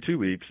confession every 2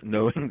 weeks,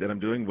 knowing that I'm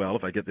doing well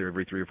if I get there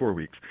every 3 or 4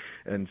 weeks.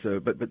 And so,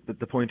 but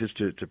the point is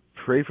to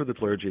pray for the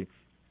clergy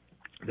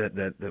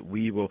that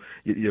we will.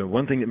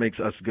 One thing that makes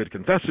us good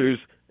confessors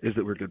is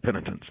that we're good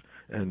penitents.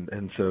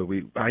 And so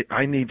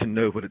I need to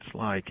know what it's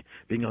like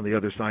being on the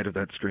other side of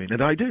that screen,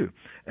 and I do.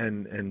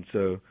 And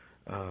so.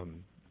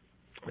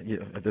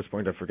 At this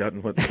point, I've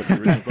forgotten what the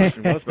original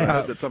question was, but I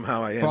hope that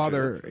somehow I answered.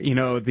 Father,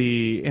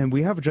 and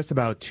we have just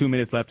about 2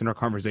 minutes left in our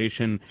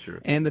conversation. Sure.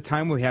 And the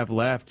time we have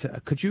left,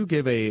 could you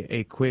give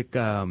a quick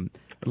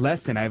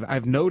lesson?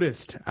 I've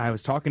noticed, I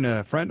was talking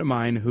to a friend of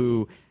mine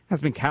who has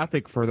been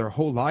Catholic for their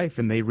whole life,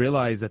 and they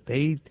realize that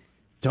they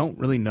don't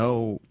really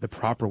know the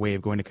proper way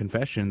of going to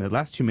confession. In the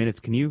last 2 minutes,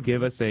 can you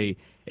give us a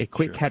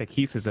quick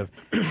catechesis of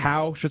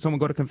how should someone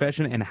go to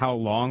confession and how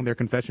long their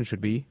confession should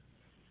be?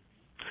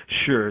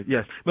 Sure,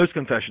 yes. Most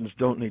confessions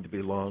don't need to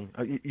be long.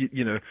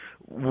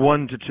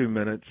 1 to 2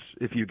 minutes.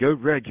 If you go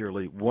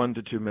regularly, 1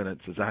 to 2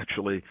 minutes is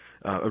actually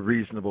a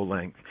reasonable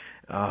length.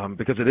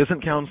 Because it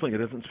isn't counseling,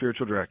 it isn't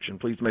spiritual direction.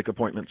 Please make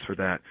appointments for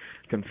that.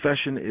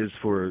 Confession is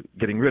for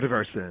getting rid of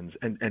our sins.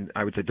 And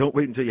I would say don't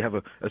wait until you have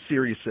a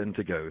serious sin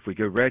to go. If we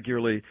go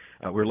regularly,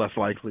 we're less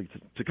likely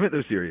to commit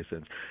those serious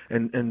sins.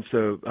 And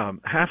so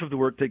half of the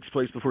work takes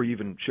place before you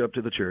even show up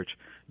to the church.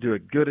 Do a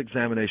good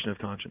examination of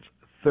conscience.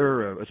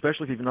 Thorough,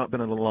 especially if you've not been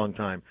in a long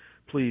time,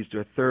 please do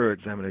a thorough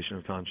examination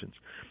of conscience.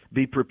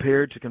 Be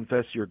prepared to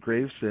confess your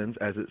grave sins,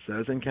 as it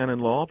says in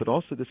canon law, but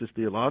also this is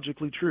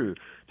theologically true,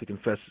 to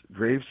confess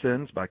grave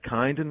sins by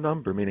kind and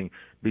number, meaning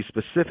be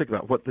specific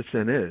about what the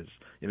sin is.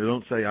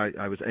 Don't say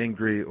I was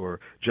angry or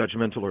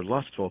judgmental or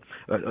lustful.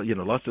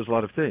 Lust is a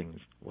lot of things.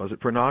 Was it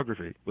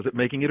pornography? Was it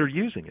making it or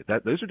using it?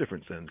 Those are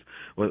different sins.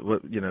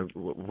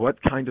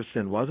 What kind of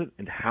sin was it,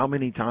 and how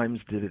many times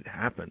did it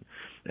happen?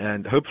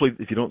 And hopefully,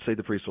 if you don't say,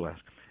 the priest will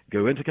ask.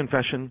 Go into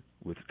confession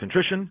with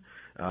contrition.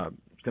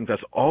 Confess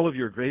all of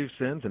your grave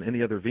sins and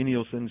any other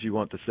venial sins you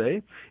want to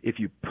say. If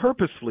you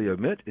purposefully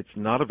omit, it's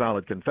not a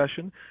valid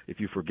confession. If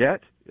you forget,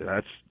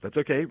 that's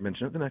okay.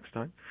 Mention it the next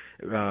time.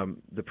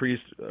 The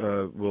priest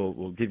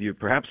will give you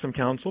perhaps some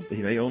counsel. He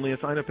may only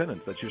assign a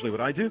penance. That's usually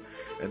what I do.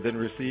 And then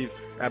receive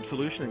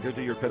absolution and go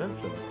do your penance.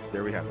 And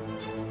there we have it.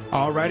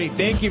 All righty.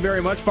 Thank you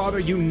very much, Father.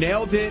 You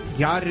nailed it.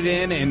 Got it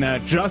in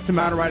just a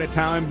matter of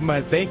time.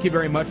 But thank you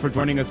very much for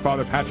joining us,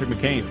 Father Patrick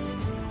McCain.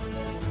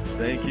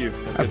 Thank you.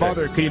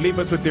 Father, can you leave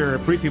us with your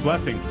priestly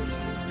blessing?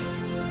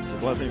 The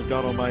blessing of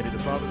God Almighty, the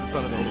Father, the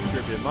Son, and the Holy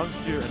Spirit be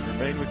amongst you and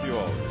remain with you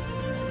all.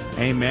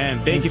 Amen.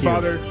 Thank you,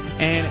 Father.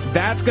 And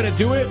that's going to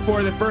do it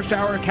for the first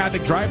hour of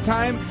Catholic Drive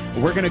Time.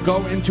 We're going to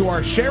go into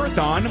our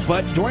share-a-thon,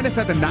 but join us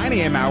at the 9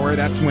 a.m. hour.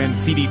 That's when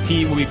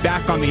CDT will be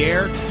back on the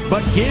air.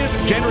 But give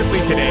generously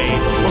today.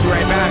 We'll be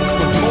right back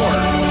with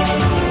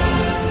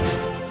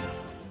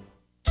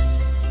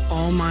more.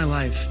 All my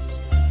life,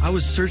 I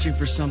was searching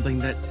for something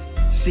that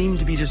seemed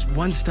to be just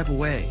one step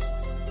away.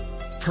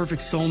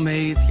 Perfect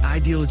soulmate, the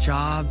ideal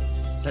job,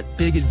 that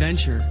big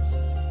adventure.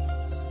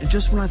 And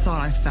just when I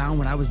thought I found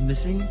what I was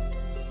missing,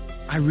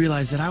 I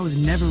realized that I was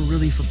never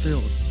really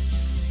fulfilled.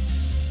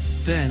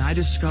 Then I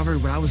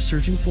discovered what I was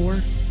searching for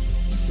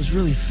was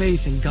really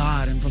faith in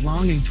God and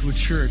belonging to a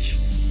church.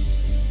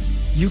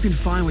 You can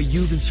find what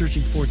you've been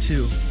searching for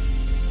too.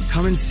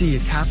 Come and see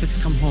at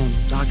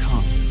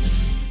CatholicsComeHome.com.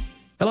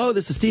 Hello,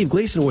 this is Steve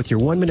Gleason with your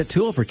 1-minute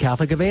tool for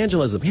Catholic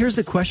evangelism. Here's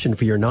the question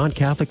for your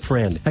non-Catholic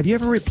friend. Have you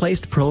ever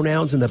replaced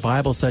pronouns in the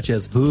Bible such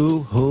as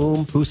who,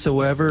 whom,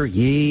 whosoever,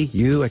 ye,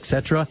 you,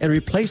 etc., and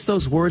replaced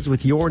those words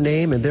with your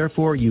name, and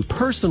therefore you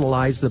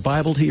personalize the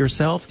Bible to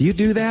yourself? Do you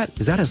do that?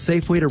 Is that a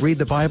safe way to read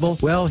the Bible?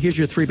 Well, here's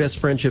your 3 best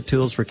friendship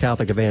tools for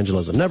Catholic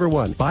evangelism. Number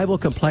 1, Bible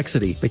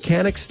complexity.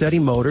 Mechanics study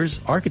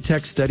motors,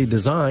 architects study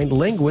design,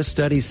 linguists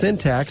study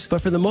syntax, but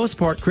for the most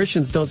part,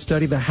 Christians don't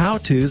study the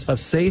how-tos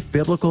of safe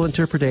biblical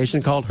interpretation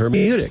called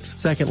hermeneutics.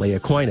 Secondly,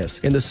 Aquinas.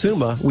 In the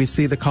Summa, we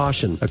see the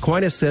caution.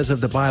 Aquinas says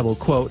of the Bible,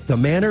 quote, the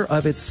manner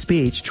of its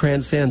speech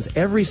transcends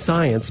every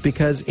science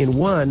because in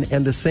one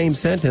and the same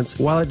sentence,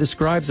 while it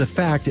describes a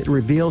fact, it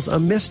reveals a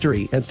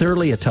mystery. And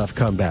thirdly, a tough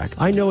comeback.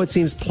 I know it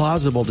seems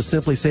plausible to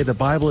simply say the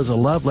Bible is a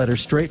love letter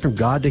straight from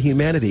God to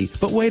humanity,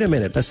 but wait a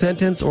minute. A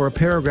sentence or a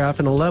paragraph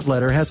in a love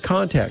letter has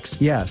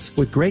context. Yes,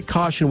 with great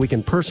caution, we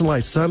can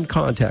personalize some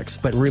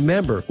context, but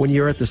remember, when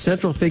you're at the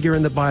central figure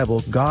in the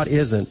Bible, God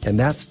isn't, and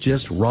that's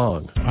just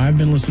wrong. I've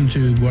been listening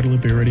to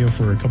Guadalupe Radio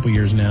for a couple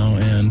years now,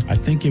 and I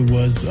think it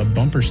was a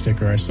bumper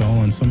sticker I saw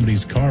on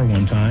somebody's car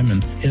one time,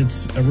 and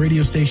it's a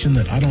radio station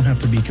that I don't have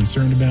to be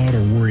concerned about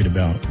or worried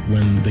about.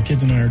 When the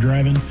kids and I are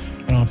driving,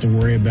 I don't have to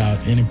worry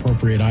about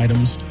inappropriate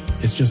items.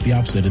 It's just the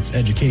opposite. It's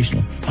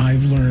educational.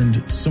 I've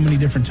learned so many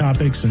different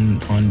topics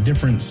and on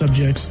different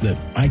subjects that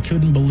I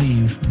couldn't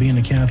believe being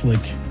a Catholic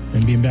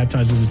and being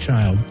baptized as a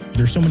child.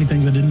 There's so many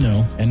things I didn't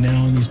know, and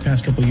now in these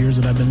past couple of years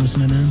that I've been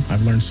listening in,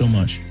 I've learned so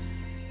much.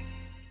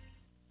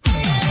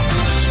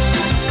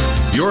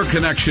 Your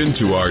connection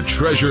to our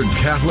treasured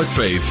Catholic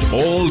faith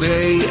all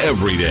day,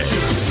 every day.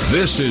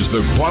 This is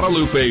the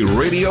Guadalupe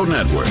Radio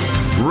Network,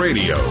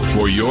 radio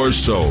for your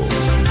soul.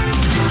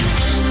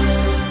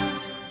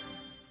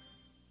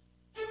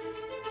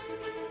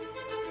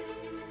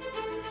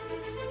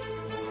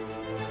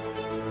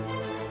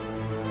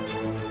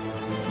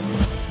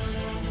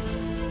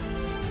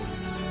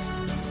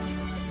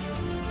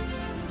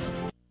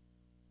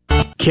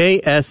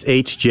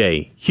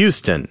 KSHJ,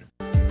 Houston.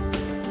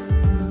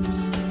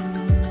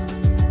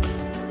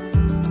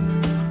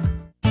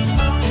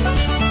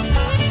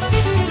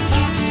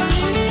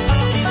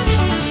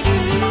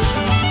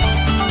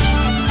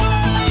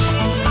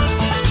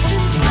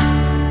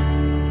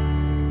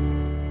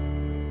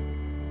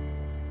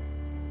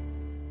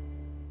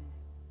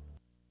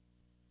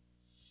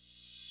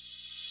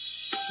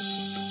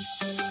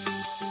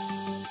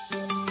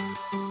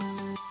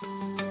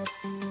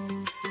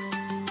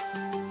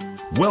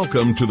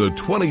 Welcome to the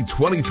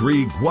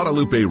 2023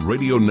 Guadalupe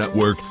Radio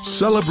Network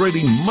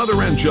celebrating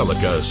Mother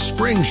Angelica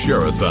Spring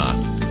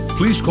Share-a-thon.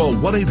 Please call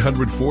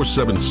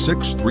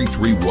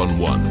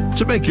 1-800-476-3311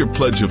 to make your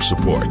pledge of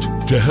support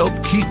to help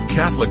keep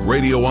Catholic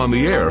radio on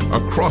the air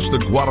across the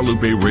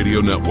Guadalupe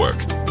Radio Network.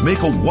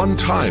 Make a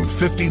one-time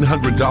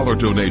 $1,500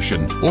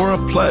 donation or a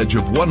pledge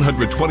of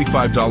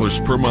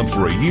 $125 per month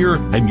for a year,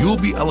 and you'll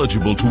be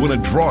eligible to win a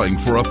drawing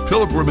for a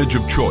pilgrimage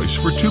of choice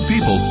for two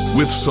people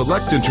with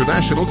select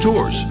international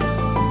tours.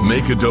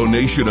 Make a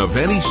donation of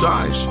any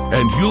size,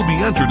 and you'll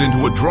be entered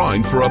into a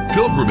drawing for a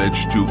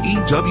pilgrimage to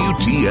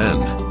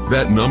EWTN.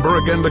 That number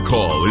again to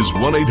call is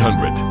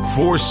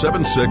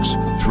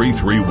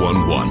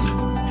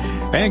 1-800-476-3311.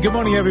 And good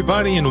morning,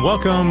 everybody, and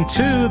welcome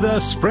to the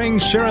Spring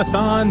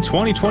Share-a-thon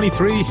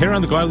 2023 here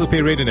on the Guadalupe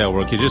Radio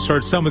Network. You just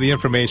heard some of the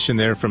information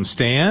there from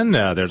Stan.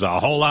 There's a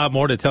whole lot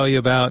more to tell you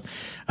about.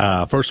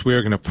 First, we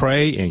are going to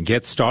pray and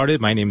get started.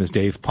 My name is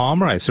Dave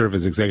Palmer. I serve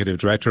as Executive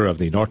Director of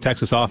the North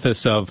Texas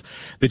office of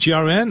the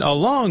GRN,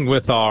 along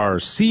with our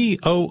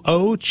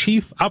COO,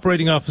 Chief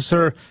Operating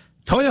Officer,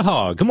 Toya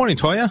Hogg. Good morning,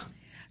 Toya.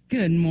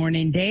 Good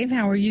morning, Dave.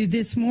 How are you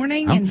this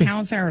morning? And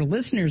how's our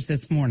listeners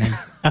this morning?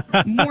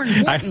 More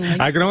importantly,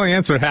 I can only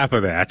answer half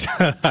of that.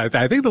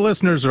 I think the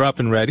listeners are up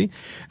and ready.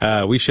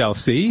 We shall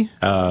see,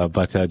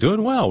 but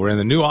doing well. We're in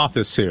the new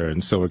office here,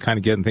 and so we're kind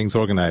of getting things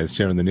organized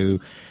here in the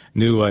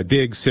new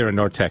digs here in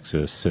North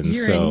Texas. And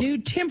you're so, a new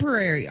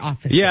temporary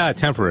office. Yeah,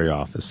 temporary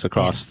office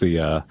across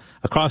the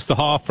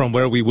hall from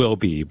where we will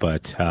be.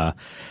 But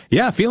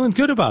yeah, feeling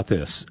good about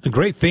this. A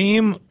great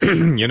theme.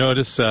 You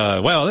notice.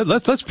 Well,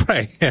 let's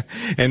pray.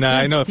 And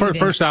I know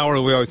first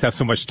hour we always have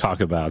so much to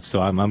talk about,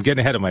 so I'm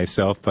getting ahead of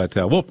myself. But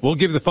we'll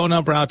give the phone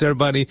number out to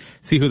everybody.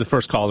 See who the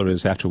first caller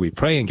is after we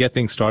pray and get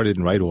things started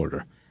in right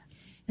order.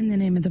 In the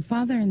name of the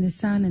Father and the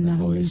Son and the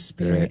Holy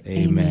Spirit.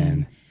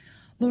 Amen.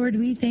 Lord,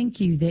 we thank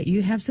you that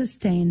you have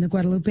sustained the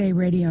Guadalupe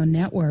Radio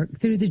Network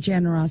through the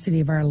generosity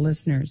of our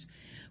listeners.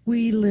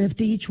 We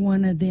lift each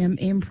one of them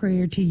in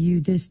prayer to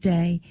you this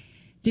day.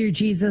 Dear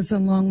Jesus,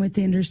 along with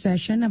the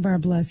intercession of our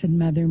Blessed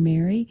Mother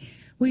Mary,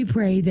 we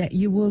pray that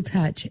you will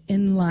touch,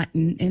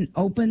 enlighten, and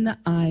open the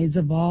eyes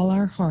of all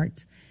our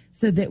hearts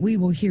so that we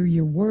will hear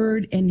your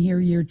word and hear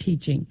your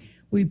teaching.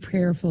 We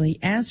prayerfully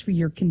ask for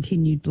your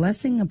continued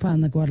blessing upon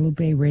the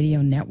Guadalupe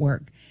Radio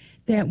Network,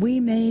 that we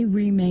may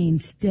remain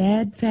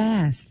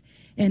steadfast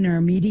in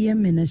our media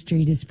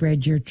ministry to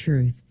spread your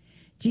truth.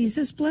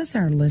 Jesus, bless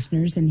our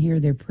listeners and hear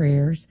their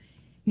prayers.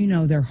 You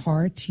know their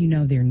hearts, you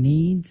know their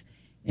needs.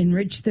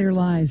 Enrich their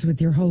lives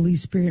with your Holy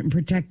Spirit and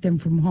protect them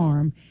from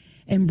harm,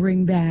 and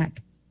bring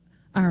back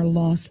our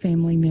lost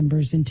family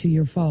members into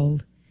your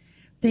fold.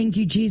 Thank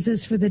you,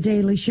 Jesus, for the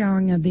daily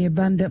showering of the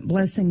abundant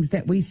blessings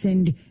that we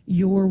send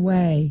your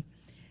way,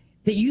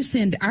 that you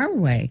send our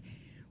way.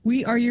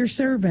 We are your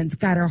servants.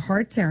 Guide our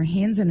hearts, our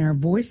hands, and our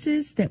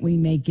voices, that we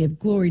may give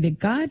glory to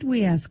God.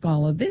 We ask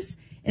all of this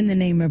in the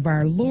name of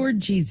our Lord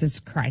Jesus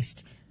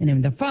Christ. In the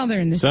name of the Father,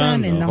 and the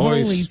Son, and the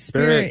Holy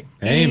Spirit.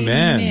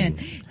 Amen.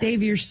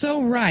 Dave, you're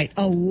so right.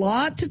 A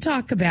lot to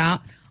talk about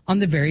on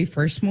the very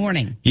first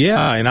morning.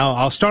 Yeah, and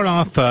I'll start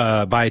off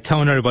by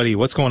telling everybody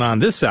what's going on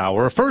this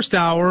hour. First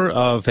hour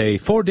of a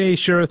 4-day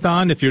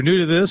Share-a-thon. If you're new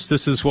to this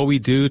is what we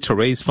do to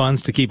raise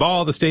funds to keep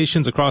all the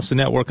stations across the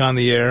network on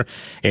the air.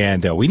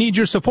 And we need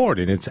your support,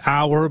 and it's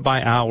hour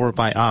by hour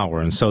by hour.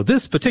 And so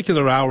this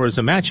particular hour is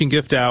a matching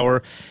gift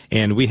hour,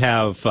 and we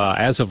have,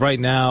 as of right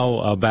now,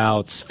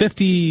 about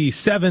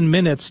 57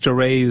 minutes to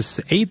raise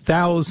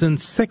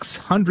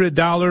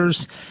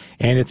 $8,600.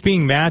 And it's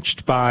being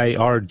matched by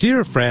our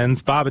dear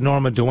friends, Bob and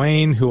Norma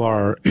Duane, who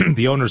are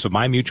the owners of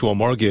My Mutual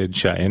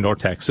Mortgage in North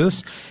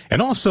Texas,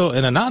 and also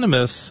an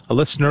anonymous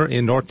listener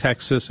in North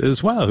Texas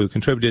as well, who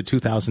contributed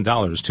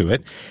 $2,000 to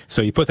it.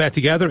 So you put that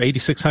together,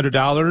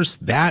 $8,600.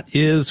 That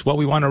is what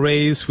we want to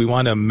raise. We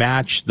want to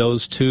match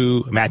those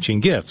two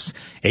matching gifts.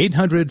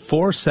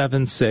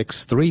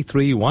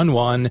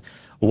 800-476-3311,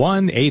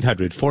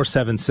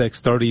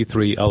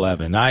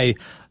 1-800-476-3311.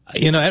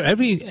 You know,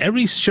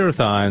 every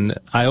Share-a-thon,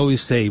 I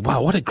always say,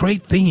 wow, what a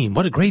great theme.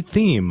 What a great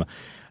theme.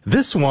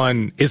 this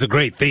one is a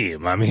great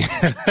theme. I mean,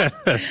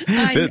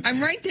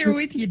 I'm right there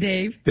with you,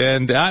 Dave.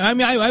 And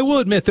I will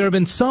admit there have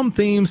been some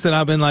themes that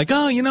I've been like,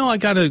 oh, I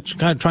gotta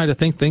try to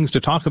think things to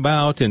talk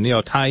about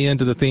and, tie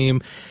into the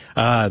theme.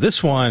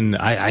 This one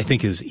I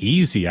think is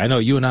easy. I know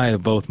you and I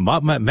have both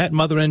met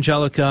Mother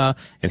Angelica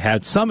and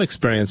had some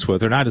experience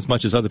with her, not as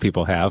much as other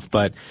people have,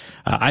 but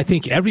I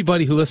think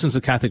everybody who listens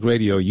to Catholic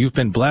radio, you've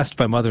been blessed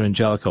by Mother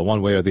Angelica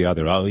one way or the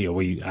other.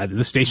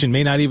 The station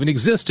may not even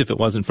exist if it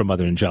wasn't for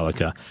Mother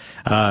Angelica.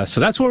 So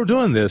that's what we're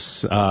doing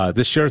this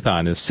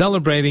Share-a-thon, is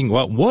celebrating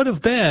what would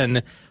have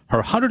been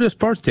her 100th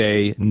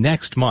birthday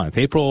next month,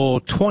 April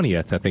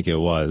 20th, I think it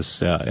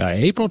was.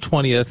 April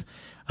 20th.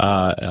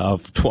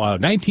 Of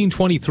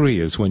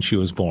 1923 is when she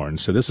was born.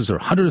 So this is her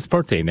 100th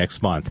birthday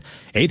next month.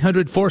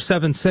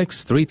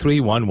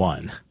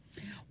 800-476-3311.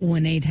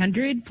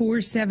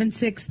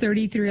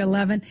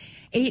 1-800-476-3311.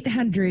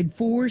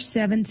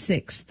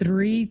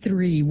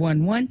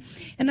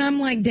 800-476-3311. And I'm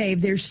like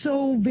Dave, there's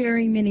so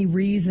very many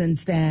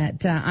reasons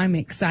that I'm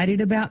excited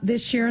about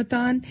this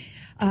Share-a-thon.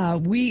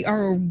 We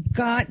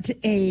got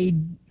a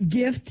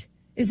gift.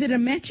 Is it a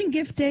matching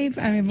gift, Dave?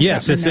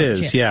 Yes, this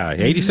is. Yeah,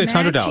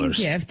 $8,600. Matching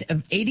gift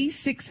of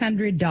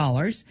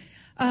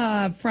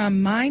 $8,600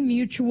 from My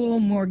Mutual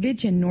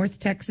Mortgage in North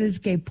Texas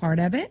gave part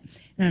of it.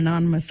 An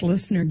anonymous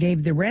listener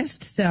gave the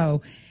rest.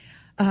 So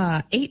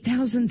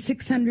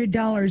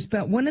 $8,600.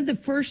 But one of the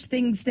first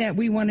things that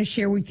we want to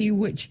share with you,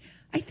 which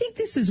I think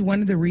this is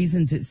one of the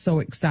reasons it's so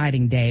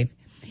exciting, Dave,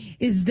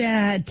 is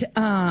that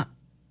a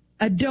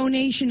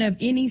donation of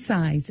any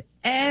size,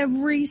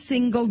 every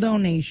single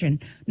donation,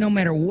 no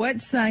matter what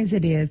size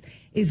it is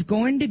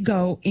going to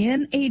go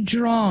in a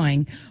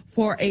drawing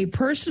for a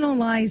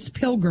personalized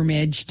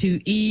pilgrimage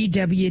to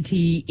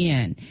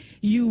EWTN.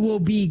 You will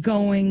be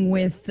going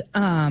with,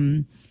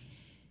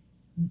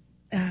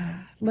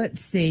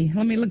 let's see.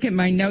 Let me look at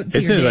my notes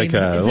here, Dave.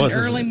 It's an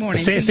early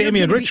morning.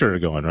 Sammy and Richard are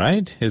going,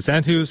 right? Is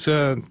that who's...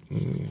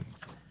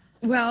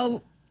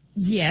 Well,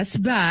 yes,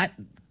 but...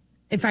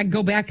 If I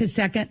go back a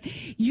second,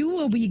 you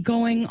will be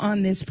going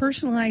on this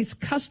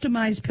personalized,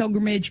 customized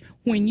pilgrimage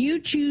when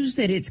you choose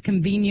that it's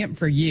convenient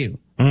for you.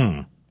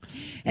 And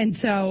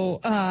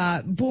so,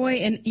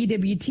 and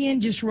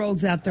EWTN just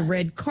rolls out the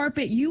red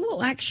carpet. You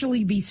will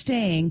actually be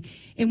staying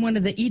in one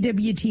of the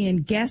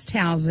EWTN guest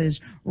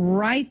houses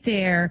right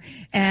there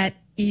at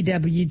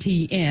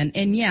EWTN.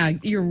 And yeah,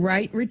 you're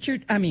right,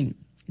 Richard.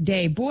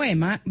 Dave, boy,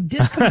 am I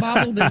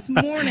discombobbled this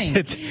morning.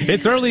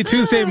 It's early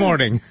Tuesday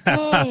morning.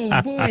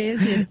 Oh, boy,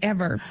 is it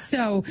ever.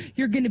 So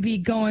you're going to be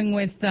going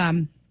with,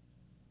 I'm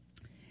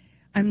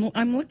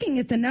looking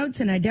at the notes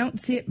and I don't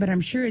see it, but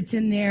I'm sure it's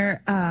in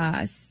there.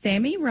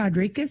 Sammy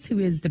Rodriguez, who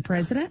is the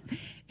president,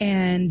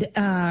 and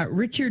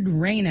Richard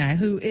Reyna,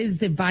 who is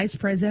the vice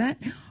president,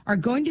 are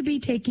going to be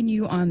taking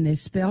you on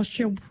this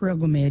special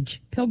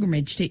pilgrimage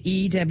to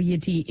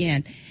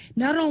EWTN.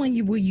 Not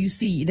only will you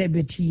see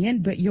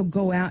EWTN, but you'll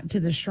go out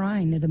to the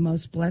shrine of the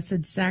Most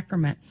Blessed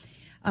Sacrament.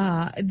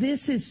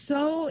 This is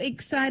so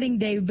exciting,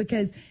 Dave,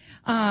 because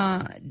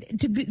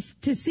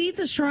to see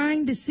the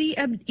shrine, to see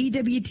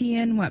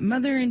EWTN, what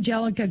Mother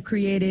Angelica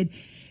created,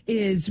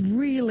 is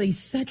really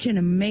such an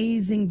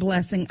amazing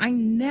blessing. I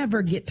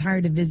never get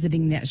tired of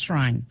visiting that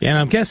shrine. Yeah, and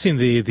I'm guessing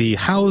the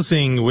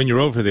housing when you're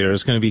over there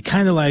is going to be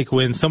kind of like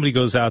when somebody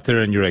goes out there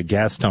and you're a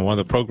guest on one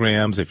of the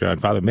programs, if you're on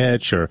Father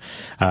Mitch or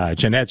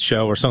Jeanette's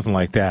show or something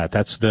like that.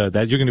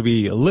 That you're going to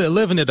be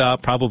living it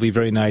up. Probably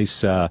very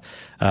nice,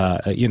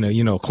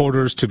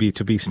 quarters to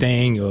be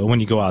staying when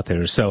you go out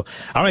there. So,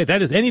 all right,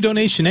 that is any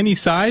donation, any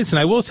size. And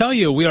I will tell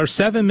you, we are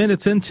 7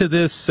 minutes into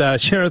this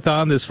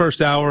Share-a-thon, this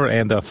first hour,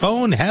 and the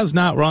phone has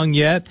not rung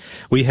yet.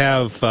 We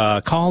have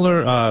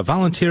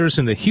volunteers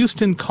in the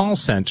Houston call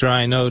center.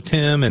 I know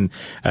Tim and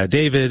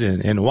David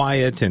and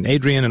Wyatt and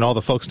Adrian and all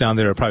the folks down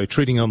there are probably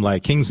treating them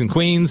like kings and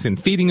queens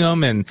and feeding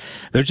them, and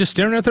they're just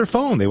staring at their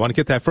phone. They want to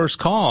get that first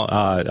call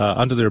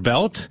under their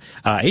belt.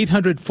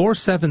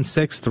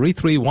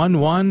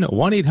 800-476-3311,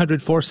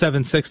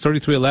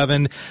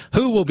 1-800-476-3311.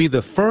 Who will be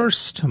the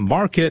first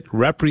market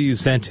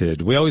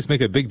represented? We always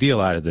make a big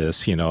deal out of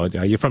this.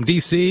 Are you from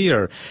D.C.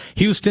 or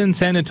Houston,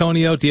 San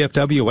Antonio,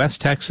 DFW, West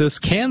Texas,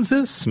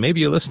 Kansas?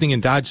 Maybe you're listening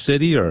in Dodge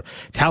City or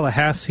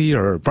Tallahassee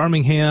or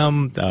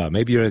Birmingham.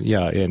 Maybe you're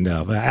in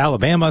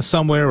Alabama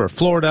somewhere or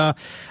Florida.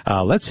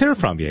 Let's hear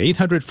from you.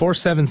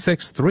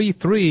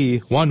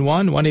 800-476-3311,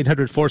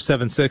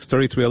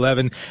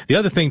 1-800-476-3311. The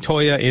other thing,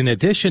 Toya, in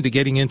addition to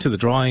getting into the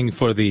drawing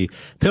for the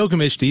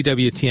pilgrimage to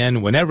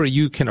EWTN, whenever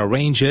you can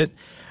arrange it,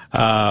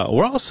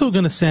 we're also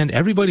going to send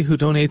everybody who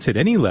donates at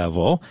any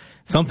level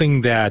something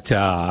that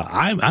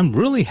I'm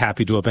really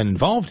happy to have been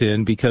involved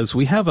in, because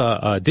we have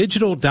a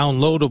digital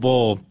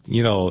downloadable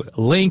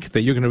link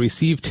that you're going to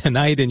receive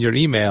tonight in your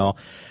email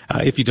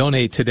if you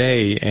donate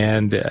today,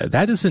 and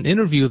that is an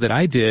interview that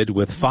I did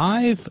with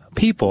 5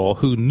 people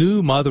who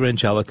knew Mother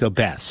Angelica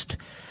best.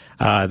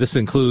 This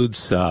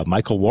includes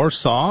Michael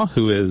Warsaw,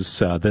 who is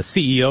the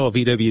CEO of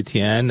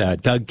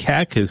EWTN, Doug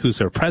Keck, who's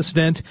their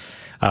president,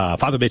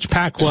 Father Mitch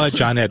Pacwa,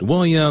 Johnette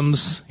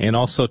Williams, and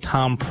also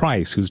Tom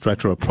Price, who's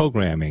director of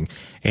programming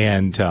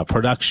and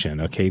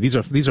production. Okay, these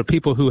are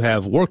people who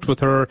have worked with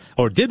her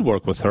or did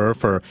work with her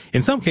for,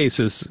 in some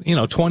cases,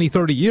 20,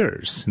 30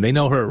 years. They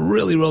know her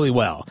really, really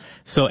well.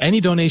 So any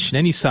donation,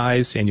 any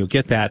size, and you'll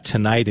get that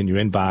tonight in your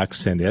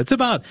inbox. And it's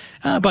about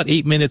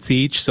 8 minutes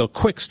each. So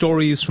quick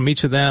stories from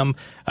each of them.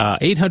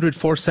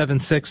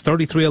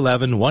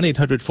 800-476-3311,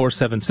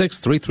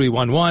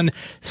 1-800-476-3311.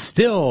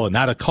 Still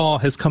not a call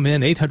has come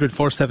in.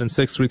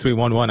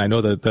 800-476-3311. I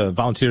know that the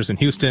volunteers in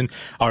Houston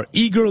are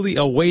eagerly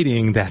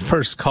awaiting that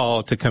first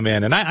call to come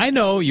in. And I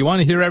know you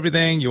want to hear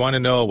everything. You want to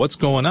know what's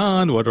going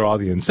on. What are all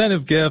the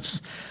incentive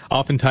gifts?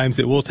 Oftentimes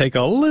it will take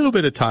a little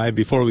bit of time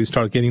before we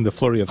start getting the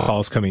flurry of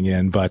calls coming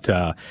in. But,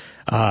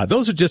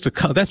 those are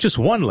that's just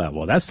one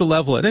level. That's the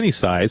level at any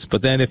size.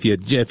 But then if you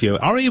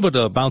are able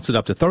to bounce it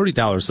up to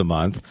 $30 a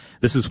month,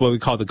 this is what we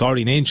call the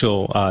Guardian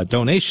Angel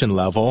donation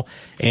level.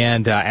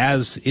 And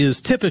as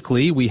is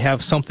typically, we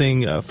have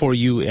something for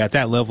you at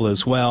that level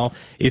as well.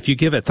 If you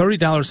give it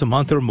 $30 a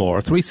month or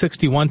more,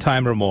 $361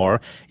 time or more,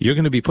 you're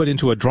going to be put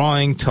into a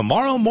drawing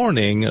tomorrow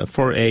morning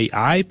for a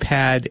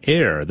iPad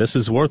Air. This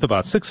is worth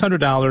about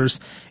 $600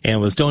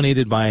 and was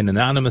donated by an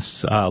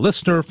anonymous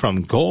listener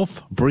from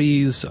Gulf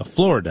Breeze,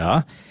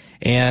 Florida.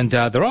 And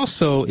there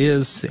also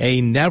is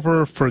a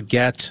Never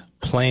Forget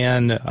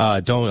plan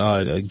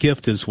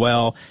gift as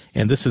well.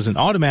 And this is an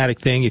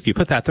automatic thing. If you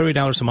put that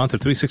 $30 a month or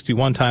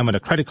 $361 time on a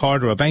credit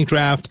card or a bank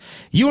draft,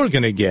 you are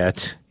going to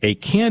get a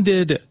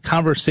candid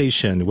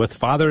conversation with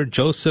Father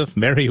Joseph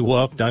Mary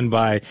Wolf, done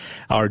by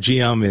our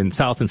GM in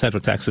South and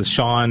Central Texas,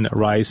 Sean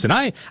Rice. And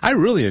I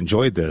really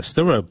enjoyed this.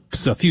 There were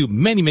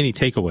many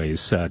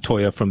takeaways,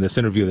 Toya, from this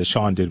interview that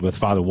Sean did with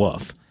Father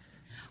Wolf.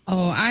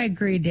 Oh, I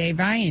agree, Dave.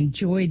 I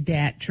enjoyed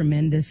that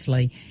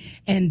tremendously.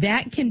 And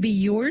that can be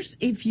yours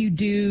if you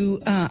do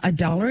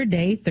 $1 a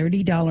day,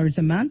 $30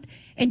 a month,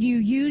 and you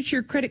use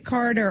your credit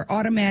card or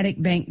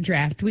automatic bank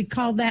draft. We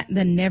call that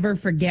the Never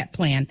Forget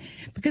plan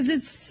because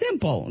it's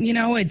simple.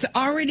 It's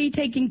already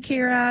taken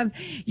care of.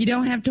 You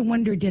don't have to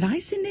wonder, did I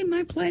send in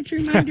my pledge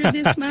reminder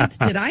this month?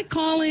 Did I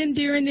call in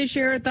during the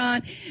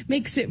share-a-thon?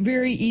 Makes it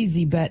very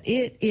easy, but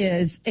it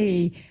is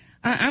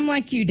I'm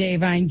like you,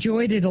 Dave. I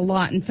enjoyed it a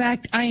lot. In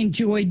fact, I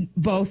enjoyed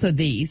both of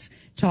these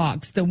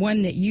talks. The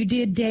one that you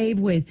did, Dave,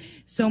 with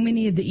so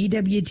many of the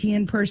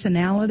EWTN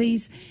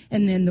personalities,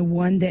 and then the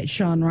one that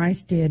Sean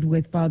Rice did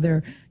with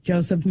Father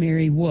Joseph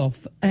Mary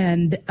Wolf.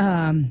 And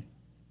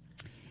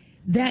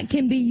that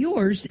can be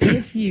yours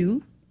if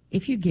you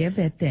give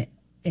at the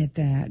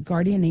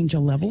Guardian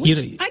Angel level,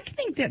 which I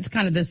think that's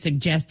kind of the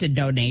suggested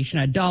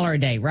donation, $1 a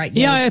day, right?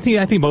 Dave? Yeah, I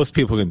think most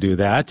people can do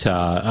that.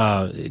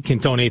 Can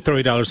donate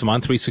 $30 a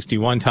month,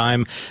 $361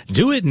 time.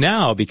 Do it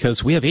now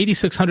because we have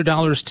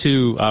 $8,600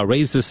 to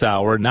raise this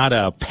hour. Not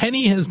a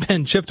penny has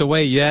been chipped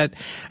away yet.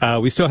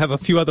 We still have a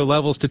few other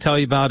levels to tell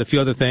you about, a few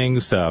other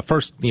things.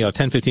 First,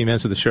 10, 15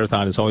 minutes of the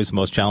share-a-thon is always the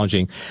most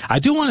challenging. I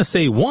do want to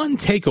say one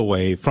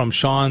takeaway from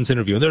Sean's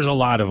interview, and there's a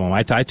lot of them.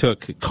 I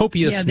took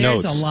copious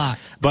notes. There's a lot.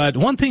 But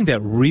one thing that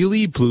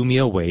really blew me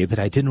away that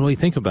I didn't really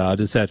think about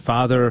is that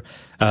Father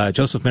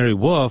Joseph Mary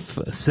Wolf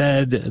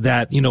said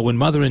that, when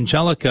Mother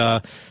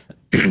Angelica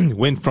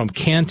went from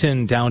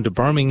Canton down to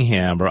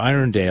Birmingham or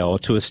Irondale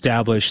to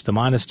establish the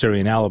monastery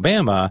in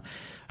Alabama,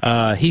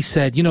 he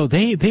said,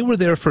 they were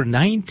there for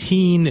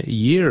 19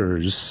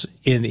 years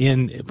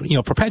in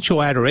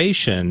perpetual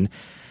adoration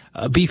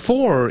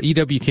before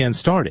EWTN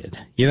started.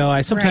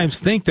 I sometimes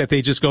think that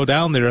they just go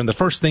down there and the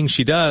first thing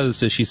she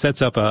does is she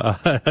sets up a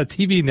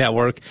TV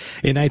network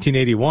in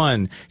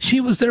 1981.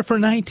 She was there for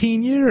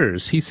 19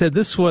 years. He said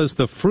this was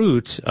the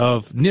fruit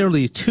of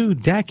nearly 2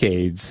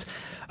 decades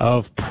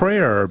of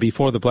prayer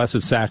before the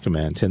Blessed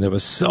Sacrament. And there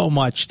was so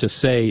much to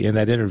say in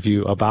that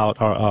interview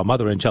about our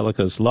Mother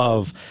Angelica's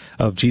love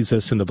of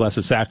Jesus and the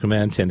Blessed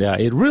Sacrament. And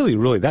it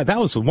really, that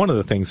was one of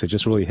the things that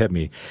just really hit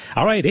me.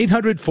 All right,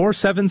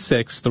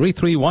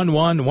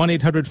 800-476-3311,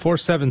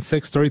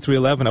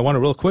 1-800-476-3311. I want to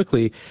real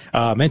quickly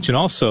mention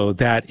also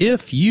that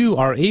if you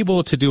are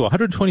able to do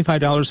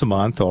 $125 a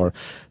month or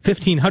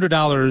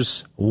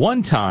 $1,500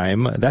 one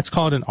time, that's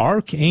called an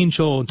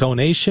Archangel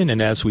donation.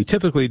 And as we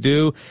typically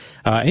do,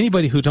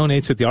 anybody who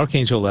donates at the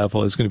Archangel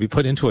level is going to be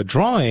put into a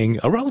drawing,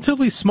 a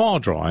relatively small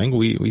drawing.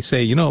 We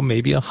say,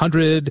 maybe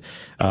 100,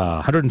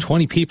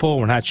 120 people.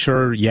 We're not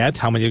sure yet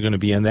how many are going to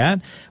be in that.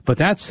 But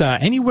that's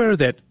anywhere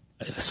that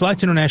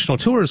Select International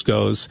Tours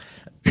goes.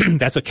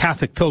 That's a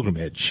Catholic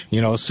pilgrimage,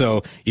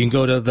 so you can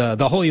go to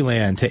the Holy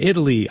Land, to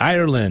Italy,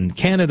 Ireland,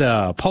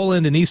 Canada,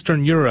 Poland, and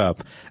Eastern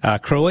Europe,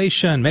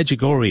 Croatia and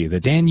Medjugorje, the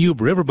Danube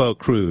riverboat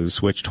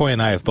cruise, which Toy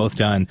and I have both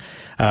done.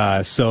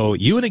 So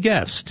you and a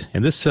guest,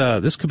 and this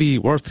could be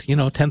worth,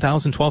 $10,000,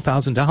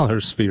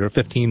 $12,000 for your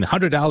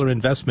 $1,500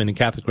 investment in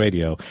Catholic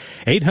Radio.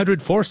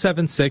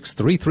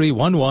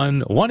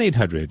 800-476-3311,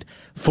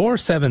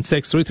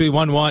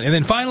 1-800-476-3311. And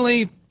then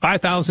finally,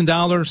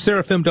 $5,000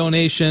 Seraphim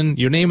donation,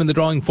 your name in the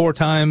drawing 4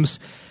 times.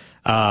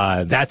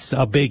 that's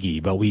a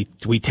biggie. But we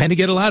tend to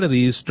get a lot of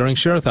these during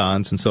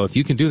share-a-thons, and so if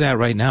you can do that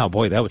right now,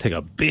 boy, that would take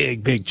a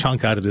big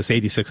chunk out of this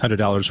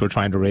 $8,600 we're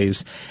trying to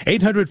raise.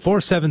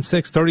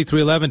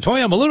 800-476-3311.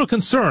 Toy, I'm a little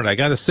concerned, I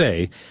got to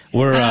say.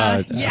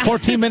 We're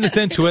 14 minutes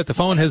into it. The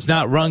phone has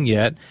not rung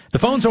yet. The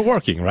phones are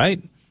working,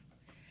 right?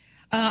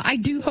 I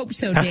do hope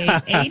so, Dave.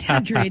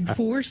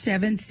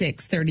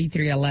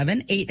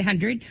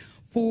 800-476-3311.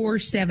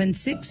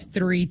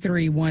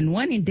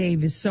 800-476-3311. And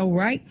Dave is so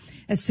right.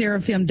 A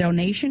Seraphim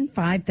donation,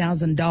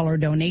 $5,000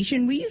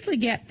 donation. We usually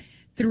get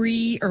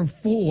 3 or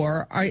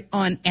 4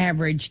 on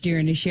average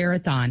during a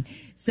share-a-thon.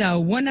 So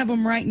one of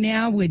them right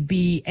now would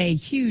be a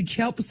huge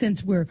help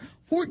since we're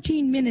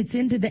 14 minutes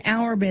into the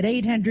hour, but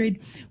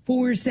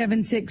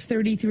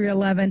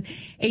 800-476-3311,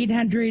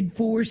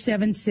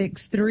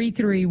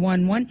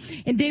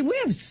 800-476-3311. And Dave, we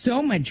have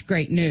so much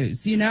great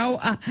news. You know,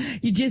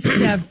 you just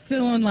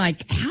feeling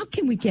like, how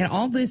can we get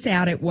all this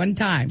out at one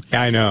time?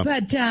 I know.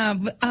 But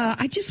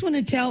I just want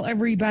to tell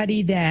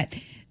everybody that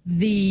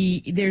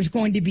there's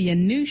going to be a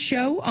new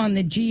show on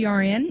the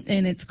GRN,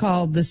 and it's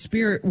called The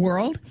Spirit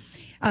World.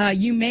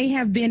 You may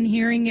have been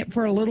hearing it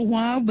for a little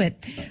while, but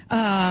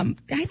I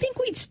think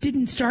we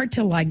didn't start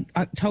till like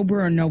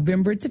October or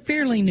November. It's a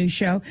fairly new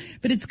show,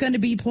 but it's going to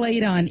be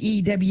played on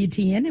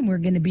EWTN, and we're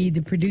going to be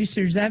the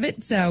producers of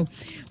it. So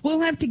we'll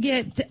have to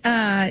get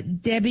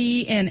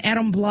Debbie and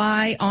Adam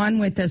Bly on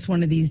with us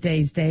one of these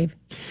days, Dave.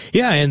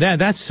 Yeah, and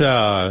that's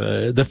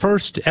the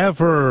first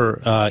ever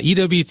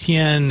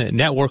EWTN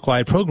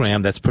network-wide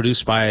program that's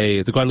produced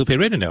by the Guadalupe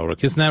Radio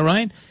Network. Isn't that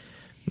right?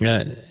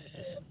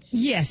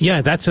 Yes.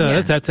 Yeah, that's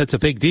a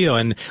big deal.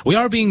 And we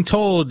are being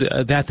told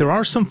that there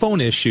are some phone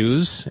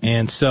issues.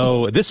 And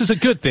so this is a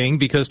good thing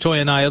because Toy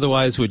and I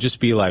otherwise would just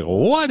be like,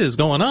 what is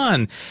going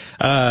on?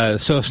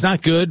 So it's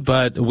not good,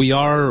 but we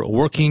are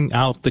working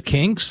out the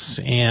kinks.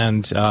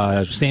 And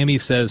Sammy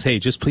says, hey,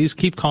 just please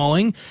keep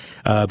calling.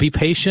 Be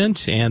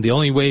patient. And the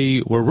only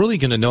way we're really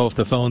going to know if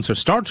the phones are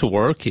start to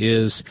work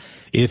is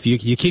if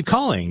you keep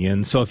calling.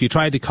 And so if you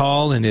tried to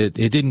call and it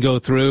didn't go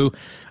through,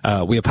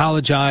 we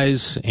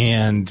apologize,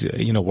 and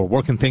we're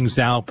working things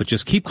out, but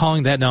just keep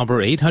calling that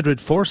number,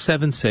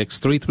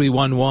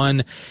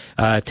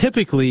 800-476-3311.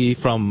 Typically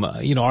from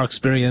our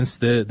experience,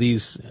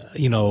 these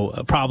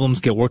problems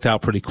get worked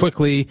out pretty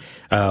quickly.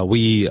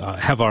 We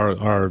have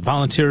our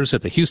volunteers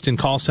at the Houston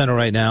call center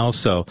right now,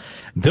 so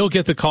they'll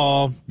get the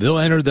call, they'll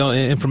enter the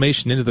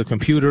information into the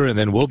computer, and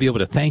then we'll be able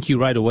to thank you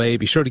right away.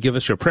 Be sure to give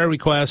us your prayer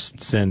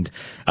requests, and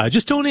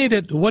just donate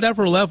at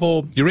whatever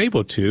level you're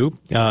able to.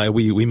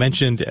 We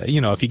mentioned,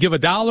 if you give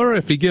 $1,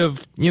 if you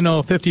give,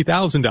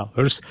 $50,000,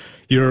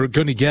 you're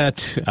going to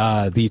get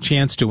the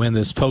chance to win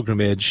this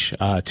pilgrimage to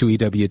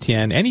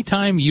EWTN.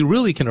 Anytime you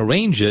really can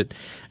arrange it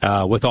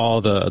with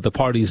all the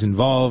parties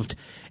involved.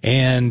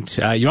 And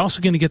you're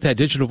also going to get that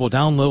digital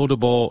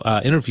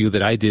downloadable interview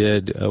that I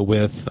did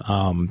with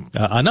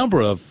a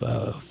number of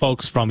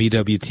folks from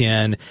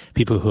EWTN,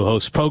 people who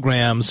host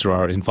programs or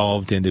are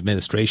involved in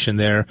administration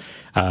there,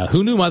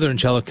 who knew Mother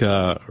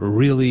Angelica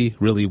really,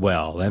 really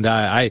well. And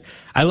I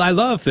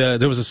love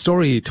there was a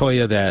story,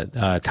 Toya,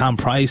 that Tom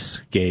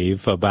Price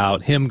gave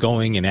about him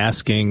going and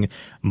asking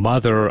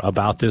Mother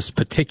about this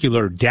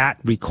particular DAT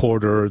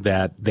recorder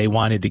that they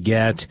wanted to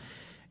get.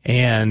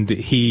 And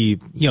he,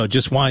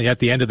 just wanted, at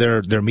the end of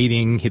their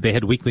meeting, they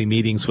had weekly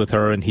meetings with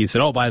her, and he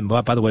said, oh, by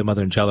the way,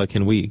 Mother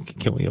Angelica,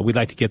 we'd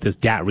like to get this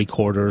DAT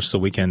recorder so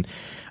we can,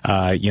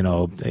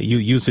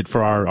 use it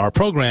for our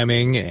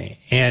programming.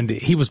 And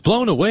he was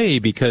blown away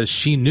because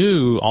she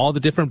knew all the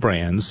different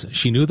brands.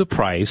 She knew the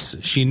price.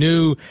 She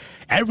knew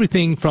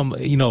everything from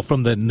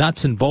the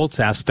nuts and bolts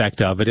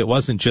aspect of it. It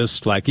wasn't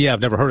just like, yeah, I've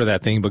never heard of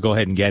that thing, but go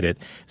ahead and get it.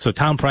 So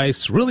Tom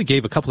Price really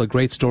gave a couple of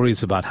great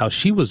stories about how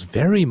she was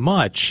very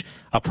much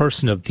a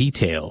person of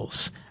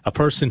details, a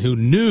person who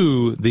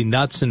knew the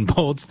nuts and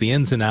bolts, the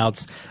ins and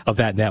outs of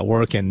that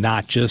network, and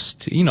not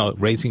just,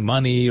 raising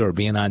money or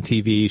being on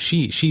TV.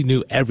 She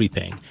knew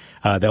everything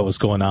that was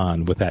going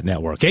on with that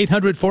network.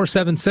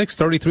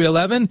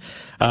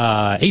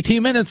 800-476-3311.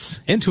 18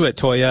 minutes into it,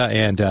 Toya,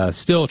 and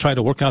still trying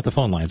to work out the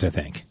phone lines, I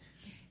think.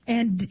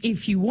 And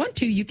if you want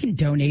to, you can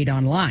donate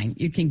online.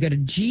 You can go to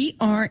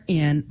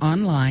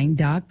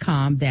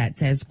grnonline.com. That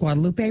says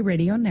Guadalupe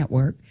Radio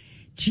Network.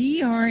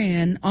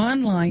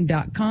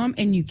 grnonline.com,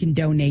 and you can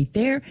donate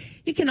there.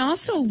 You can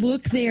also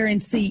look there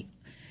and see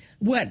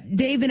what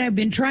Dave and I have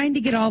been trying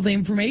to get all the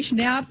information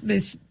out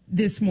this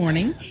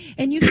morning,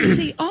 and you can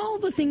see all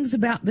the things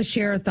about the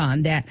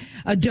share-a-thon, that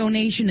a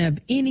donation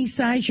of any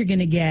size, you're going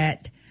to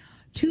get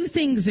two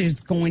things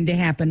is going to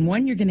happen.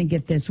 One, you're going to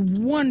get this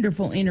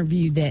wonderful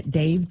interview that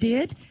Dave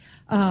did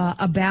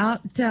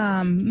about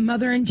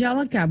Mother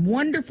Angelica.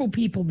 Wonderful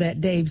people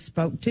that Dave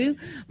spoke to.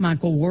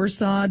 Michael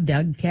Warsaw,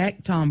 Doug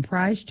Keck, Tom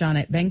Price,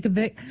 Johnette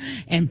Benkovic,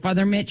 and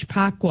Father Mitch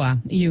Pacwa.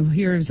 You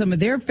hear some of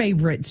their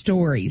favorite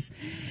stories.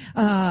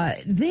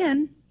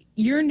 Then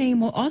your name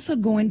will also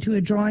go into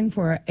a drawing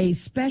for a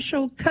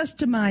special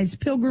customized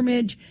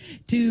pilgrimage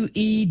to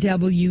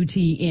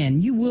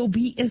EWTN. You will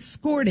be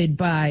escorted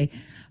by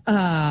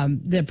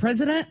the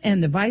president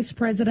and the vice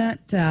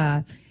president,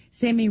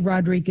 Sammy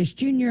Rodriguez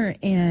Jr.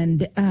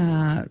 and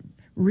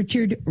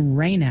Richard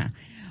Reyna.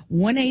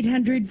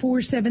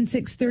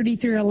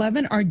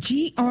 1-800-476-3311 or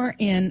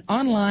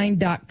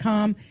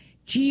grnonline.com,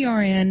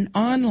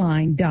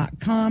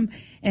 grnonline.com,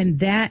 and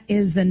that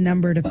is the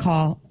number to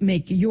call.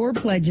 Make your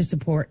pledge of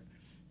support.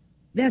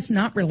 That's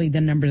not really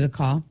the number to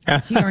call.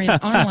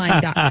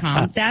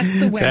 grnonline.com. That's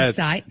the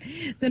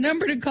website. The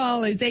number to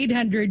call is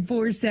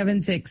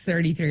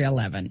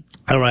 800-476-3311.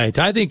 All right.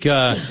 I think,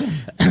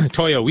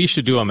 Toya, we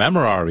should do a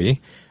memorare.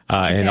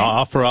 And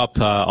offer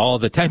up all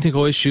the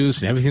technical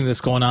issues and everything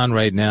that's going on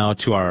right now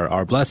to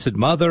our Blessed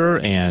Mother,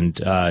 and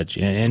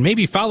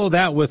maybe follow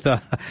that with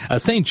a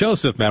St.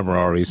 Joseph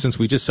memorare, since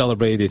we just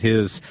celebrated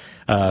his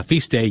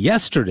feast day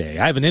yesterday.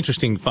 I have an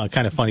interesting,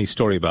 kind of funny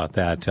story about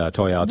that,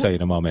 Toya. I'll tell you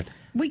in a moment.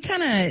 We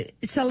kind of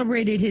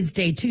celebrated his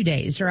day 2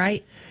 days,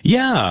 right?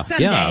 Yeah.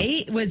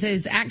 Sunday was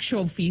his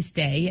actual feast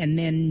day, and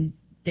then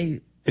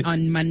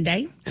on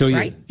Monday,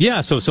 right? Yeah.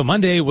 So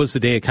Monday was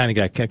the day it kind of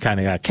got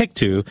kicked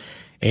to.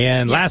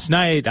 And last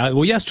night,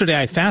 yesterday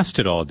I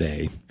fasted all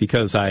day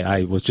because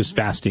I was just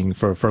fasting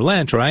for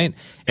Lent, right?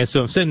 And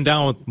so I'm sitting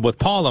down with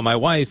Paula, my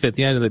wife, at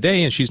the end of the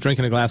day, and she's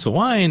drinking a glass of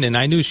wine, and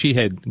I knew she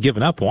had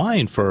given up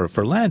wine for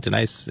Lent, and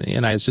I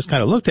just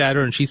kind of looked at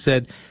her, and she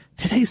said,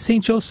 "Today's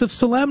St. Joseph's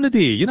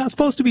solemnity. You're not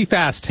supposed to be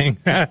fasting."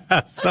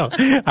 So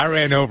I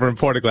ran over and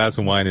poured a glass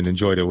of wine and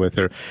enjoyed it with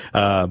her.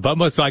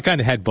 So I kind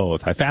of had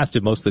both. I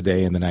fasted most of the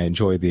day, and then I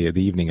enjoyed the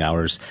evening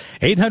hours.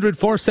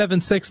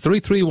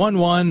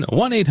 800-476-3311,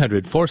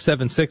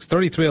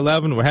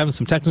 1-800-476-3311. We're having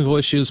some technical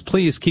issues.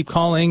 Please keep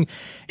calling,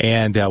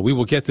 and we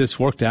will get this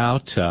worked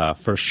out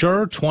for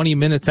sure. 20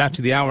 minutes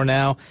after the hour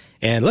now.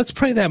 And let's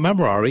pray that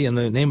memorare in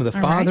the name of the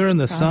Father, and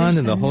the Son,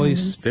 and the Holy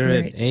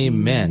Spirit.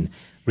 Amen.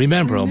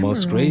 Remember, O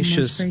most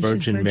gracious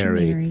Virgin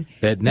Mary,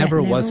 that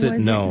never was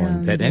it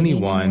known that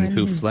anyone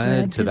who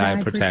fled to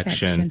thy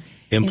protection,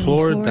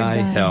 implored thy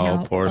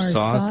help, or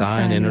sought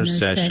thine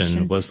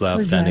intercession was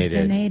left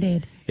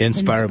unaided.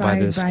 Inspired by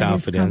this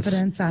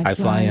confidence, I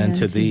fly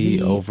unto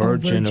thee, O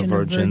Virgin of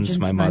Virgins,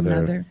 my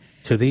Mother.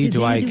 To thee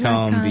do I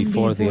come,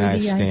 before thee I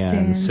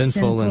stand,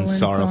 sinful and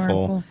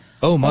sorrowful.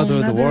 O Mother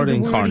of the Word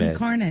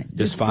incarnate,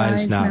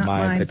 despise not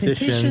my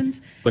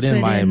petitions, but in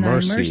my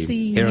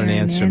mercy hear and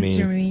answer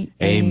me.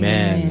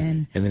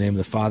 Amen. In the name of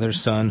the Father,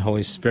 Son,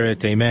 Holy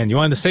Spirit. Amen. You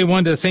wanted to say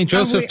one to St.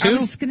 Joseph, too? I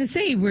was going to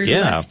say,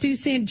 let's do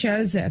St.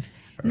 Joseph.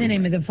 In the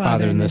name of the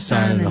Father, and the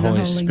Son, and the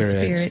Holy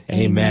Spirit.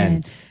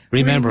 Amen.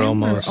 Remember, O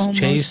most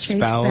chaste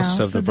spouse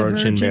of the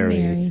Virgin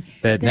Mary,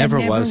 that never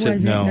was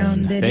it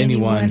known that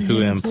anyone who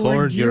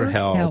implored your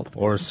help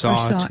or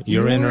sought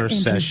your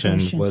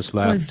intercession was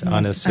left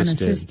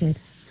unassisted.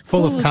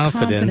 Full of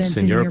confidence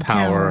in your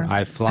power,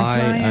 I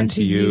fly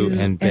unto you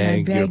and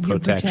beg your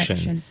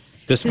protection.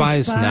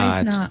 Despise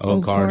not,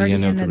 O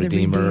guardian of the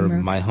Redeemer,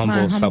 my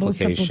humble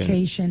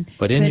supplication,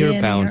 but in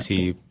your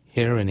bounty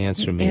hear and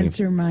answer me.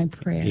 Answer my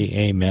prayer.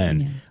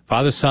 Amen.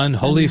 Father, Son,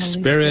 Holy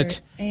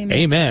Spirit.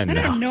 Amen.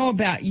 I don't know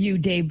about you,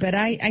 Dave, but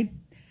I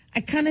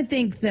kind of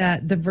think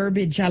that the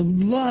verbiage, I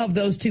love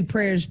those two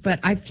prayers, but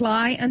I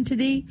fly unto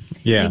thee.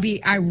 Yeah.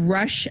 Maybe I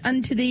rush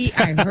unto thee.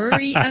 I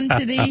hurry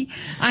unto thee.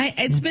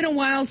 It's been a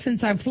while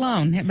since I've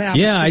flown.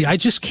 I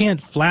just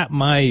can't flap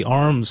my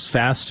arms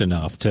fast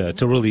enough to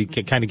really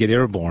kind of get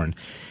airborne.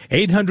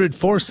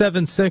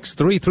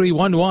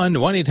 800-476-3311,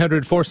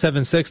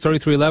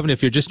 1-800-476-3311.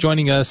 If you're just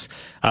joining us,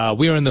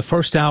 we are in the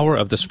first hour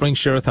of the Spring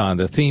Share-a-thon.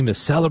 The theme is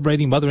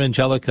celebrating Mother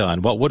Angelica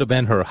on what would have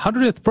been her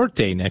 100th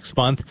birthday next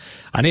month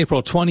on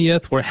April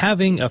 20th. We're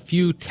having a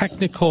few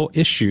technical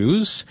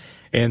issues.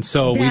 And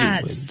so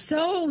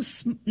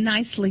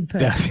nicely put.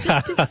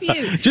 Just a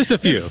few. Just a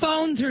few. The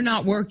phones are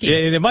not working.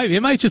 It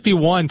might just be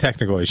one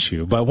technical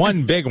issue, but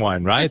one big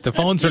one, right? The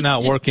phones are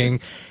not working,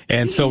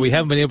 and so we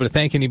haven't been able to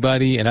thank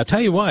anybody. And I'll tell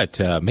you what,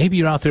 maybe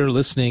you're out there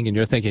listening and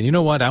you're thinking, you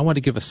know what, I want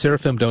to give a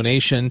Seraphim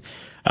donation.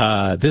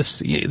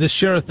 This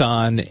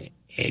Share-a-thon,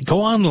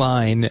 go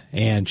online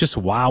and just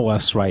wow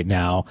us right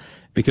now.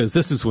 Because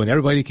this is when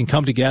everybody can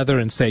come together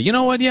and say, you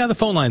know what, yeah, the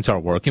phone lines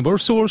aren't working, but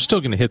we're still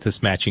going to hit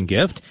this matching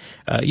gift.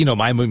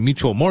 My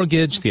Mutual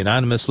Mortgage, the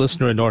anonymous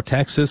listener in North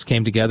Texas,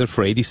 came together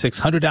for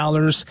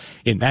 $8,600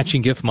 in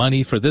matching gift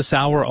money for this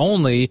hour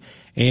only.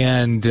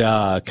 And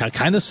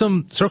kind of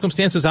some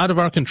circumstances out of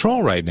our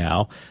control right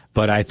now.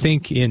 But I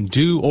think in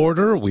due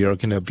order, we are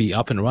going to be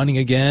up and running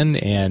again,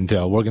 and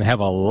we're going to have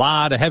a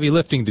lot of heavy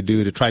lifting to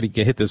do to try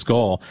to hit this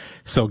goal.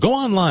 So go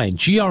online,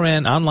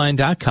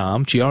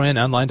 grnonline.com,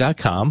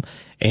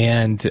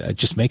 and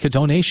just make a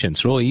donation.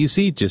 It's real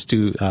easy. Just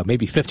do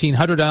maybe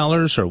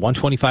 $1,500 or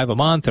 $125 a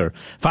month or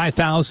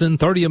 $5,000,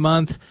 $30 a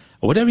month,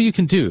 or whatever you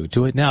can do.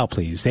 Do it now,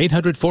 please.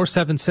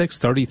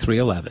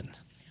 800-476-3311.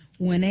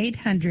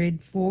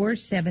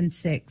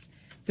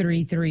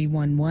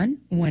 1-800-476-3311.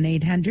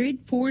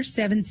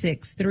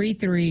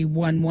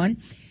 1-800-476-3311.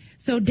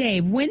 So,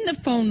 Dave, when the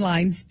phone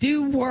lines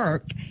do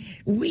work,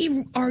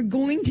 we are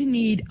going to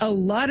need a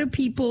lot of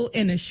people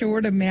in a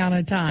short amount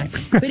of time.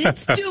 But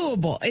it's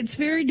doable. It's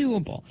very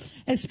doable,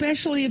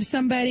 especially if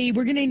somebody,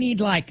 we're going to need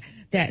like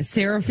that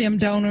Seraphim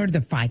donor, the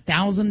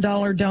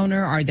 $5,000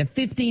 donor, or the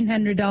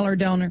 $1,500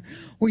 donor,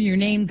 where your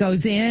name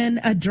goes in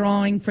a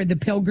drawing for the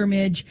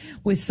pilgrimage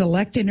with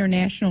Select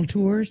International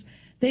Tours.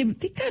 They've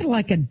got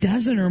like a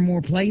dozen or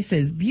more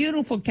places,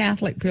 beautiful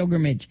Catholic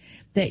pilgrimage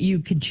that you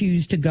could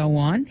choose to go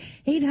on.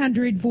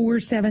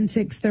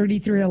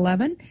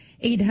 800-476-3311.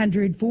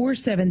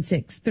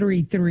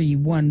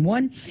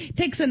 800-476-3311.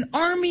 Takes an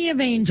army of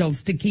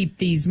angels to keep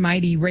these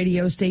mighty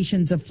radio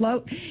stations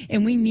afloat,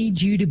 and we need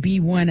you to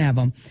be one of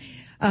them.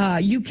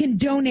 You can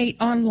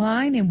donate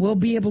online, and we'll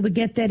be able to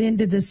get that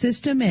into the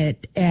system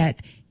at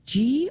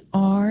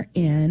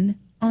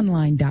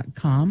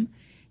grnonline.com.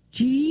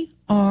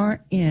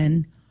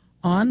 grnonline.com,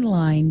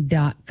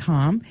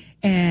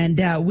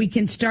 and we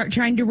can start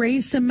trying to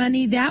raise some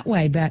money that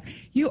way. But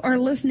you are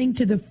listening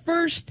to the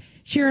first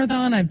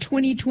Share-a-thon of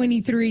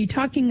 2023,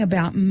 talking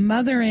about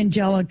Mother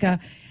Angelica.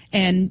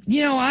 And,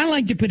 you know, I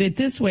like to put it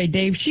this way,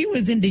 Dave. She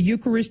was into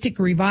Eucharistic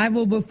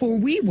revival before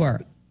we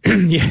were.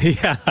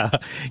 Yeah.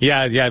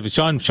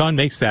 Sean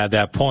makes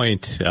that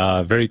point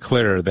very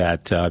clear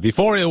that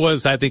before it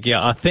was, I think,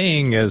 a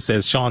thing, as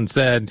Sean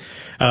said.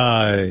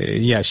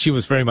 She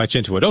was very much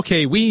into it.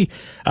 Okay, we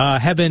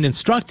have been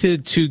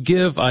instructed to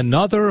give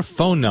another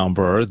phone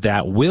number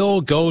that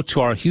will go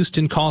to our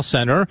Houston call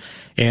center.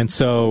 And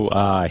so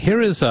here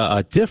is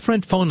a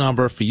different phone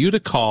number for you to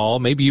call.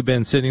 Maybe you've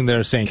been sitting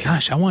there saying,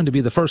 gosh, I wanted to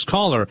be the first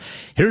caller.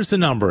 Here's the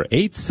number,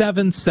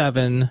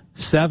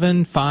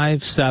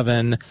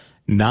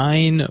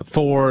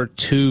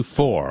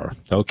 877-757-9424.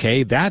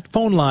 Okay, that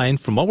phone line,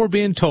 from what we're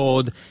being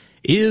told,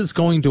 is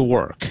going to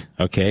work.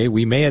 Okay,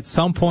 we may at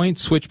some point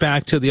switch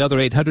back to the other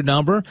 800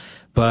 number,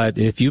 but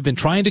if you've been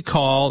trying to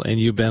call and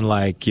you've been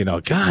like,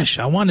 gosh,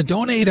 I want to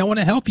donate, I want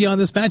to help you on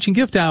this matching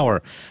gift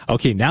hour.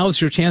 Okay,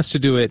 now's your chance to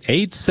do it.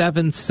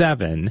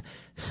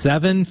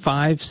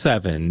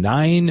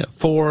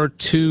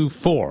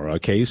 877-757-9424.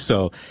 Okay,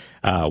 so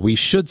we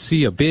should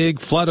see a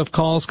big flood of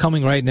calls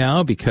coming right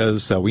now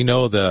because we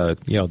know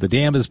the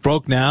dam is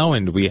broke now,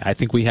 and I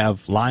think we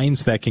have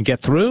lines that can get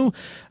through.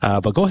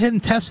 But go ahead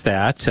and test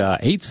that.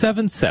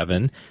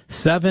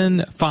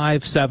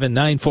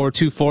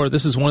 877-757-9424.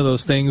 This is one of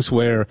those things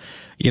where,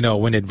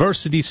 when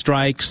adversity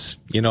strikes,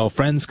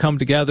 friends come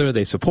together,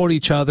 they support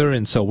each other,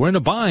 and so we're in a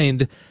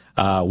bind.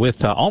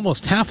 With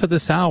almost half of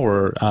this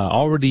hour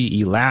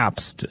already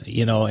elapsed,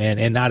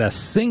 and not a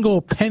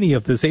single penny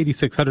of this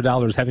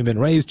 $8,600 having been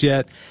raised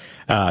yet,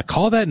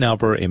 call that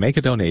number and make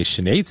a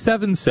donation.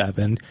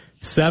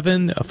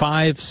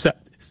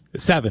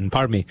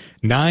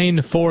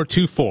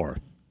 877-757-9424.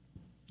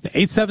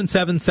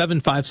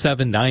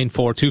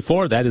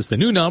 877-757-9424. That is the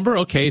new number.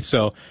 Okay,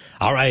 so,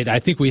 all right, I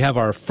think we have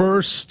our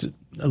first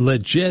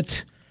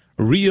legit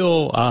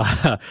real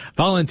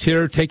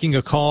volunteer taking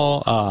a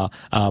call.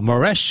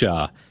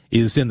 Maresha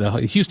is in the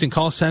Houston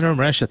call center.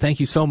 Maresha, thank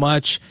you so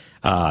much.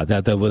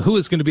 Who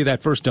is going to be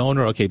that first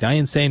donor? Okay,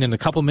 Diane's saying in a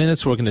couple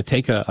minutes we're going to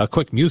take a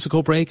quick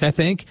musical break, I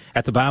think,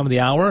 at the bottom of the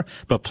hour.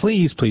 But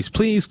please, please,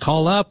 please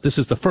call up. This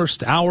is the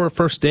first hour,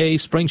 first day,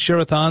 Spring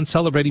Share-a-thon,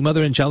 celebrating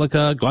Mother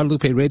Angelica,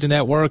 Guadalupe Radio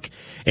Network.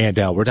 And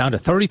we're down to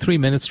 33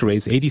 minutes to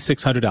raise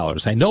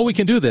 $8,600. I know we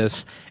can do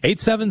this.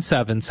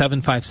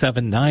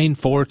 877-757-9424,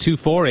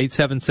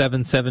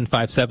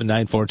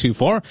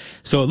 877-757-9424.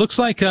 So it looks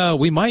like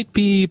we might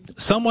be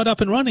somewhat up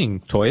and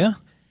running, Toya.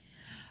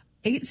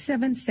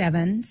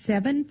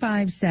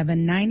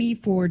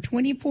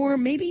 877-757-9424.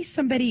 Maybe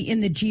somebody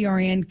in the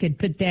GRN could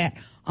put that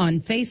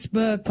on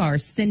Facebook or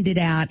send it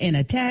out in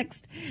a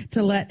text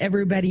to let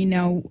everybody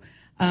know.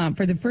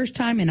 For the first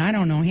time in I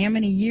don't know how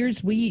many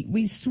years,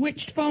 we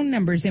switched phone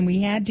numbers, and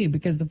we had to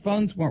because the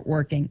phones weren't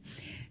working.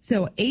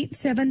 So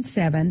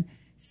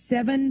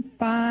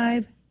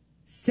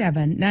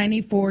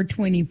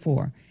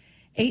 877-757-9424.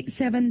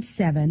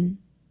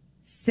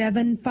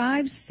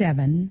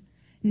 877-757-9424.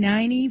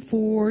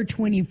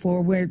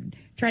 9424. We're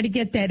trying to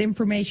get that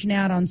information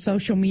out on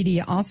social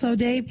media also,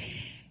 Dave.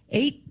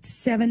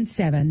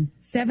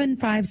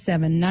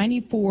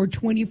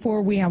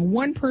 877-757-9424. We have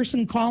one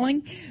person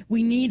calling.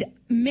 We need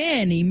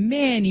many,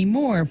 many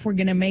more if we're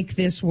going to make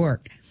this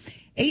work.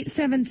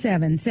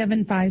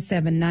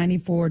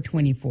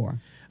 877-757-9424.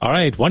 All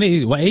right,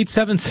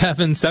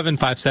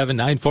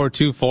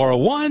 877-757-9424.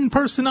 One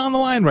person on the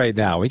line right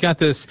now. We got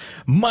this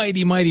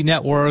mighty, mighty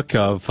network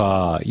of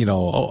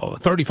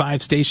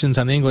 35 stations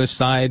on the English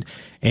side,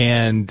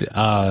 and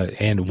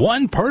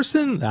one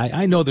person.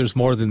 I know there's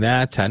more than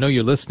that. I know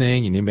you're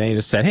listening, and you may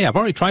have said, "Hey, I've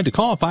already tried to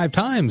call 5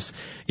 times."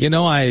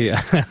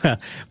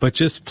 But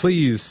just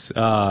please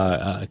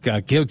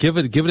give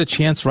it a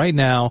chance right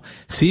now.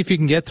 See if you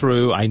can get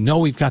through. I know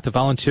we've got the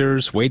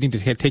volunteers waiting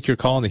to take your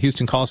call in the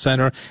Houston call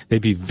center.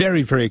 They'd be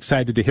very, very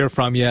excited to hear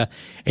from you.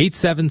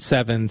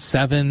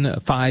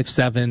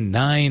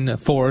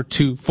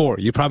 877-757-9424.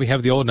 You probably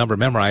have the old number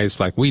memorized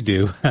like we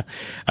do.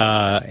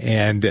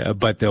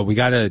 But we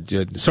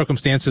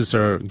circumstances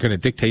are going to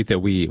dictate that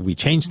we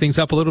change things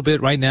up a little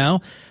bit right now.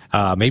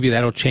 Maybe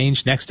that'll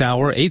change next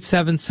hour.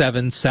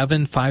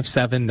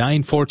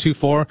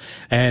 877-757-9424.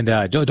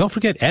 And don't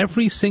forget,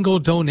 every single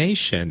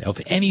donation of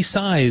any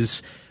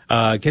size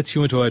gets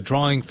you into a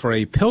drawing for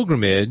a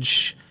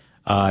pilgrimage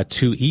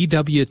to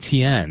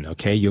EWTN.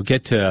 Okay, you'll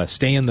get to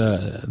stay in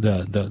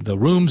the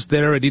rooms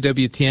there at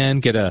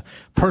EWTN, get a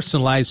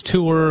personalized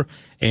tour,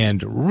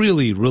 and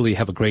really, really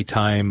have a great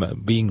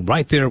time being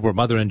right there where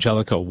Mother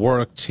Angelica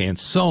worked, and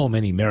so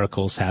many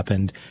miracles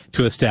happened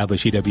to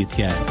establish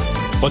EWTN.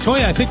 Well,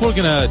 Toya, I think we're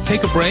going to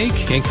take a break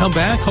and come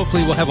back.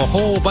 Hopefully we'll have a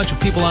whole bunch of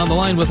people on the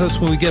line with us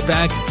when we get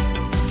back.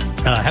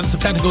 Having some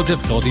technical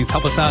difficulties.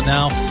 Help us out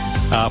now.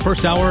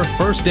 First hour,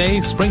 first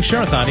day, Spring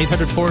Share-a-thon,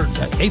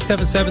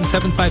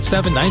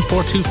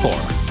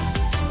 877-757-9424.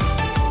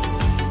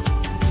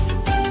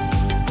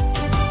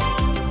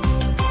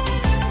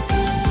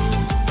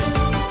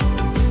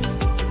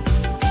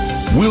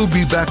 We'll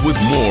be back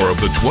with more of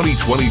the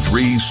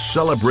 2023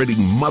 Celebrating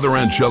Mother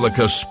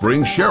Angelica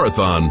Spring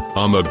Share-a-thon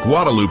on the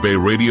Guadalupe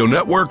Radio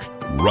Network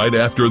right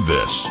after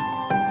this.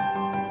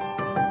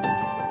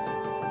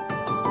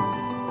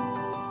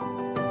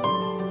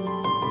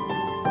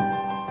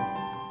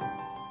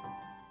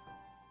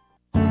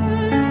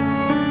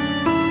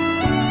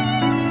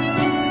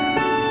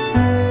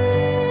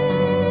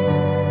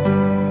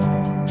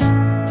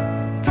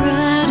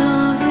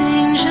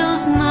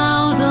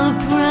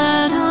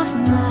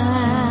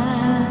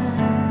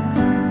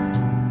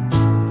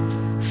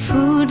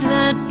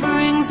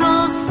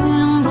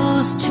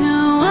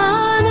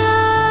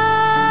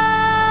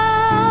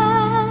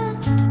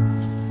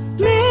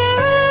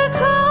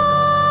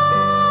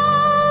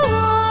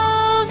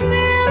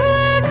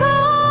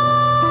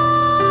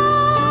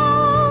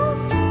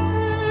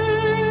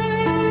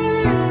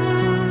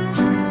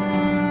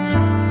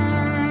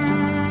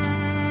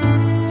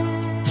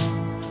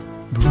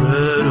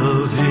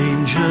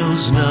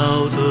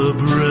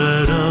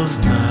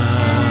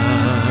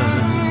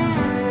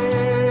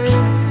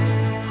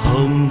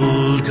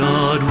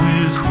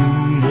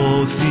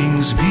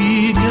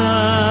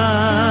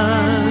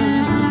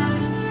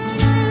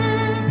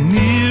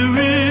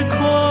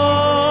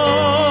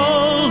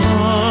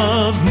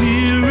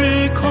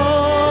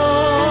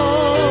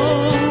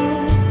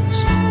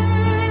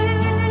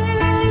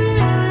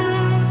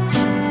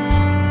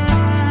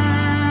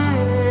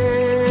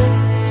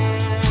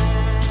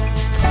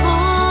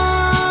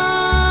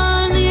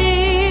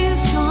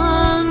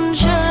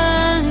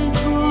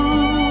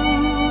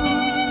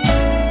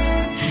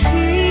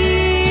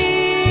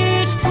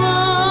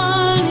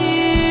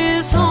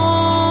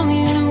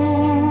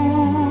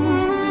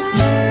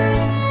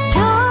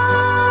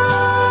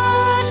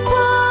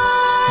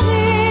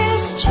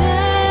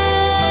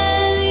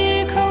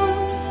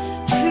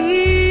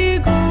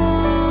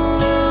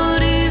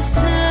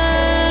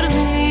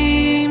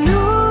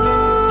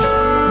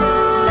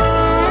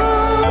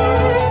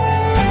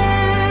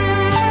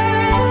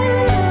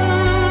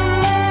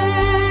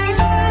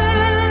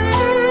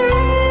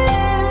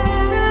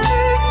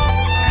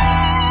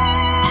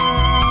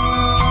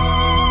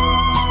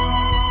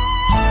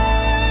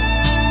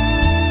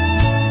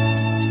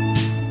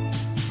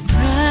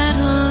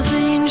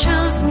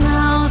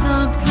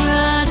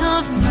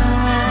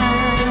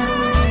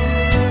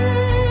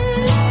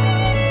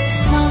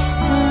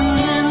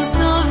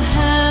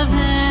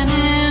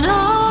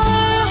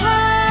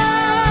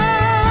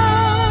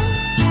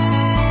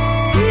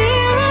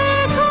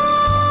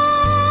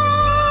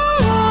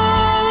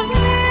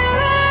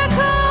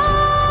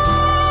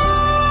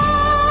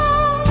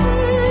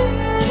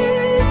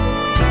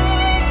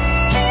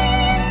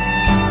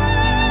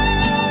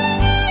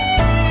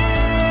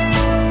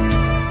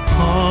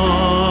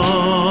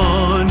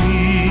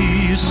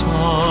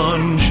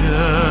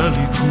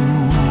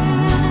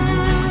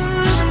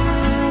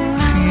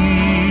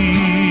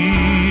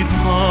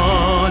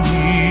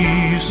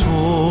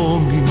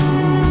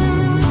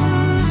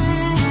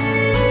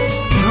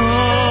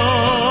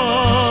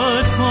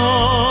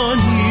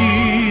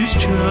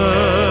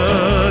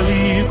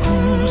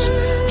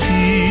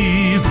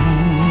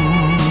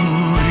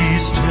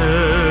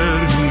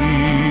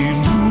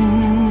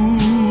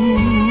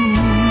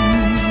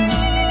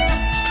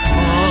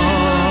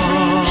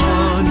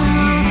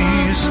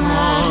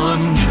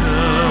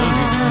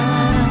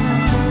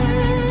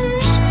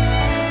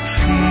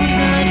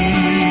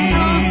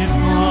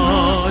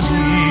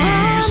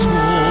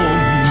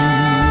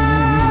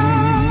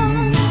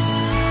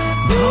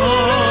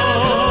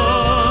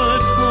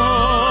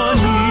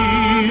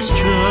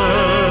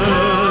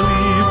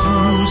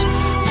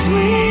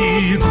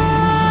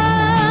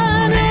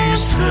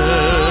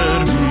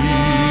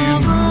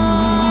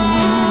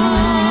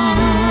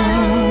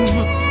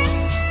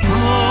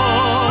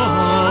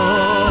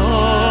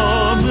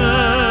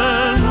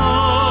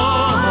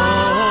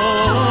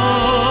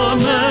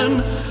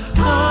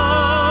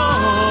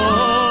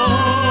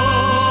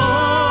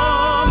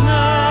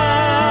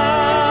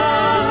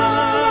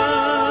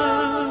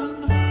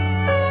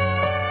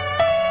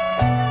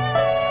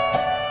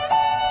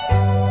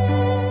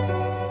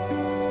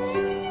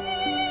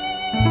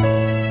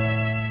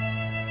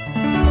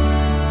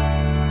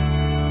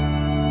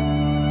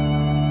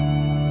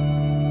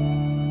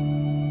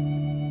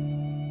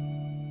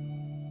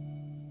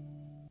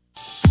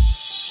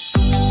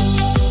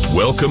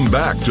 Welcome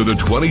back to the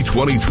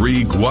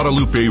 2023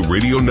 Guadalupe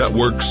Radio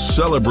Network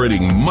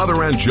celebrating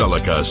Mother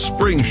Angelica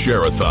Spring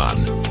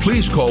Share-a-thon.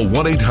 Please call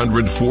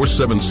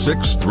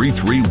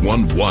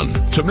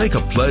 1-800-476-3311 to make a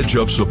pledge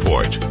of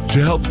support to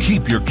help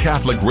keep your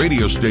Catholic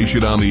radio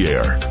station on the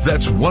air.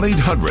 That's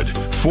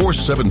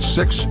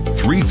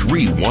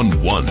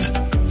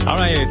 1-800-476-3311. All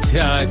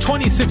right,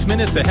 26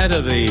 minutes ahead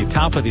of the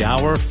top of the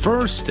hour.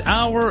 First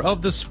hour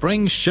of the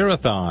Spring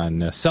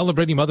Share-a-thon,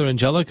 celebrating Mother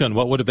Angelica and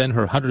what would have been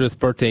her 100th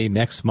birthday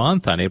next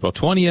month on April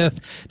 20th.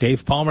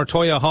 Dave Palmer,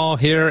 Toya Hall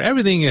here.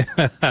 Everything,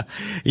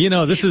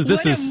 this is...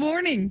 What a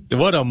morning.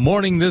 What a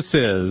morning this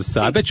is.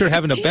 I bet you're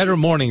having a better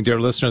morning,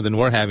 dear listener, than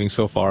we're having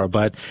so far.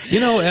 But,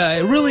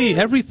 really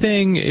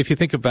everything, if you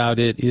think about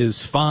it,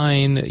 is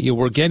fine.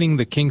 We're getting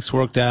the kinks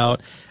worked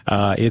out.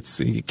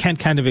 Kent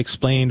kind of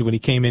explained when he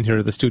came in here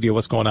to the studio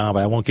what's going on,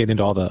 but I won't get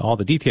into all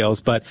the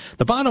details. But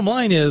the bottom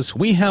line is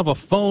we have a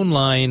phone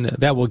line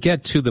that will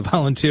get to the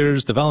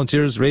volunteers. The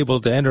volunteers are able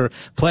to enter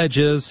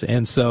pledges.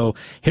 And so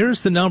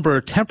here's the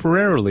number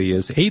temporarily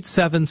is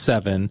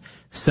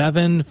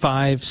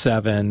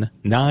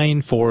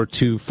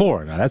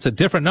 877-757-9424. Now that's a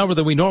different number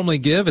than we normally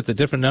give. It's a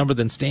different number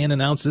than Stan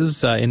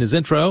announces in his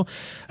intro.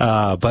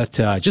 But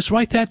just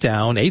write that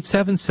down,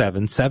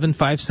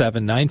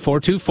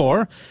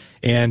 877-757-9424.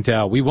 And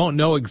we won't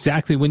know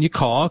exactly when you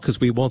call because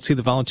we won't see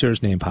the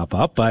volunteer's name pop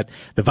up. But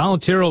the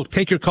volunteer will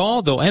take your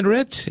call, they'll enter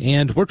it,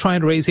 and we're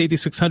trying to raise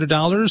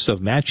 $8,600 of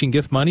matching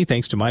gift money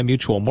thanks to My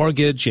Mutual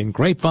Mortgage in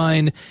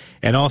Grapevine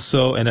and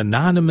also an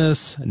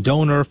anonymous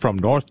donor from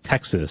North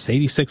Texas,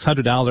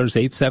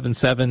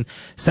 $8,600,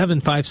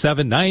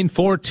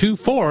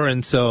 877-757-9424.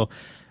 And so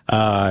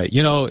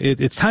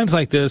it's times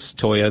like this,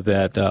 Toya,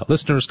 that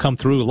listeners come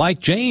through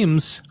like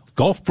James,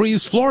 Gulf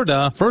Breeze,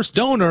 Florida, first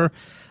donor.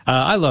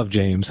 I love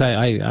James.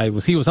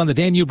 He was on the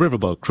Danube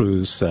Riverboat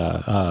cruise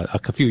a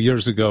few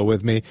years ago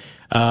with me.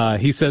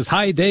 He says,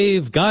 "Hi,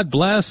 Dave. God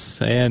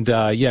bless." And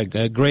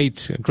a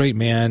great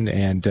man.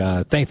 And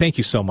thank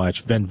you so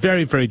much. Been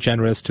very, very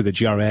generous to the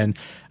GRN.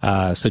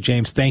 So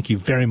James, thank you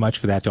very much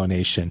for that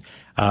donation.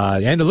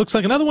 And it looks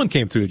like another one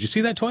came through. Did you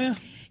see that, Toya?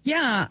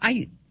 Yeah,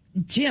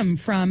 Jim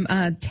from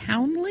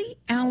Townley,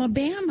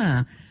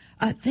 Alabama.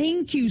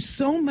 Thank you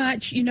so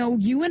much.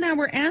 You and I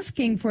were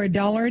asking for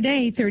 $1 a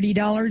day,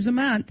 $30 a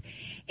month,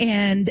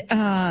 and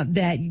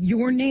that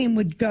your name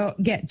would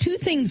get two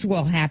things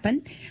will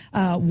happen.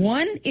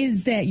 One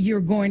is that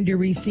you're going to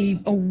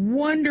receive a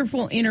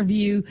wonderful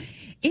interview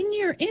in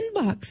your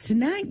inbox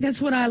tonight. That's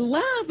what I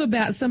love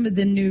about some of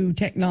the new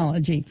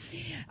technology.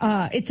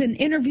 It's an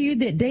interview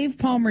that Dave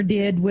Palmer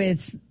did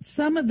with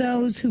some of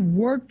those who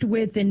worked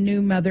with and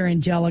knew Mother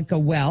Angelica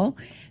well.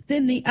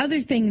 Then the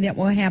other thing that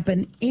will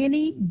happen,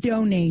 any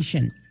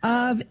donation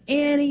of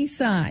any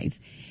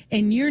size,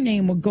 and your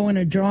name will go in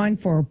a drawing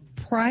for a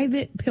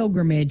private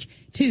pilgrimage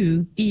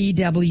to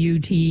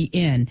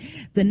EWTN.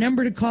 The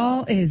number to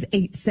call is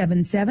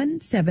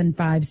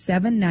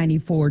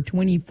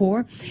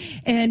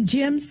 877-757-9424. And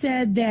Jim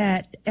said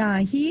that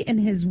he and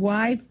his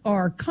wife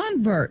are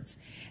converts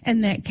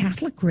and that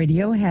Catholic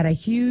radio had a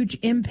huge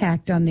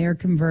impact on their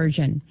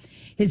conversion.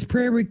 His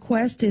prayer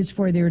request is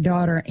for their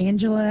daughter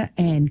Angela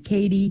and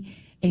Katie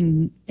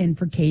and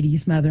for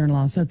Katie's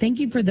mother-in-law. So thank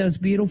you for those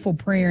beautiful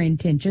prayer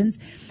intentions.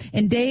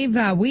 And Dave,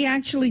 we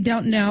actually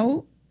don't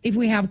know if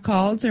we have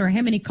calls or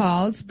how many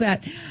calls,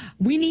 but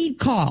we need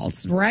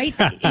calls, right?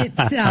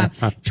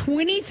 It's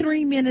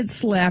 23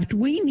 minutes left.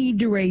 We need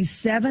to raise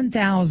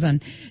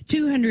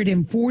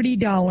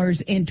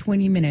 $7,240 in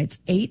 20 minutes.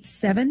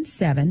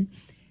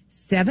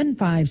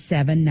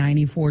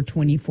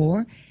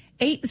 877-757-9424.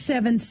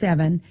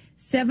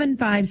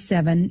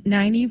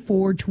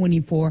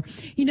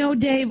 877-757-9424.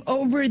 Dave,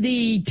 over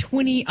the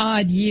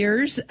 20-odd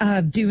years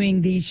of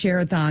doing these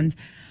share-a-thons,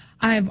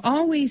 I've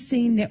always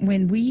seen that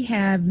when we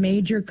have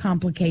major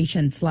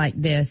complications like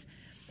this,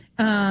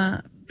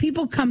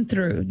 people come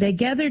through. They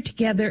gather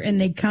together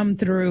and they come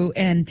through.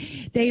 And,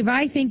 Dave,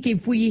 I think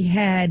if we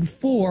had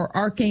 4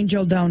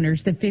 Archangel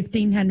donors, the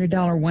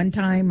 $1,500 one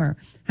time or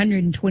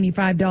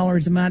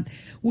 $125 a month,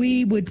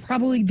 we would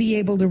probably be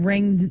able to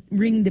ring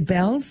the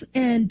bells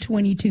in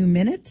 22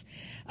 minutes.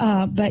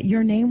 But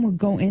your name will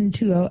go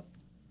into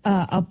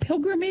a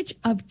pilgrimage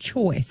of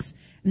choice.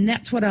 And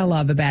that's what I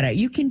love about it.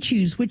 You can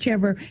choose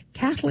whichever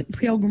Catholic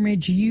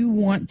pilgrimage you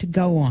want to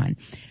go on.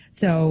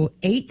 So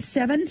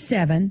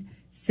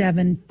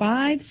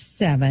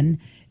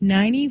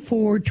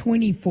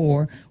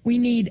 877-757-9424. We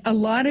need a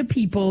lot of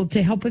people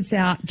to help us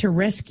out to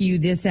rescue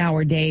this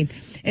hour,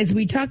 Dave, as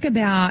we talk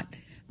about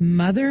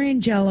Mother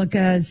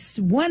Angelica's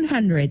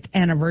 100th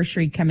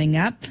anniversary coming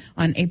up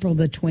on April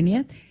the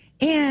 20th.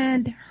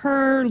 and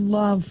her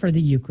love for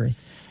the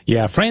Eucharist.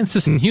 Yeah,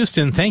 Francis in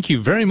Houston, thank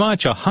you very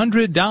much.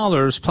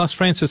 $100 plus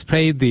Francis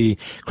paid the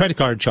credit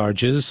card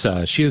charges.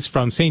 She is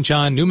from St.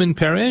 John Newman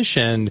Parish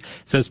and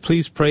says,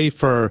 please pray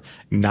for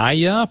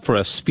Naya for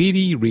a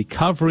speedy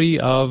recovery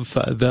of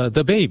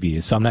the baby.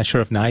 So I'm not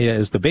sure if Naya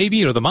is the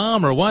baby or the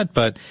mom or what,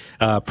 but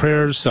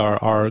prayers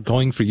are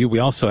going for you. We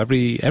also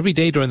every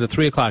day during the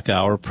 3 o'clock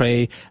hour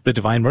pray the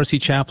Divine Mercy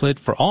Chaplet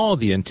for all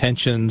the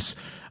intentions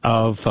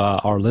of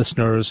our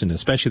listeners and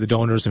especially the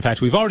donors. In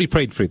fact, we've already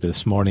prayed for you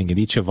this morning at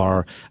each of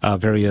our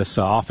various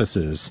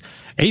offices.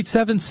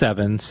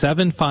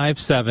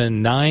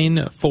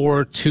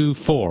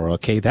 877-757-9424.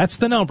 Okay, that's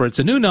the number. It's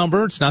a new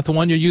number. It's not the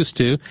one you're used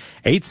to.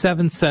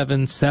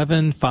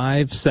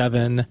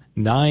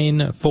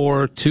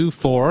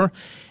 877-757-9424.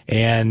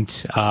 And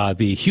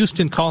the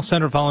Houston call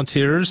center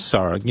volunteers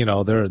are,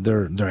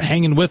 they're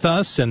hanging with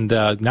us and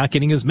not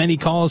getting as many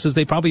calls as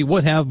they probably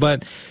would have,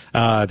 but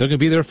they're going to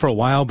be there for a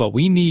while. But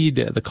we need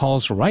the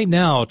calls right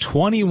now.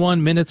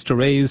 21 minutes to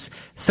raise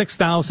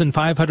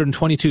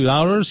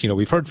 $6,522.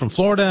 We've heard from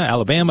Florida,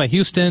 Alabama,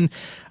 Houston.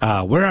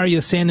 Where are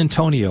you, San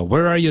Antonio?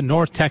 Where are you,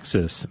 North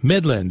Texas,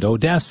 Midland,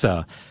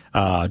 Odessa,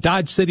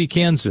 Dodge City,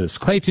 Kansas,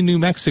 Clayton, New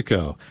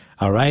Mexico?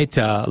 All right,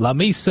 La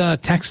Mesa,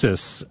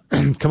 Texas.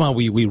 Come on,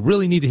 we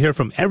really need to hear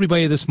from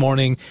everybody this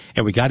morning,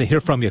 and we got to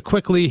hear from you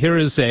quickly. Here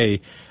is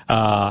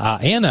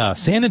Anna,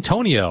 San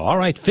Antonio. All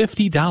right,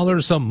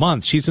 $50 a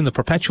month. She's in the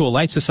Perpetual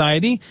Light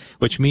Society,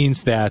 which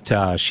means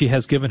that she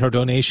has given her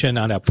donation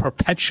on a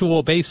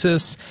perpetual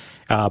basis.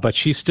 But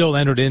she's still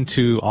entered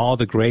into all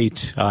the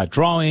great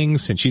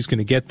drawings, and she's going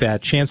to get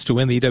that chance to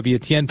win the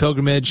EWTN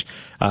pilgrimage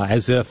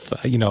as if,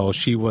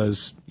 she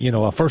was,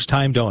 a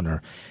first-time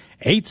donor.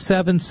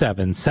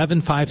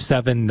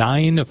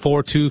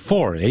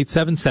 877-757-9424.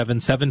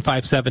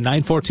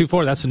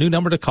 877-757-9424. That's a new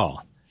number to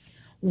call.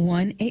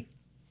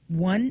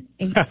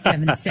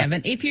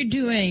 1-877. If you're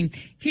doing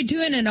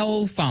an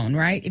old phone,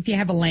 right? If you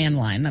have a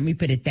landline, let me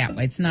put it that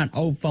way. It's not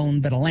old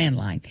phone, but a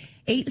landline.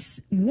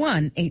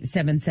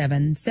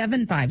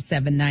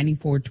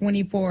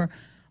 1-877-757-9424.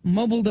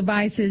 Mobile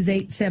devices,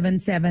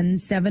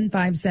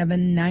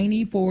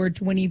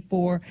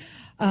 877-757-9424.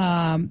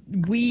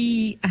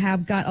 We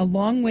have got a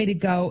long way to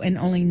go and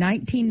only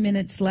 19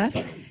 minutes left.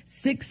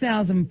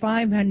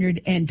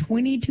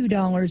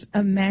 $6,522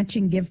 of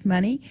matching gift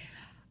money.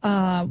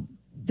 The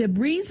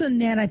reason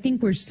that I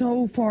think we're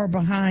so far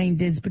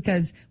behind is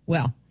because,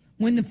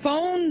 when the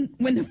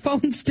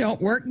phones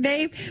don't work,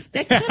 Dave,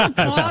 that kind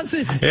of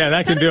causes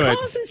that can do it.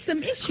 Causes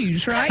some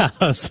issues, right? I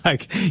was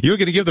like, you're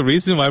going to give the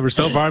reason why we're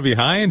so far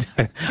behind?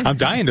 I'm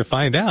dying to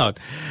find out.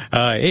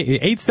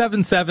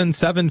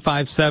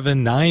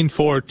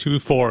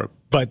 877-757-9424.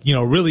 But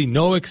really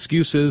no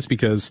excuses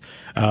because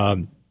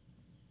we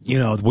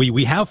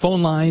have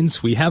phone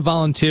lines, we have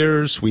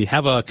volunteers, we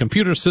have a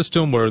computer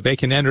system where they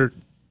can enter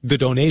the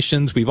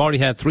donations. We've already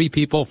had 4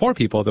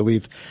 people that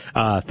we've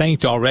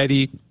thanked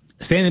already.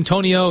 San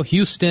Antonio,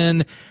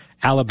 Houston,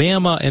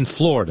 Alabama, and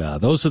Florida.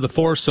 Those are the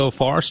 4 so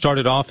far.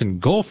 Started off in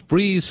Gulf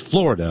Breeze,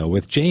 Florida,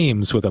 with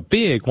James with a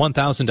big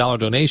 $1,000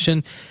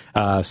 donation.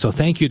 So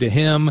thank you to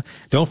him.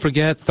 Don't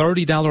forget,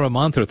 $30 a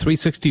month or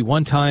 $360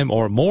 one time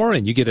or more,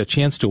 and you get a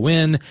chance to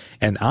win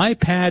an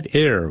iPad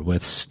Air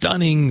with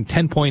stunning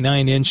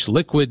 10.9-inch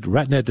liquid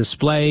retina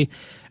display.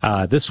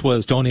 This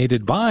was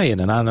donated by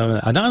an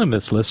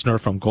anonymous listener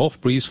from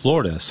Gulf Breeze,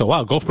 Florida. So,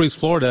 wow, Gulf Breeze,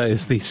 Florida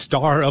is the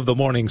star of the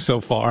morning so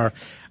far.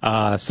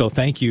 So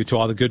thank you to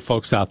all the good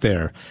folks out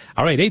there.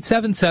 All right,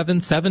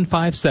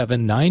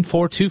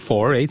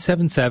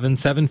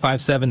 877-757-9424,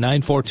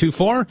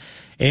 877-757-9424.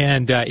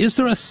 And is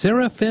there a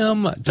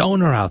Seraphim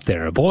donor out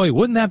there? Boy,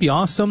 wouldn't that be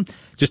awesome?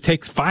 Just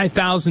takes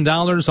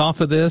 $5,000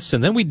 off of this,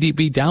 and then we'd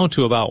be down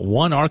to about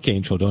 1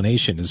 Archangel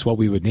donation is what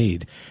we would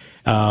need.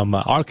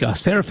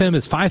 Seraphim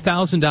is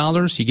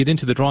 $5,000. You get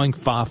into the drawing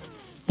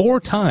 4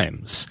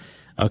 times.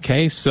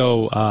 Okay,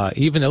 so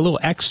even a little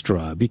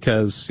extra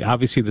because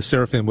obviously the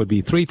Seraphim would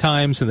be 3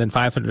 times and then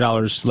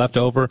 $500 left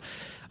over.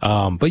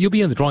 But you'll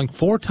be in the drawing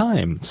 4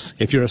 times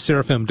if you're a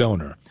Seraphim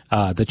donor.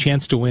 The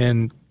chance to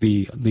win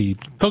the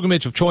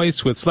pilgrimage of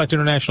choice with Select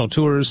International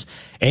Tours,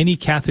 any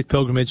Catholic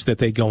pilgrimage that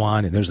they go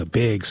on, and there's a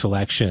big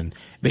selection.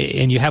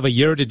 And you have a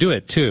year to do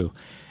it, too.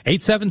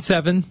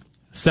 877-757-9424,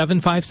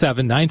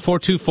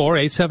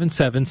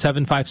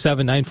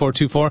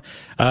 877-757-9424.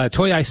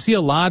 Toya, I see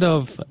a lot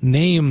of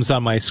names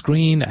on my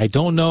screen. I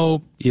don't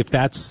know if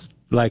that's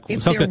like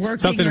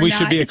something we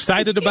should be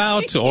excited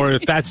about or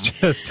if that's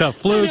just a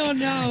fluke. I don't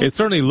know. It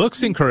certainly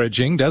looks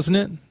encouraging, doesn't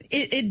it?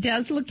 It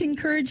does look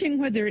encouraging.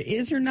 Whether it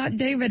is or not,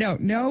 Dave, I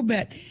don't know.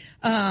 But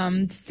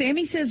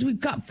Sammy says we've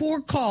got 4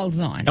 calls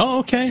on. Oh,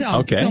 okay.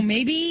 So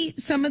maybe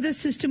some of the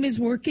system is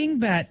working,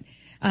 but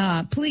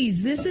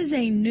please, this is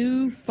a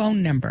new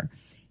phone number.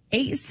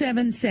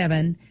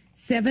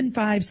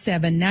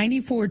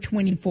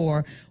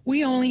 877-757-9424.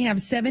 We only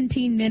have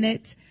 17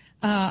 minutes.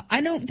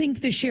 I don't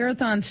think the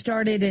Share-a-thon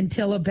started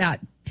until about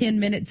 10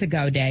 minutes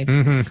ago, Dave.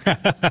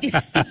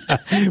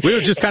 Mm-hmm. We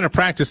were just kind of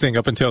practicing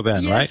up until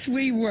then, right? Yes,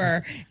 we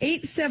were.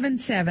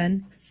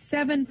 877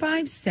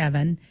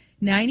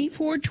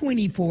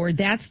 877-757-9424.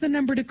 That's the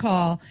number to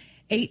call.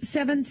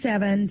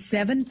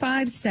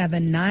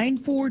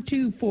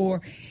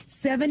 877-757-9424.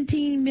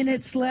 17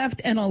 minutes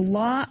left and a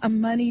lot of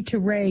money to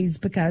raise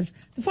because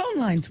the phone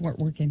lines weren't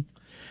working.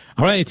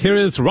 All right, here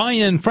is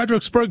Ryan,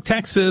 Fredericksburg,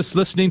 Texas,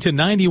 listening to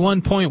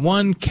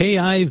 91.1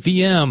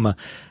 KIVM.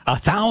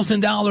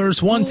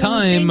 $1,000 one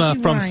time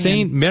from Ryan.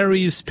 St.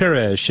 Mary's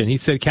Parish. And he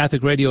said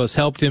Catholic radio has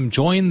helped him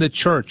join the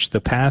church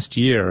the past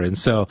year. And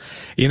so,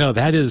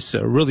 that is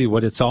really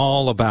what it's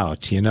all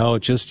about.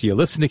 Just you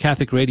listen to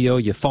Catholic radio,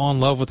 you fall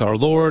in love with our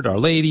Lord, our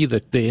Lady,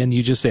 and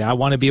you just say, I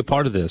want to be a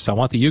part of this. I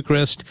want the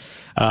Eucharist.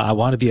 I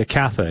want to be a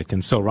Catholic.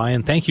 And so,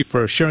 Ryan, thank you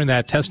for sharing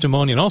that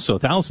testimony. And also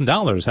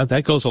 $1,000.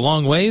 That goes a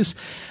long ways.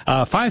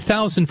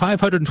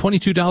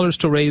 $5,522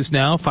 to raise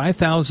now.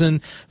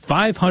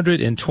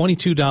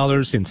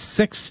 $5,522 in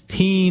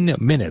 16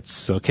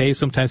 minutes. Okay.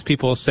 Sometimes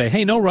people say,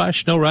 hey, no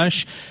rush, no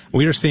rush.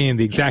 We are saying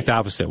the exact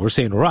opposite. We're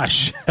saying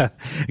rush.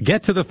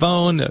 Get to the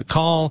phone,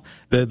 call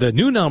the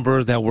new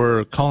number that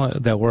we're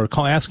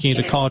asking you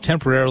to call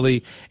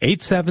temporarily,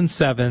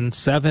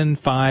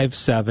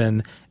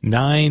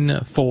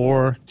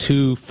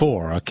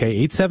 877-757-9424.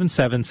 Okay.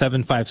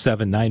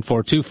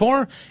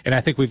 877-757-9424. And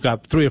I think we've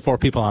got 3 or 4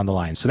 people on the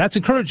line. So that's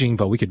encouraging,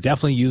 but we could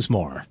definitely use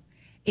more.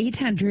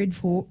 800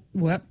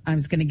 I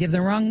was going to give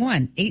the wrong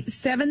one.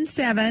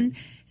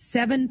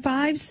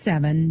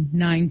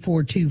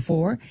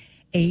 877-757-9424.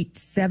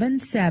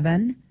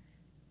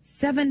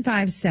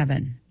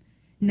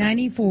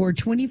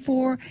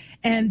 877-757-9424.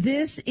 And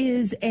this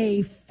is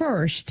a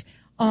first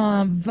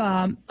of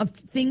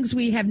things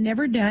we have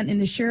never done in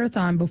the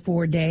Share-a-thon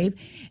before, Dave.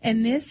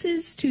 And this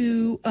is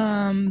to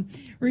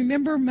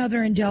remember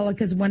Mother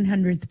Angelica's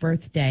 100th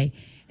birthday.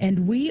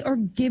 And we are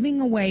giving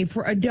away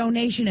for a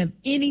donation of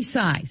any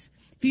size.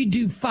 If you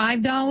do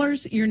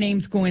 $5, your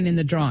name's going in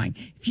the drawing.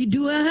 If you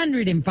do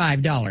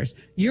 $105,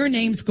 your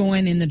name's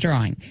going in the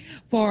drawing.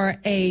 For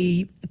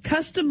a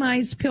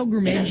customized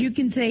pilgrimage, you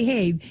can say,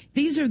 hey,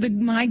 these are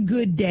my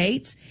good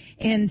dates.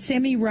 And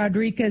Sammy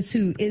Rodriguez,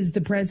 who is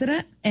the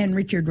president, and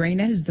Richard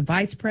Reyna, who's the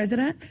vice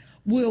president,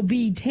 will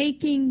be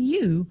taking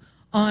you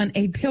on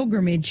a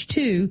pilgrimage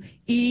to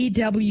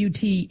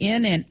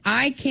EWTN, and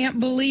I can't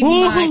believe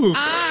my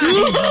eyes.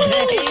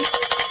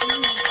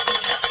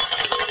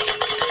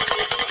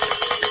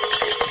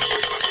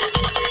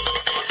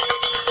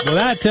 Well,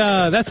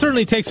 that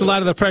certainly takes a lot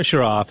of the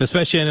pressure off,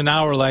 especially in an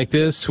hour like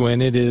this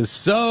when it is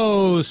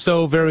so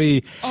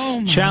very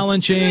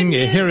challenging.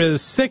 Goodness. Here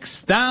is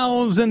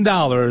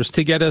 $6,000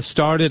 to get us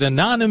started.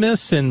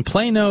 Anonymous in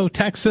Plano,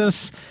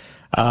 Texas.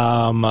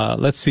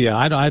 Let's see.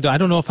 I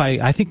don't know if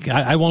I think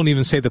I won't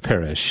even say the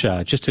parish,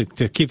 just to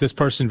keep this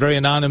person very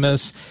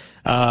anonymous.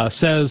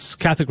 Says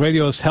Catholic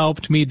radio has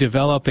helped me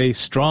develop a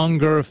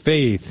stronger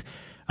faith.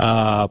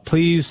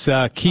 Please,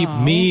 keep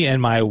me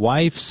and my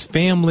wife's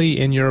family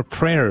in your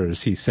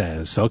prayers, he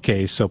says.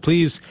 Okay. So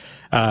please,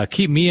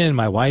 keep me and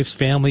my wife's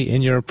family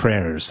in your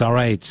prayers. All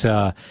right.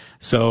 So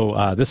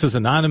this is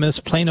anonymous,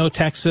 Plano,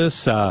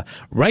 Texas,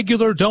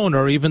 regular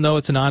donor, even though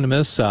it's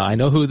anonymous. I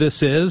know who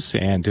this is,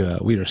 and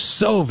we are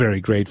so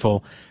very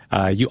grateful.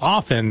 You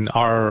often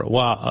are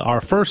our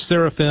first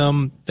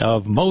seraphim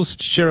of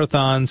most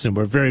Share-a-thons, and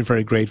we're very,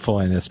 very grateful,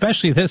 and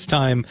especially this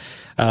time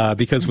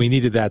because we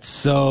needed that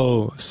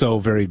so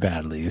very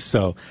badly.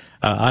 So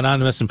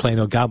anonymous in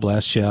Plano, God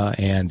bless you.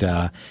 And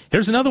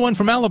here's another one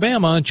from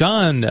Alabama,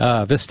 John,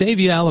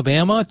 Vestavia,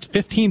 Alabama,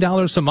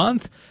 $15 a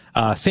month.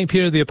 St.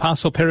 Peter the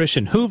Apostle Parish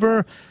in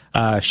Hoover.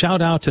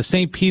 Shout out to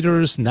St.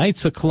 Peter's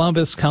Knights of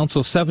Columbus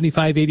Council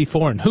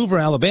 7584 in Hoover,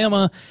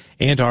 Alabama,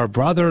 and our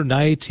brother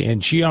knight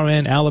in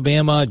GRN,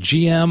 Alabama,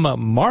 GM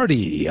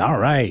Marty. All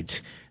right.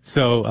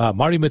 So,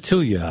 Marty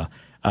Matulia,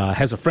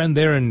 has a friend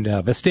there in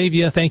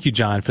Vestavia. Thank you,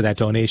 John, for that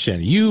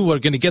donation. You are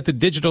going to get the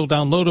digital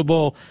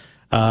downloadable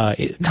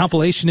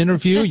compilation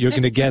interview. You're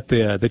going to get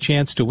the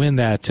chance to win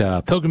that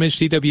pilgrimage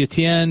to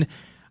EWTN.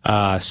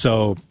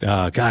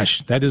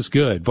 Gosh, that is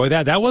good. Boy,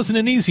 that wasn't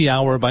an easy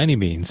hour by any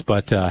means,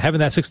 but having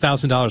that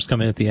 $6,000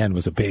 come in at the end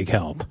was a big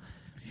help.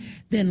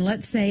 Then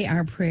let's say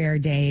our prayer,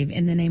 Dave,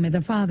 in the name of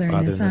the Father,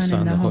 and the Son,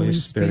 and the Holy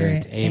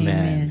Spirit.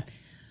 Amen.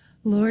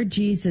 Lord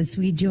Jesus,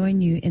 we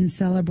join you in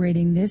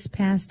celebrating this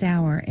past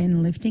hour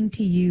and lifting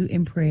to you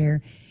in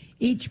prayer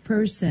each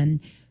person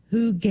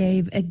who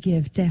gave a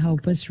gift to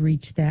help us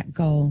reach that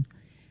goal.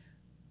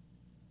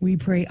 We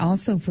pray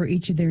also for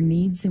each of their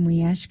needs, and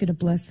we ask you to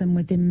bless them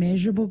with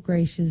immeasurable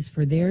graces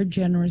for their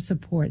generous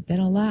support that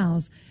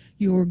allows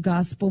your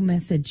gospel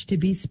message to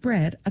be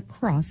spread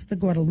across the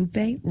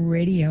Guadalupe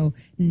Radio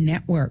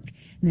Network.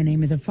 In the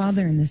name of the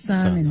Father, and the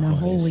Son, and the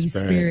Holy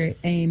Spirit.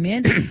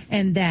 Amen.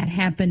 And that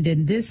happened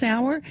in this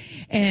hour.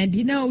 And,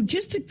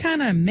 just to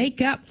kind of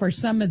make up for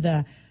some of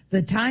the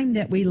time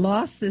that we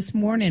lost this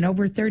morning,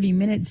 over 30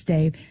 minutes,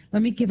 Dave,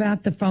 let me give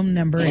out the phone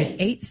number at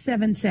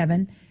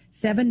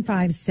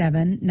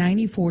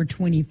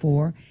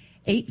 877-757-9424,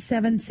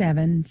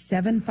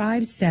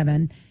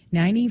 877-757-9424.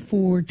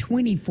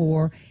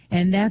 9424,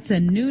 and that's a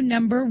new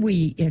number.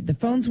 The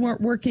phones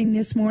weren't working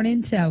this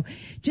morning, so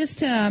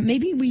just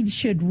maybe we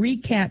should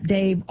recap,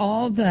 Dave,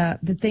 all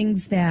the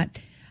things that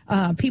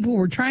people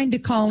were trying to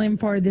call in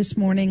for this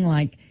morning,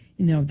 like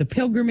the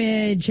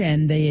pilgrimage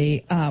and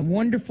the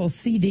wonderful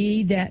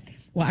CD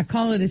I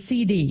call it a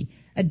CD,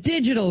 a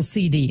digital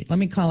CD. Let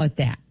me call it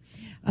that.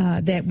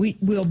 That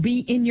will be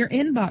in your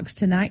inbox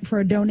tonight for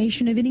a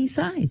donation of any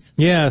size.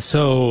 Yeah,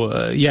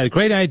 so,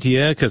 great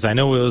idea, because I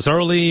know it was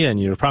early, and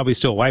you're probably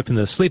still wiping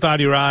the sleep out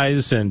of your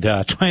eyes and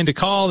trying to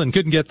call and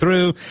couldn't get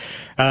through.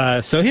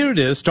 So here it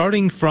is,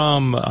 starting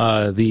from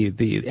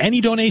the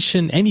any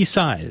donation, any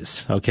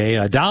size, okay,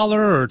 $1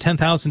 or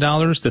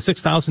 $10,000, the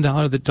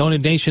 $6,000 the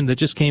donation that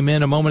just came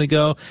in a moment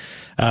ago.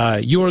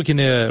 You are going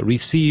to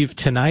receive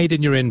tonight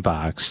in your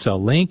inbox a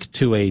link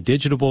to a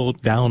digital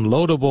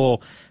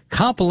downloadable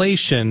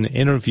compilation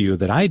interview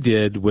that I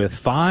did with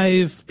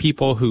 5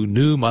 people who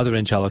knew Mother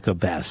Angelica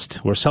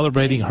best. We're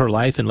celebrating her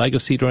life and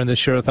legacy during this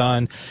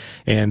Share-a-thon,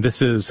 and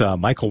this is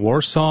Michael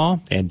Warsaw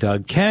and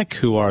Doug Keck,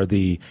 who are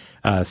the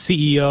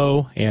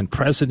CEO and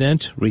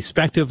president,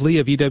 respectively,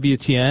 of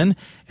EWTN.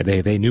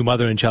 They knew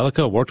Mother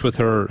Angelica, worked with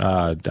her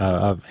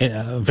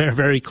very,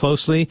 very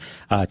closely.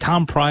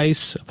 Tom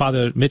Price,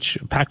 Father Mitch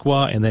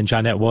Pacwa, and then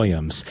Jonette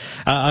Williams.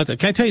 Can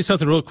I tell you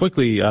something real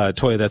quickly,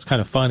 Toya, that's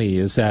kind of funny,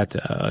 is that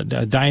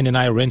Diane and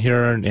I were in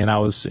here, and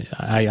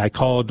I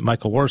called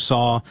Michael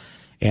Warsaw,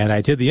 and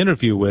I did the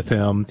interview with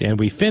him, and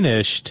we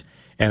finished.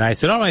 And I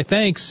said, all right,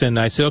 thanks. And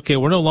I said, okay,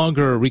 we're no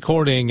longer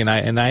recording. And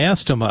I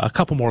asked him a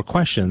couple more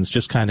questions,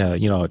 just kind of,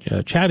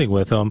 chatting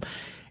with him.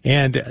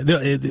 And,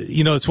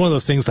 it's one of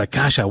those things like,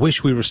 gosh, I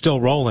wish we were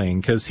still rolling,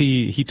 because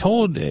he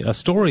told a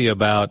story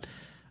about,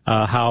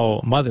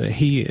 how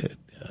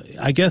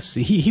I guess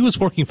he was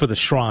working for the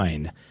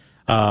Shrine,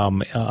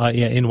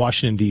 in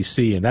Washington,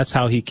 D.C. And that's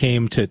how he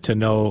came to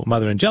know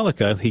Mother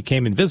Angelica. He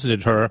came and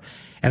visited her.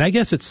 And I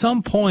guess at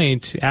some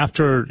point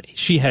after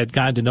she had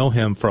gotten to know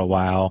him for a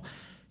while,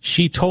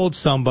 she told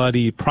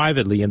somebody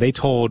privately, and they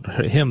told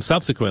him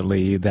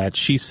subsequently, that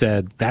she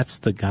said, that's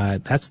the guy,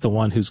 that's the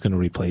one who's going to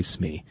replace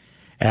me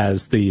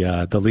as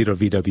the leader of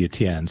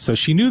EWTN. So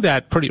she knew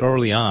that pretty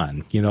early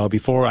on,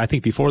 before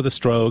the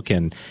stroke.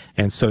 And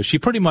so she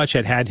pretty much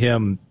had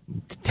him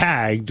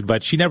tagged,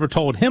 but she never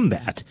told him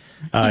that.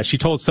 She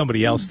told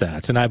somebody else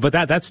that. But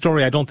that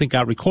story I don't think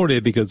got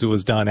recorded because it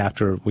was done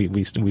after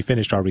we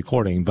finished our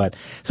recording. But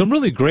some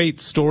really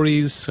great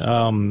stories,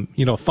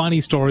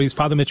 funny stories.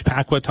 Father Mitch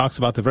Pacwa talks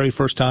about the very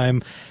first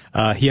time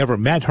he ever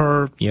met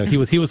her.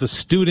 He was a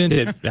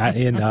student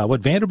in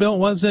what Vanderbilt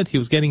was it? He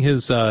was getting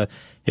his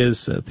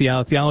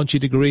theology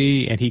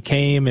degree, and he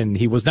came, and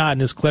he was not in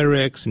his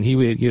clerics, and he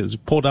was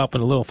pulled up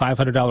in a little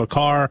 $500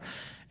 car,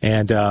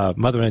 and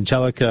Mother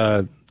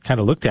Angelica kind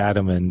of looked at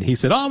him, and he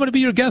said, I'm going to be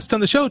your guest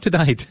on the show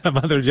tonight,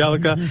 Mother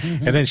Angelica.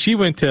 And then she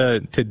went to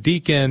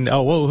Deacon,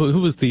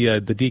 who was the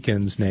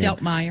deacon's name?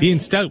 Steltmeyer. Dean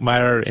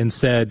Steltmeyer, and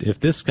said, if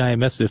this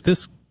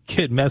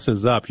kid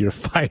messes up, you're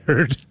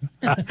fired.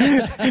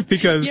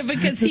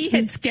 because he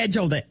had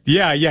scheduled it.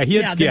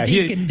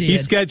 He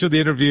scheduled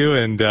the interview,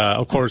 and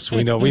of course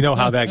we know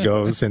how that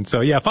goes. And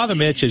so Father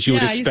Mitch, as you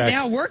would expect,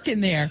 he's now working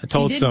there. He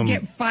didn't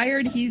get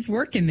fired; he's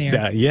working there.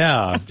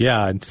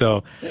 And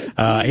so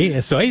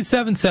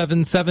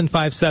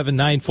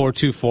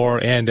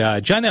 877-757-9424, and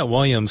Jonette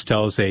Williams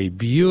tells a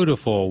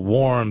beautiful,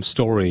 warm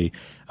story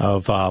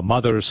of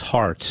Mother's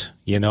heart.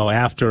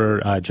 After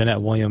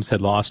Jonette Williams had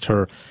lost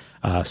her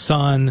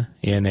son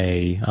in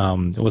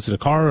was it a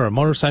car or a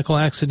motorcycle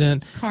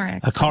accident?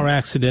 A car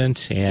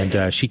accident.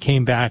 And she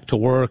came back to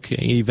work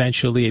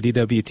eventually at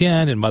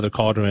EWTN, and Mother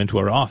called her into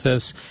her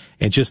office.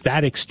 And just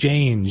that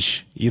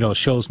exchange,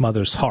 shows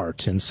Mother's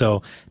heart. And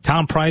so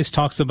Tom Price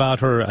talks about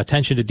her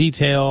attention to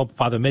detail.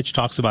 Father Mitch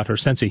talks about her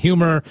sense of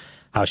humor,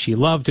 how she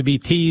loved to be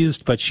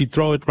teased, but she'd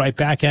throw it right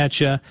back at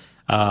you.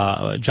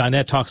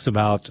 Jonette talks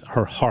about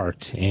her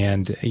heart,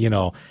 and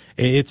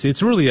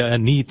it's really a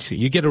neat.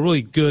 You get a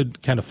really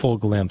good kind of full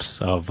glimpse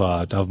of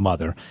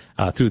Mother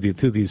through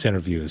these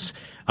interviews.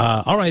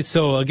 All right,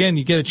 so again,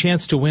 you get a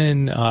chance to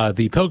win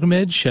the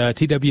pilgrimage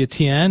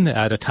TWTN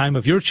at a time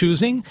of your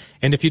choosing,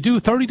 and if you do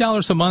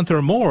 $30 a month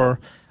or more.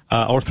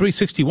 Or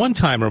 $361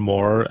 time or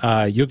more,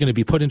 you're going to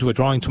be put into a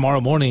drawing tomorrow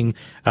morning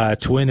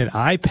to win an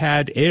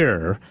iPad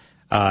Air.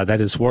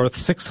 That is worth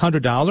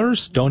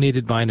 $600,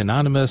 donated by an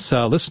anonymous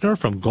listener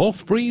from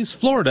Gulf Breeze,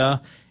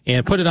 Florida,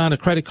 and put it on a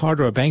credit card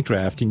or a bank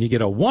draft, and you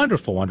get a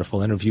wonderful,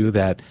 wonderful interview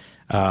that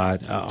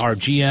our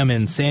GM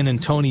in San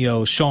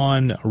Antonio,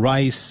 Sean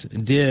Rice,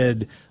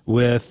 did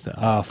with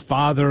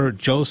Father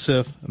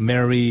Joseph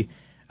Mary,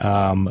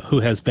 who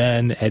has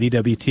been at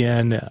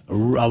EWTN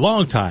a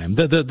long time.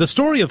 The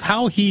story of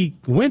how he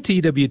went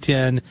to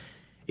EWTN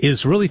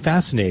is really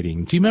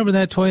fascinating. Do you remember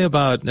that, Toy,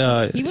 about...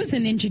 he was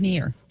an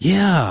engineer.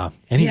 Yeah.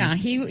 And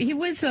he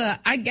was,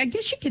 I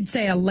guess you could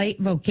say, a late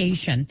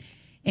vocation.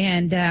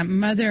 And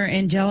Mother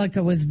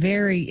Angelica was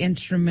very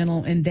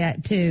instrumental in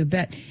that, too.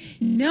 But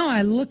now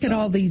I look at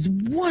all these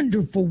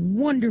wonderful,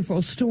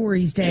 wonderful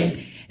stories,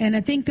 Dave, and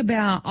I think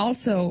about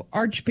also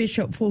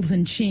Archbishop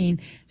Fulton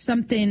Sheen,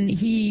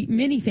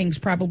 many things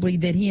probably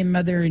that he and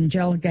Mother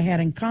Angelica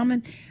had in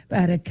common,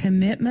 but a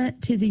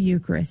commitment to the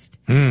Eucharist.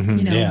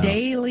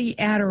 Daily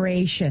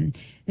adoration.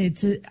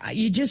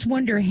 You just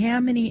wonder how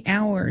many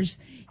hours,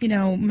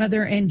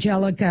 Mother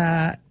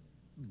Angelica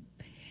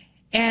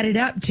added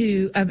up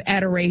to of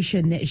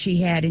adoration that she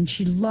had, and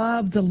she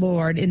loved the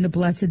Lord in the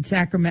Blessed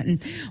Sacrament. And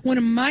one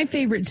of my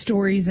favorite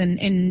stories,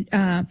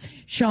 and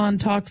Sean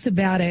talks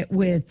about it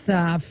with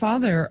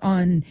Father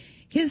on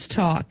his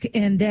talk,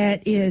 and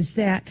that is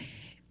that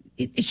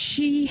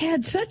she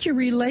had such a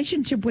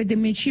relationship with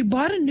him, and she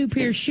bought a new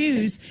pair of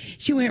shoes.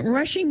 She went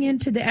rushing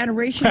into the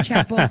Adoration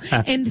Chapel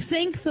and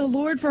thanked the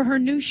Lord for her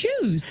new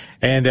shoes.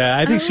 And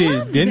I think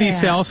he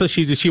say also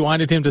she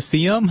wanted him to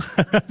see them?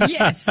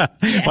 Yes.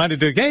 Wanted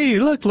to, hey,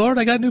 look, Lord,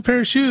 I got a new pair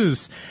of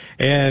shoes.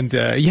 And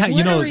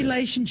what a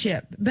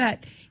relationship.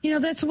 But,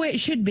 that's the way it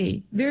should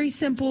be. Very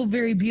simple,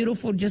 very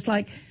beautiful, just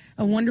like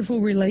a wonderful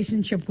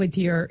relationship with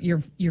your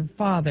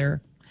father.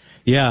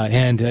 Yeah,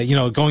 and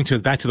going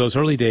back to those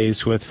early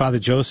days with Father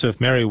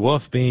Joseph Mary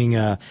Wolf being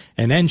an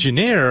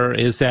engineer,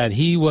 is that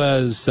he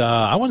was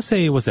I want to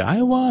say, was it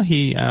Iowa?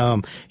 He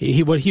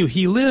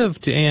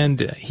lived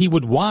and he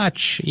would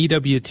watch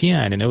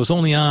EWTN, and it was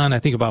only on I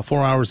think about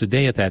 4 hours a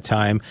day at that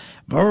time,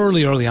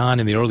 early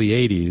on in the early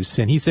 80s.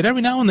 And he said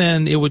every now and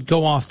then it would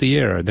go off the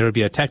air. There would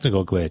be a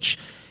technical glitch.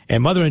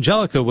 And Mother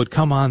Angelica would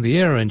come on the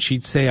air and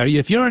she'd say,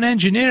 if you're an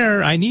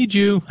engineer, I need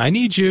you.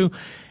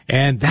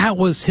 And that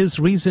was his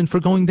reason for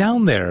going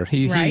down there.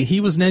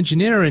 He was an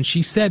engineer, and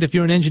she said, if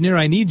you're an engineer,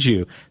 I need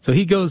you. So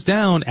he goes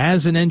down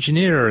as an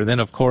engineer. And then,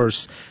 of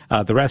course,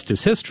 the rest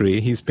is history.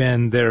 He's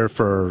been there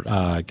for,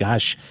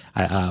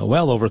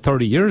 well over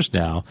 30 years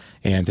now,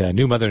 and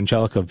knew Mother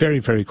Angelica very,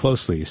 very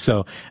closely.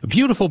 So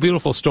beautiful,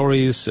 beautiful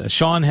stories.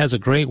 Sean has a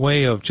great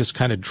way of just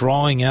kind of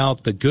drawing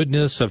out the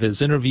goodness of his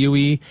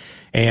interviewee.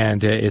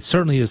 And it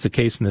certainly is the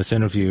case in this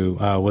interview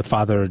with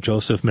Father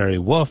Joseph Mary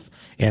Wolf.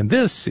 And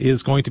this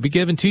is going to be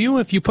given to you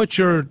if you put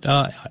your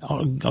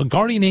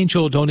Guardian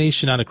Angel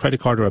donation on a credit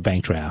card or a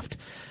bank draft.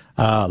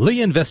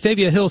 Lee in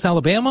Vestavia Hills,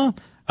 Alabama,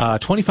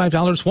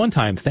 $25 one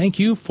time. Thank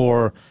you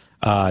for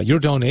your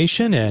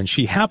donation. And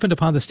she happened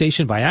upon the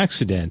station by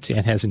accident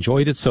and has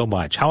enjoyed it so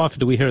much. How often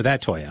do we hear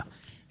that, Toya?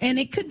 And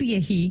it could be a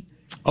he.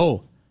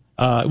 Oh,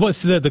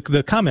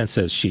 the comment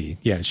says she.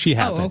 Yeah, she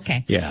happened. Oh,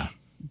 okay. Yeah.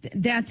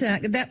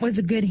 That was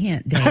a good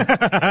hint, Dave.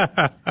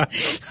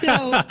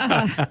 So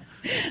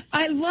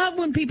I love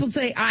when people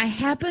say, I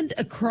happened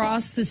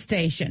across the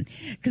station,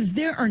 because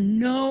there are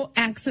no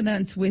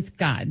accidents with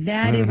God.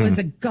 It was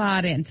a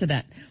God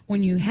incident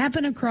when you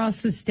happen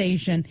across the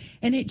station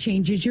and it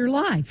changes your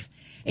life.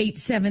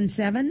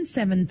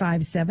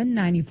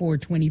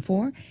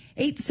 877-757-9424.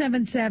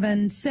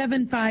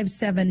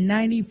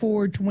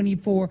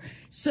 877-757-9424.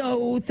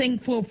 So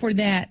thankful for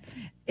that.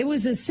 It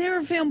was a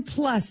Seraphim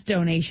Plus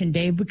donation,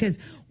 Dave, because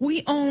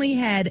we only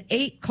had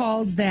 8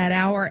 calls that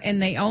hour,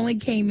 and they only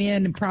came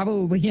in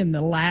probably in the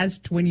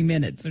last 20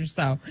 minutes or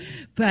so.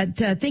 But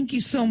thank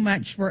you so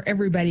much for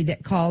everybody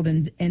that called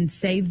and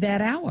saved that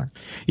hour.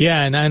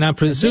 Yeah, and I'm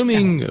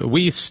presuming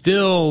we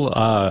still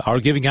are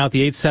giving out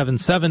the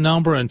 877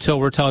 number until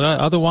we're told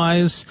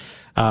otherwise.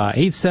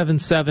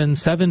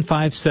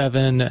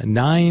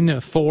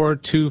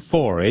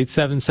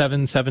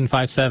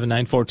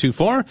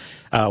 877-757-9424.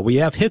 877-757-9424. We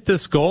have hit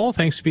this goal,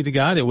 thanks be to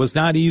God. It was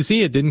not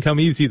easy. It didn't come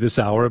easy this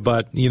hour,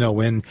 but,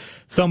 when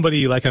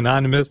somebody like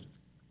Anonymous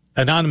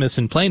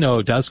in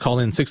Plano does call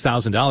in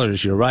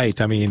 $6,000, you're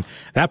right. I mean,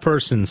 that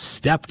person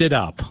stepped it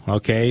up,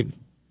 okay?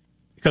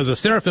 Because a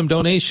Seraphim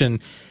donation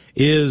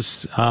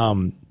is, is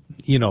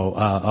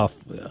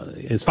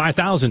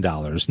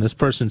 $5,000. And this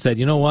person said,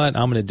 you know what,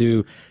 I'm going to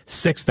do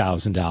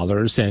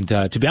 $6,000. And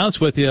to be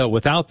honest with you,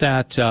 without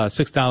that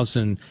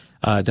 $6,000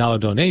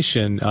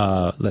 donation,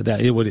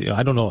 that it would,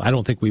 I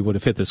don't think we would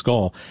have hit this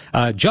goal.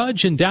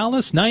 Judge in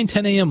Dallas,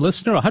 9:10 a.m.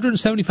 listener,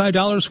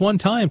 $175 one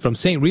time from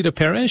St. Rita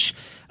Parish.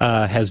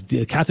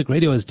 Catholic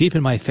Radio has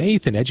deepened my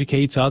faith and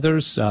educates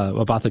others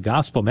about the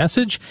gospel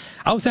message.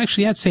 I was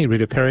actually at St.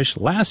 Rita Parish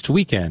last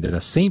weekend at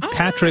a St.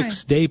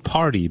 Patrick's Day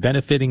party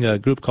benefiting a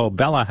group called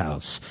Bella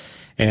House.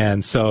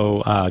 And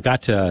so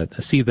got to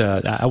see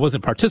I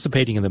wasn't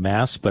participating in the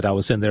Mass, but I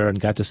was in there and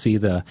got to see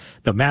the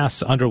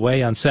Mass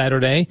underway on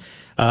Saturday.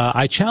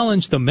 I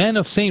challenged the Men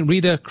of St.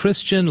 Rita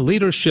Christian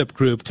Leadership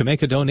Group to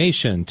make a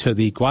donation to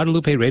the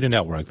Guadalupe Radio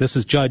Network. This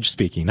is Judge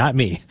speaking, not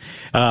me.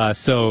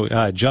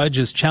 So Judge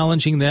is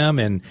challenging them.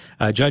 And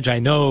Judge, I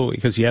know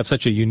because you have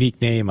such a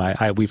unique name,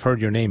 we've heard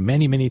your name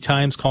many, many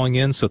times calling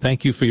in. So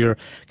thank you for your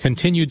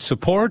continued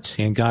support,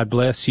 and God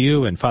bless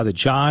you and Father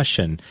Josh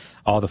and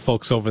all the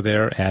folks over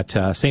there at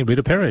St.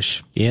 Rita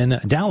Parish in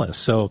Dallas.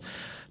 So,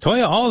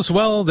 Toya, all is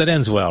well that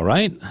ends well,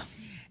 right?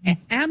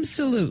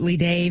 Absolutely,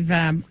 Dave,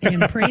 and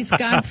praise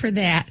God for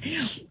that.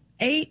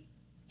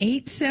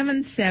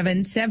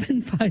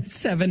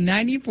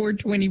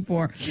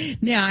 877-757-9424.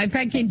 Now, if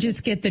I can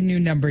just get the new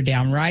number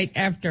down, right?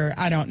 After,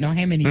 I don't know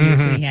how many years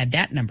we had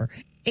that number.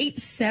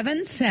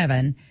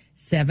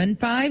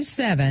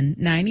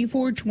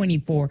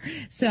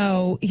 877-757-9424.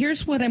 So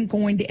here's what I'm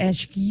going to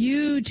ask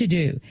you to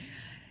do.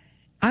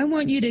 I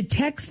want you to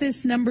text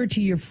this number to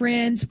your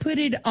friends, put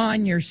it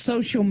on your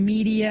social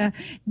media,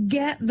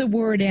 get the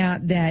word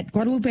out that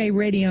Guadalupe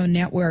Radio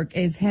Network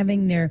is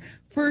having their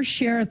first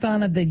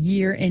share-a-thon of the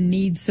year and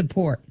needs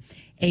support.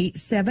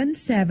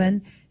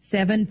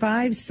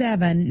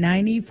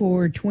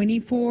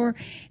 877-757-9424,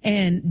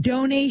 and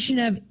donation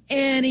of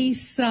any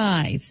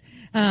size.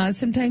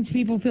 Sometimes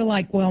people feel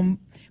like, well,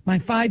 my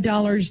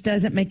 $5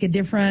 doesn't make a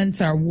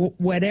difference, or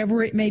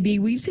whatever it may be.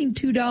 We've seen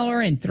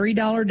 $2 and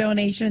 $3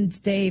 donations,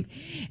 Dave,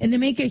 and they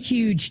make a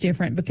huge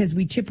difference because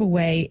we chip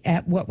away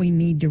at what we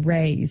need to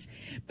raise.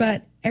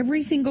 But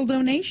every single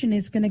donation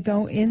is going to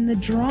go in the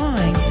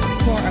drawing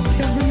for a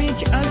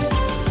pilgrimage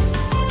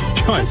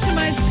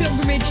customized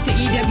pilgrimage to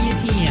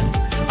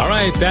EWTN. All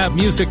right, that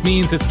music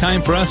means it's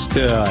time for us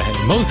to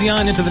mosey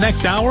on into the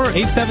next hour.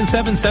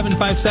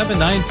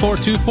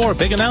 877-757-9424.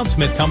 Big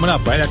announcement coming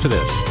up right after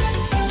this.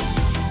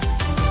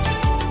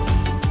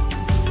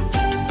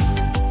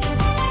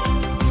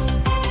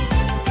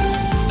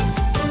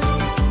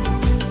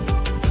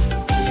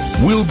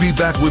 We'll be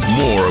back with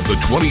more of the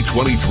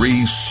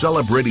 2023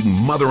 Celebrating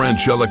Mother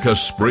Angelica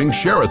Spring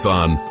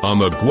Share-a-thon on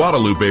the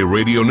Guadalupe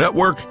Radio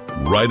Network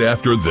right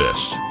after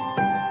this.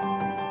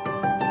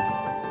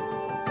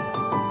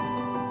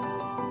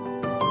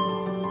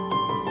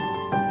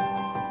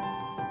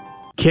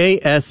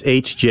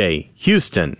 KSHJ, Houston.